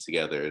eating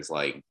together is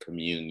like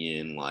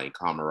communion, like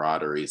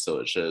camaraderie. So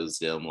it shows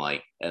them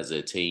like as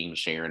a team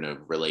sharing a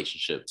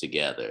relationship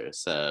together.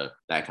 So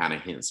that kind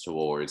of hints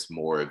towards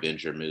more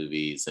Avenger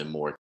movies and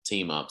more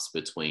team ups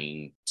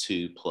between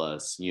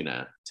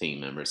 2+ team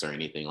members or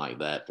anything like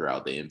that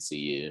throughout the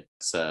MCU.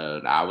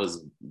 So I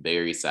was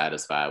very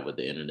satisfied with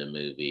the end of the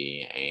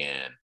movie,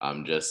 and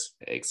I'm just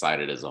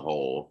excited as a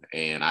whole.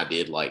 And I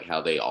did like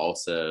how they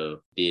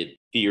also did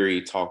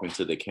Fury talking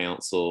to the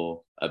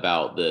council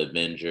about the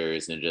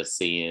Avengers and just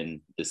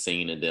seeing the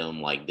scene of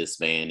them like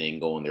disbanding,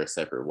 going their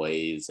separate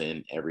ways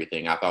and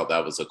everything. I thought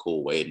that was a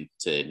cool way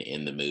to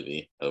end the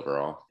movie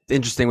overall. It's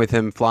interesting with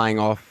him flying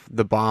off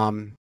the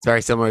bomb. It's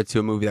very similar to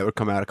a movie that would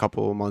come out a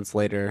couple of months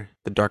later,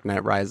 The Dark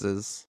Knight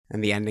Rises,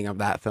 and the ending of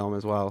that film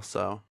as well.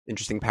 So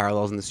interesting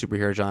parallels in the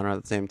superhero genre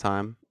at the same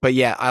time. But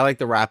yeah, I like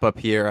the wrap up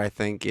here. I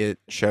think it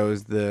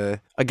shows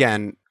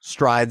again,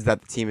 strides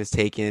that the team has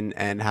taken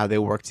and how they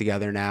work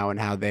together now and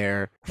how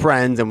they're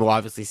friends. And we'll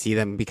obviously see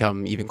them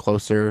become even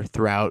closer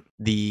throughout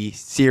the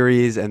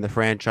series and the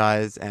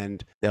franchise,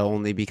 and they'll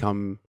only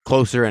become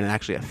closer and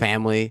actually a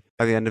family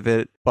by the end of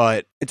it.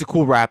 But it's a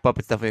cool wrap up.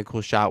 It's definitely a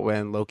cool shot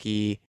when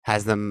Loki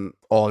has them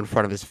all in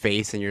front of his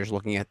face and you're just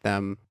looking at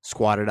them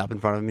squatted up in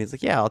front of him. He's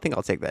like, yeah, I think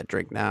I'll take that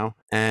drink now.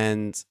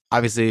 And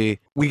obviously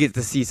we get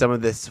to see some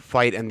of this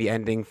fight and the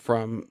ending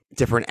from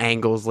different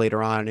angles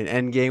later on in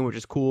Endgame, which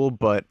is cool.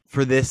 But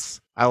for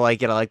this, I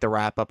like it. I like the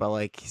wrap up. I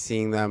like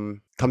seeing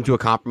them come to a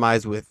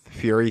compromise with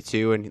Fury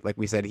too. And like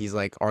we said, he's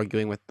like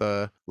arguing with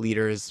the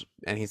leaders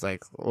and he's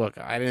like, look,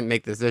 I didn't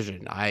make the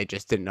decision. I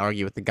just didn't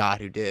argue with the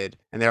god who did.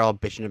 And they're all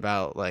bitching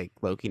about like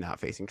Loki not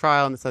facing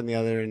trial and this and the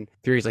other. And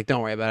Fury's like,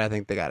 don't worry about it. I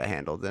think they got it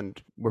handled.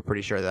 And we're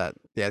pretty sure that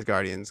the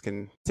Asgardians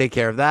can take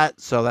care of that.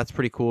 So that's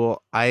pretty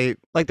cool. I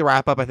like the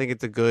wrap up. I think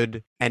it's a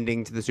good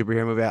ending to the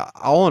superhero movie.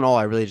 All in all,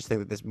 I really just think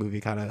that this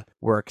movie kind of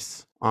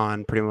works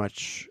on pretty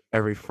much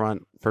every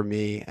front for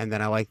me. And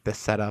then I like the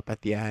setup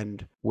at the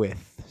end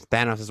with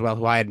Thanos as well,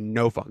 who I had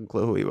no fucking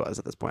clue who he was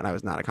at this point. I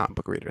was not a comic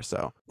book reader,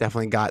 so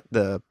definitely got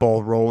the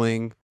ball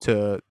rolling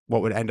to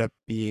what would end up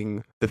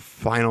being the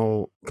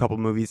final couple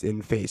movies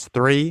in phase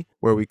 3,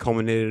 where we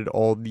culminated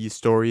all these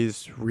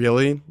stories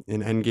really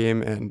in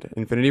Endgame and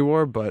Infinity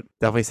War, but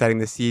definitely setting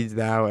the seeds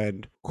now.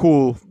 And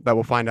cool that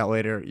we'll find out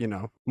later,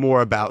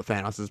 more about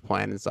Thanos'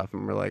 plan and stuff.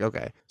 And we're like,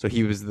 okay, so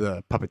he was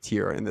the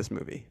puppeteer in this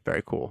movie.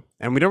 Very cool.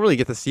 And we don't really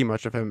get to see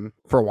much of him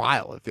for a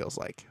while, it feels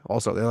like.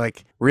 Also, they're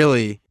like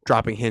really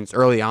dropping hints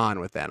early on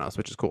with Thanos,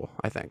 which is cool,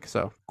 I think.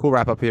 So cool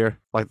wrap up here.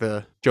 Like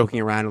the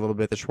joking around a little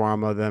bit, the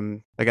shawarma,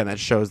 them. Again, that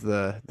shows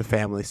the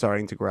family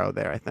starting to grow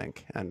there, I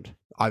think. And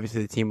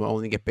obviously the team will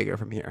only get bigger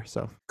from here.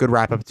 So good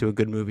wrap up to a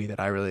good movie that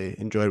I really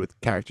enjoyed with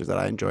characters that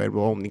I enjoyed.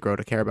 Will only grow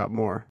to care about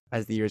more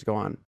as the years go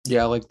on.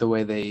 Yeah, I like the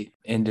way they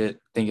end it.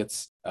 I think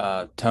it's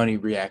Tony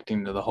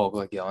reacting to the Hulk,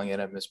 like yelling at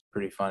him, is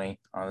pretty funny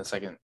on the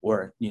second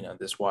or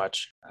this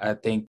watch. I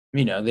think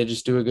they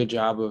just do a good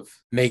job of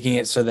making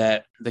it so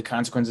that the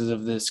consequences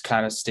of this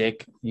kind of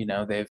stick.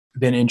 They've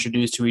been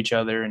introduced to each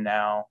other, and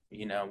now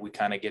we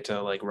kind of get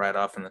to like ride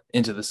off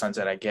into the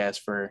sunset, I guess,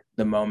 for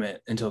the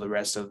moment until the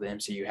rest of the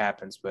MCU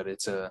happens. But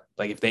it's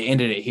if they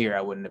ended it here,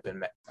 I wouldn't have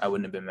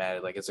been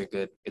mad. Like it's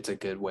a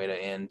good way to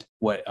end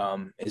what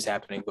is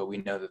happening, but we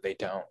know that they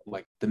don't.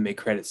 Like the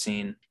mid-credit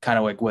scene, kind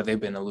of like what they've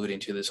been alluding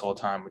to this whole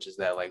time, which is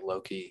that like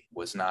Loki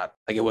was not,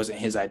 like it wasn't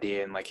his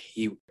idea, and like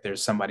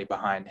there's somebody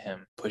behind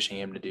him pushing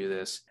him to do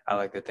this. I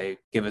like that they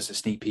give us a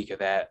sneak peek of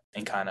that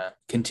and kind of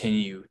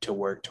continue to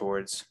work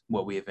towards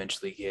what we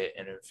eventually get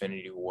in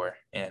Infinity War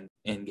and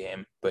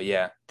Endgame. But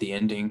yeah, the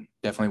ending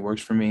definitely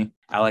works for me.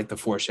 I like the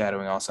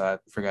foreshadowing also. I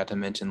forgot to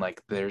mention,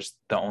 like, there's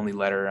the only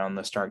letter on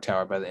the Stark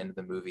Tower by the end of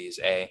the movie is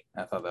A.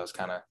 I thought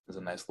that was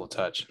a nice little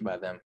touch by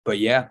them. But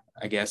yeah,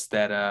 I guess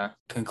that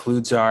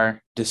concludes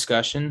our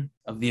discussion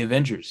of the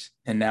Avengers.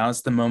 And now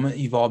it's the moment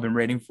you've all been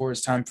waiting for.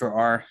 It's time for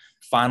our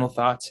final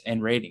thoughts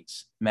and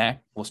ratings.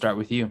 Mac, we'll start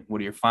with you. What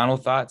are your final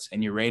thoughts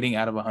and your rating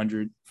out of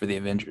 100 for the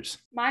Avengers?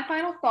 My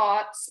final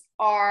thoughts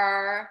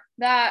are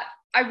that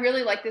I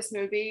really like this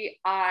movie.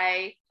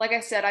 Like I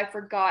said, I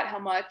forgot how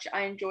much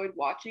I enjoyed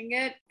watching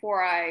it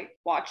before I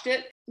watched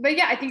it. But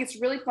yeah, I think it's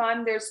really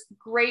fun. There's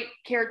great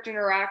character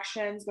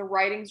interactions. The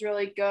writing's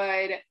really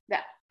good. The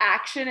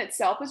action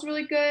itself is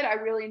really good. I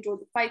really enjoyed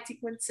the fight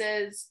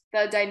sequences.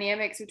 The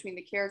dynamics between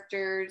the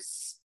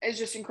characters is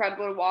just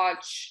incredible to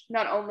watch.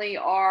 Not only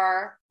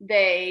are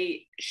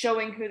they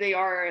showing who they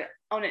are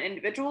on an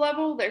individual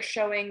level, they're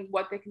showing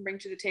what they can bring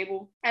to the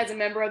table as a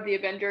member of the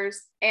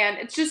Avengers. And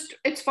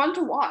it's fun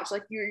to watch.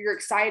 Like you're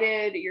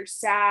excited, you're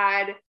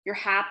sad, you're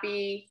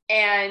happy,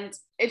 and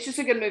it's just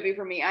a good movie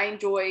for me. I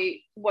enjoy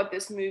what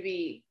this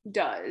movie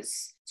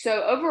does.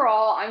 So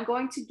overall, I'm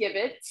going to give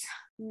it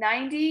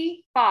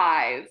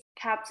 95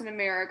 Captain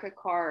America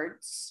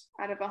cards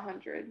out of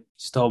 100.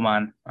 Stole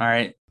mine. All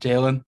right,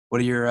 Jalen,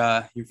 what are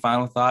your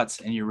final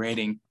thoughts and your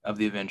rating of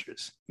the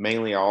Avengers?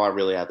 Mainly, all I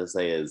really have to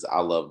say is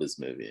I love this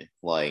movie.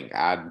 Like,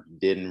 I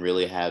didn't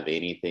really have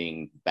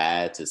anything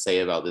bad to say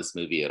about this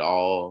movie at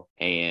all.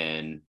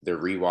 And the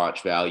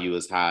rewatch value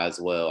is high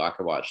as well. I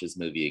could watch this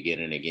movie again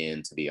and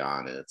again, to be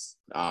honest.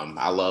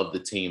 I love the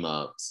team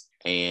ups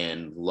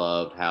and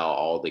loved how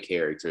all the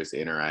characters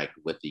interact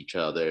with each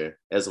other,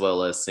 as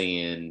well as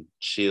seeing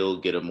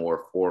SHIELD get a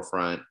more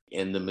forefront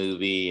in the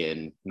movie.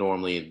 And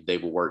normally they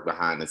will work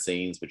behind the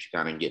scenes, but you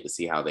kind of get to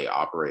see how they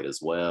operate as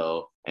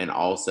well. And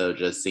also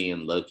just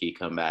seeing Loki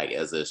come back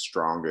as a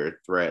stronger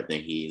threat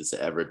than he's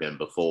ever been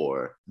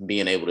before,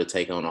 being able to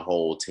take on a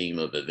whole team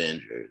of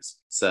Avengers.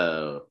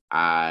 So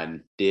I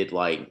did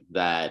like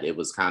that. It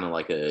was kind of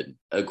like a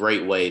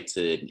great way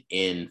to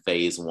end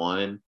phase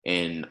one,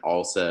 and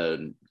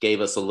also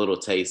gave us a little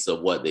taste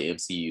of what the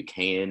MCU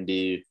can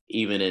do,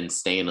 even in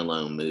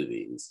standalone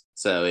movies.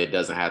 So it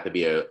doesn't have to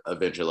be a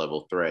Avenger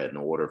level threat in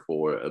order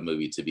for a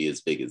movie to be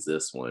as big as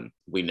this one.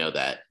 We know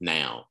that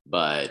now,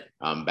 but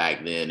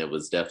back then it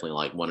was definitely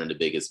like one of the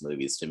biggest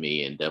movies to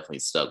me, and definitely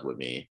stuck with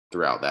me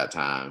throughout that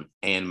time.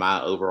 And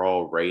my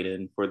overall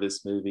rating for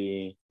this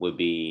movie would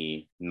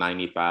be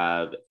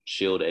 95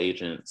 SHIELD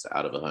agents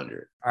out of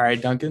 100. All right,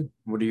 Duncan,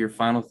 what are your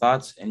final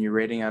thoughts and your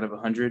rating out of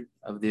 100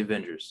 of the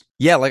Avengers?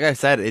 Yeah, like I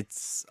said,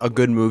 it's a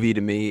good movie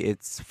to me.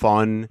 It's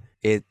fun.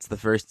 It's the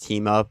first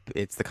team up.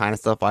 It's the kind of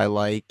stuff I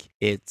like.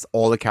 It's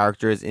all the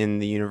characters in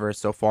the universe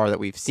so far that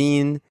we've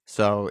seen.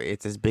 So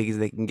it's as big as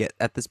they can get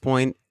at this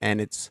point,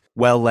 and it's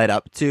well led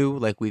up to,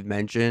 like we've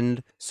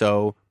mentioned.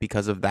 So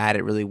because of that,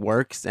 it really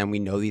works, and we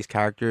know these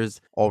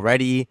characters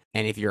already.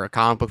 And if you're a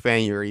comic book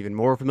fan, you're even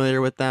more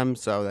familiar with them.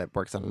 So that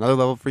works on another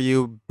level for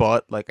you.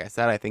 But like I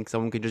said, I think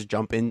someone could just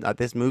jump in at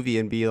this movie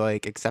and be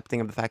like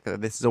accepting of the fact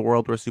that this is a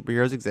world where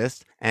superheroes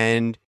exist,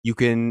 and you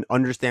can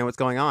understand what's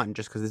going on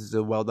just because this is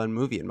a well done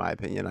movie, in my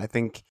opinion. I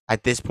think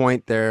at this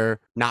point they're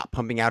not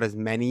pumping out as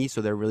many,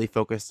 so they're really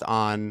focused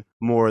on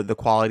more the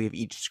quality of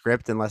each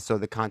script and less so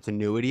the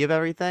continuity of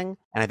everything.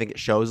 And I think it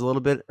shows a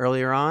little bit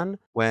earlier on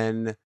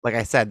when, like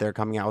I said, they're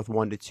coming out with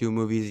 1 to 2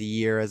 movies a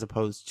year as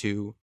opposed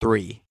to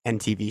 3 and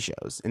TV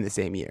shows in the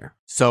same year.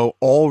 So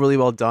all really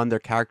well done. Their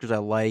characters I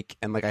like,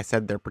 and like I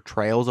said, their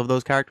portrayals of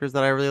those characters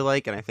that I really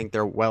like, and I think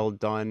they're well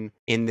done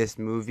in this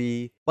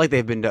movie, like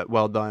they've been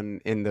well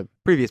done in the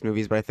previous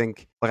movies. But I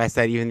think, like I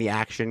said, even the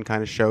action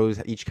kind of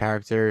shows each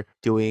character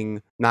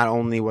doing not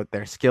only what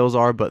their skills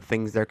are, but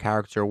things their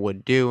character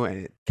would do,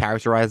 and it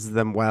characterizes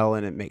them well,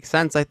 and it makes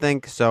sense, I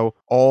think. So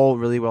all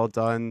really well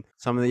done.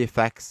 Some of the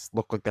effects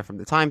look like they're from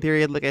the time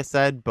period, like I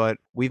said, but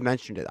we've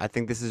mentioned it. I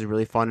think this is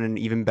really fun and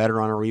even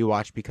better on a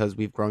rewatch because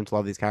we've grown to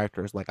love these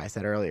characters, like I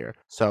said earlier.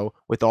 So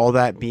with all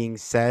that being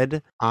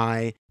said,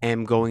 I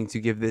am going to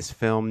give this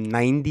film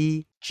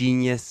 90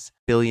 genius,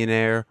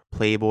 billionaire,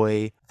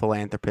 playboy,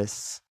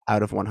 philanthropists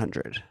out of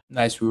 100.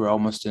 Nice. We were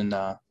almost in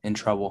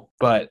trouble.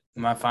 But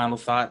my final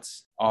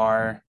thoughts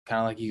are kind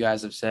of like you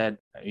guys have said.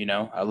 You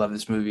know, I love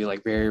this movie.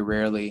 Like, very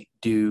rarely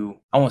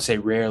I won't say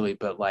rarely,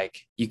 but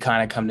like you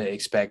kind of come to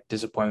expect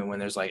disappointment when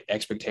there's like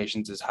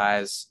expectations as high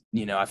as,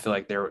 you know, I feel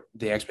like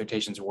the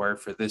expectations were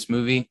for this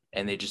movie,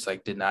 and they just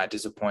like did not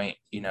disappoint,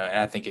 you know, and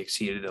I think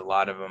exceeded a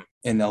lot of them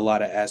in a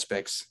lot of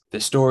aspects. The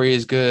story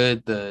is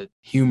good. The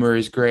humor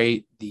is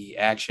great. The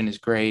action is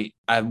great.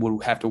 I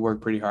would have to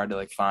work pretty hard to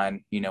like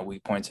find, you know,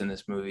 weak points in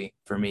this movie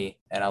for me.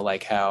 And I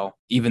like how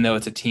even though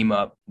it's a team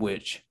up,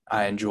 which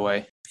I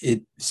enjoy,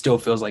 it still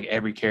feels like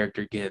every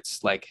character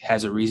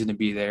has a reason to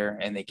be there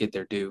and they get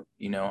their due,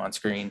 on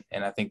screen.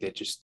 And I think they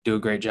just do a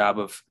great job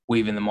of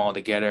weaving them all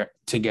together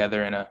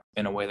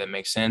in a way that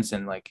makes sense.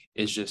 And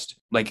it's just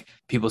like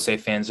people say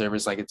fan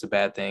service like it's a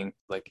bad thing,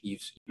 like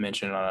you've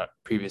mentioned on a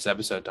previous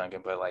episode,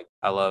 Duncan. But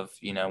I love,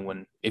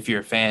 when if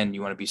you're a fan,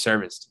 you want to be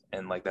serviced,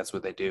 and that's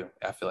what they do.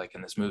 I feel like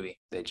in this movie,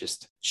 they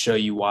just show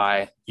you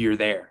why you're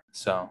there.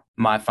 So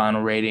my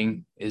final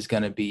rating is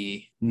going to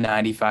be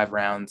 95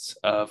 rounds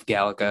of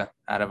Gallica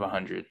out of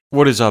 100.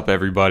 What is up,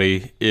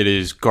 everybody? It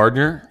is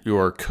Gardner,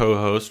 your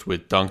co-host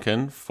with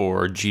Duncan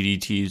for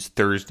GDT's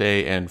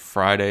Thursday and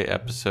Friday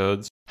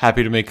episodes.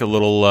 Happy to make a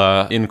little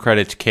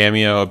in-credits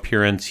cameo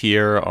appearance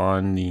here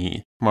on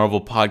the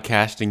Marvel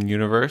podcasting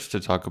universe to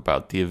talk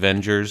about the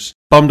Avengers.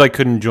 Bummed I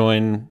couldn't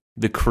join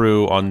the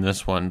crew on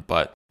this one,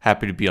 but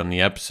happy to be on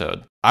the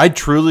episode. I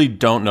truly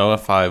don't know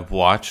if I've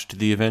watched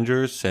the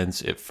Avengers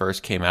since it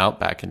first came out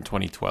back in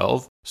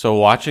 2012. So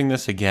watching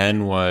this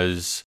again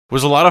was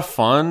a lot of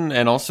fun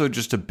and also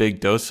just a big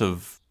dose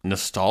of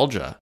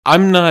nostalgia.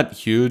 I'm not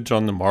huge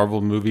on the Marvel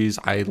movies.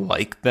 I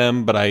like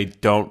them, but I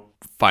don't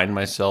find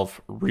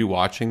myself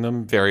rewatching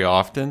them very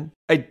often.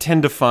 I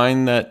tend to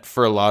find that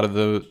for a lot of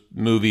the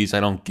movies, I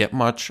don't get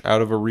much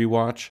out of a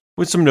rewatch,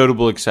 with some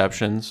notable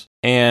exceptions.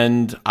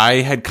 And I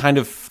had kind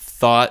of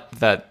thought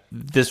that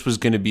this was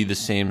going to be the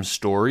same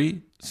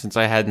story since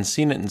I hadn't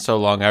seen it in so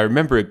long. I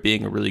remember it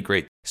being a really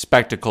great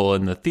spectacle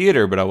in the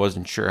theater, but I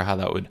wasn't sure how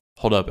that would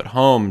hold up at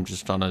home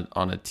just on a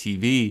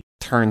TV.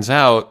 Turns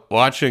out,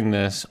 watching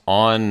this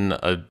on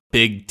a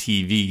big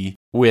TV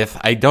with,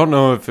 I don't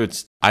know if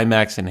it's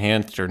IMAX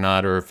enhanced or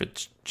not, or if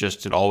it's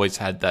just it always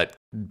had that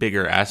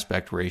bigger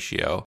aspect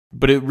ratio,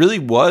 but it really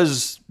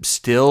was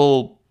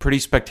still pretty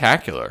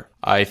spectacular.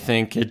 I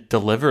think it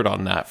delivered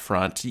on that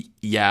front.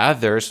 Yeah,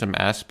 there are some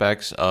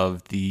aspects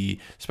of the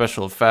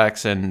special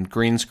effects and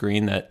green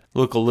screen that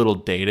look a little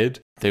dated.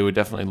 They would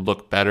definitely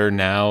look better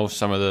now.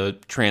 Some of the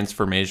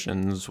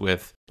transformations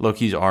with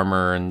Loki's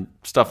armor and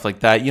stuff like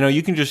that,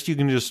 you can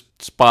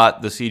just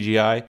spot the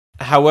CGI.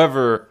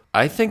 However,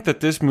 I think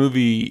that this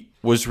movie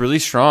was really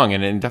strong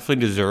and it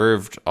definitely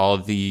deserved all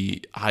of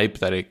the hype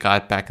that it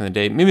got back in the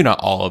day. Maybe not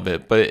all of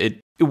it, but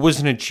it was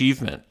an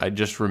achievement. I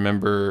just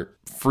remember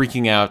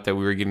freaking out that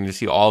we were getting to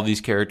see all these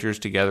characters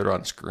together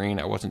on screen.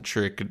 I wasn't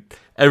sure it could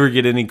ever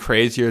get any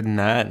crazier than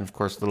that. And of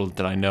course, little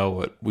did I know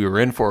what we were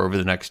in for over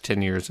the next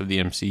 10 years of the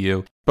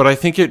MCU. But I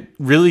think it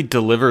really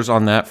delivers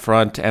on that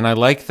front. And I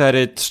like that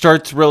it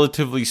starts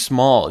relatively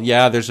small.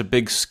 Yeah, there's a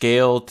big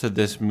scale to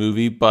this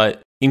movie,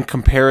 but in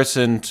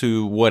comparison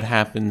to what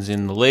happens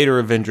in the later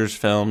Avengers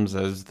films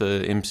as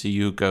the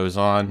MCU goes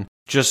on,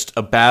 just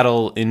a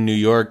battle in New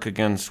York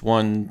against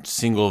one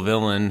single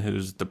villain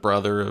who's the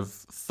brother of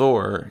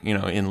Thor,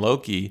 in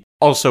Loki.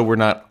 Also, we're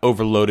not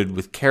overloaded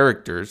with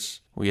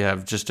characters. We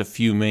have just a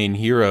few main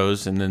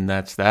heroes, and then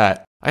that's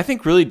that. I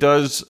think really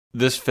does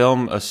this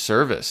film a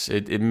service.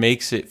 It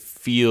makes it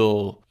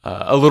feel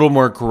a little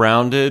more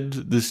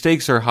grounded. The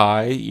stakes are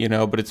high,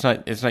 but it's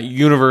not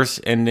universe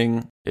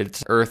ending.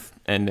 It's Earth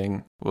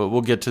ending.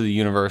 We'll get to the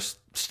universe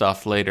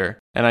stuff later.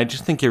 And I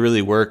just think it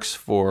really works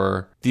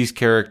for these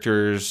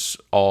characters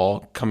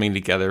all coming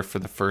together for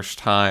the first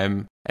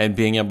time and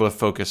being able to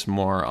focus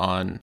more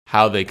on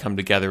how they come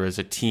together as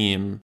a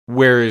team.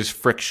 Where is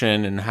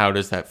friction and how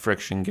does that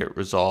friction get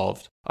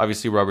resolved?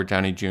 Obviously, Robert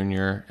Downey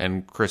Jr.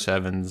 and Chris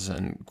Evans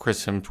and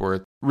Chris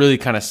Hemsworth really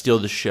kind of steal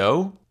the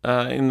show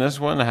in this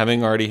one,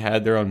 having already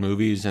had their own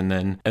movies, and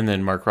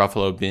then Mark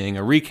Ruffalo being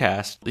a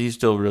recast. He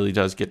still really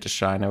does get to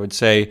shine. I would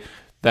say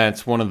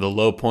that's one of the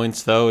low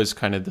points, though, is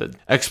kind of the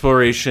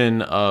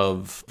exploration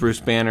of Bruce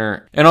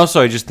Banner. And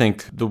also, I just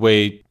think the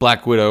way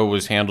Black Widow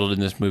was handled in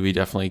this movie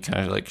definitely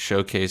kind of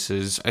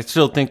showcases. I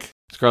still think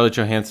Scarlett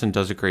Johansson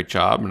does a great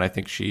job, and I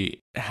think she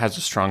has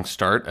a strong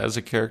start as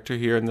a character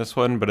here in this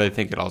one, but I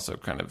think it also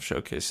kind of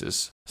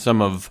showcases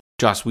some of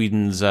Joss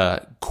Whedon's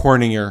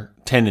cornier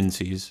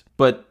tendencies.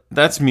 But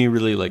that's me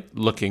really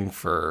looking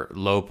for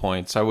low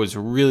points. I was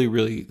really,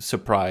 really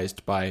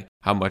surprised by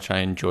how much I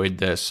enjoyed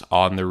this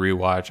on the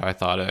rewatch. I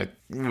thought I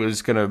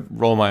was going to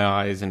roll my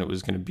eyes and it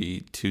was going to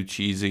be too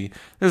cheesy.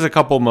 There's a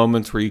couple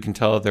moments where you can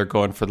tell they're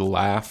going for the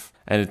laugh,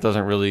 and it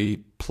doesn't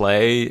really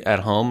play at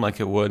home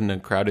like it would in a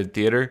crowded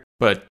theater,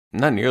 but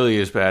not nearly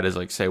as bad as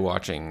say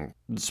watching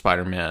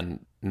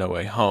Spider-Man No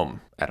Way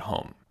Home at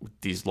home with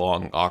these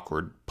long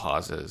awkward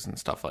pauses and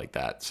stuff like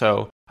that.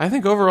 So I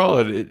think overall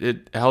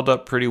it held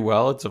up pretty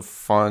well. It's a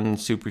fun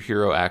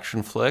superhero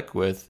action flick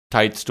with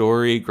tight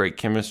story, great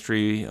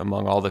chemistry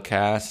among all the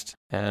cast,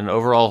 and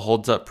overall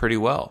holds up pretty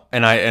well.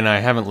 And I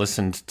haven't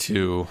listened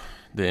to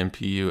the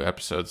MPU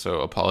episode, so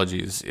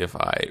apologies if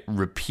I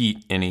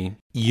repeat any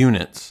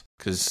units,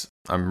 because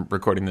I'm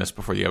recording this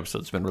before the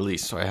episode's been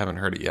released, so I haven't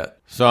heard it yet.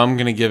 So I'm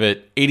going to give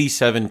it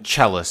 87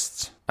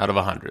 cellists out of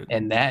 100.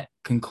 And that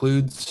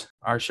concludes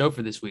our show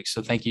for this week.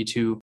 So thank you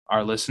to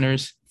our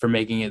listeners for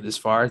making it this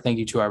far. Thank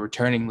you to our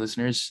returning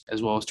listeners,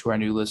 as well as to our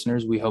new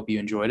listeners. We hope you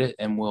enjoyed it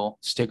and will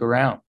stick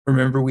around.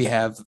 Remember, we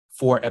have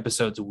 4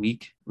 episodes a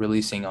week,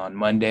 releasing on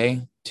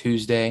Monday,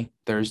 Tuesday,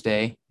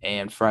 Thursday,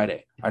 and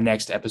Friday. Our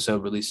next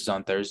episode releases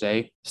on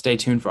Thursday. Stay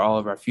tuned for all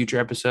of our future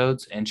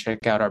episodes and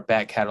check out our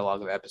back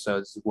catalog of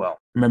episodes as well.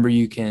 Remember,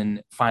 you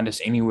can find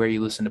us anywhere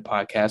you listen to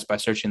podcasts by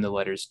searching the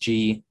letters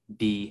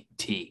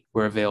GDT.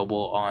 We're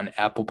available on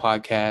Apple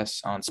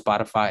Podcasts, on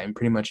Spotify, and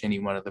pretty much any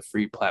one of the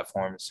free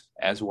platforms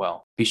as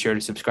well. Be sure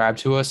to subscribe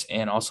to us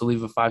and also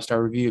leave a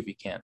 5-star review if you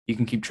can. You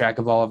can keep track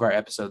of all of our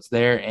episodes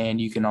there, and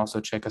you can also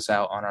check us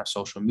out on our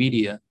social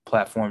media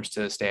platforms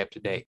to stay up to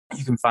date.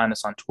 You can find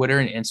us on Twitter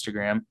and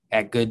Instagram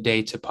at Good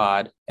Day to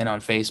Pod and on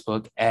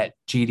Facebook at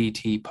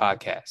GDT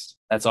Podcast.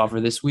 That's all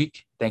for this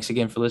week. Thanks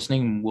again for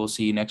listening, and we'll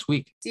see you next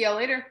week. See y'all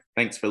later.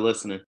 Thanks for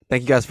listening.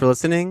 Thank you guys for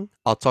listening.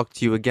 I'll talk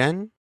to you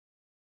again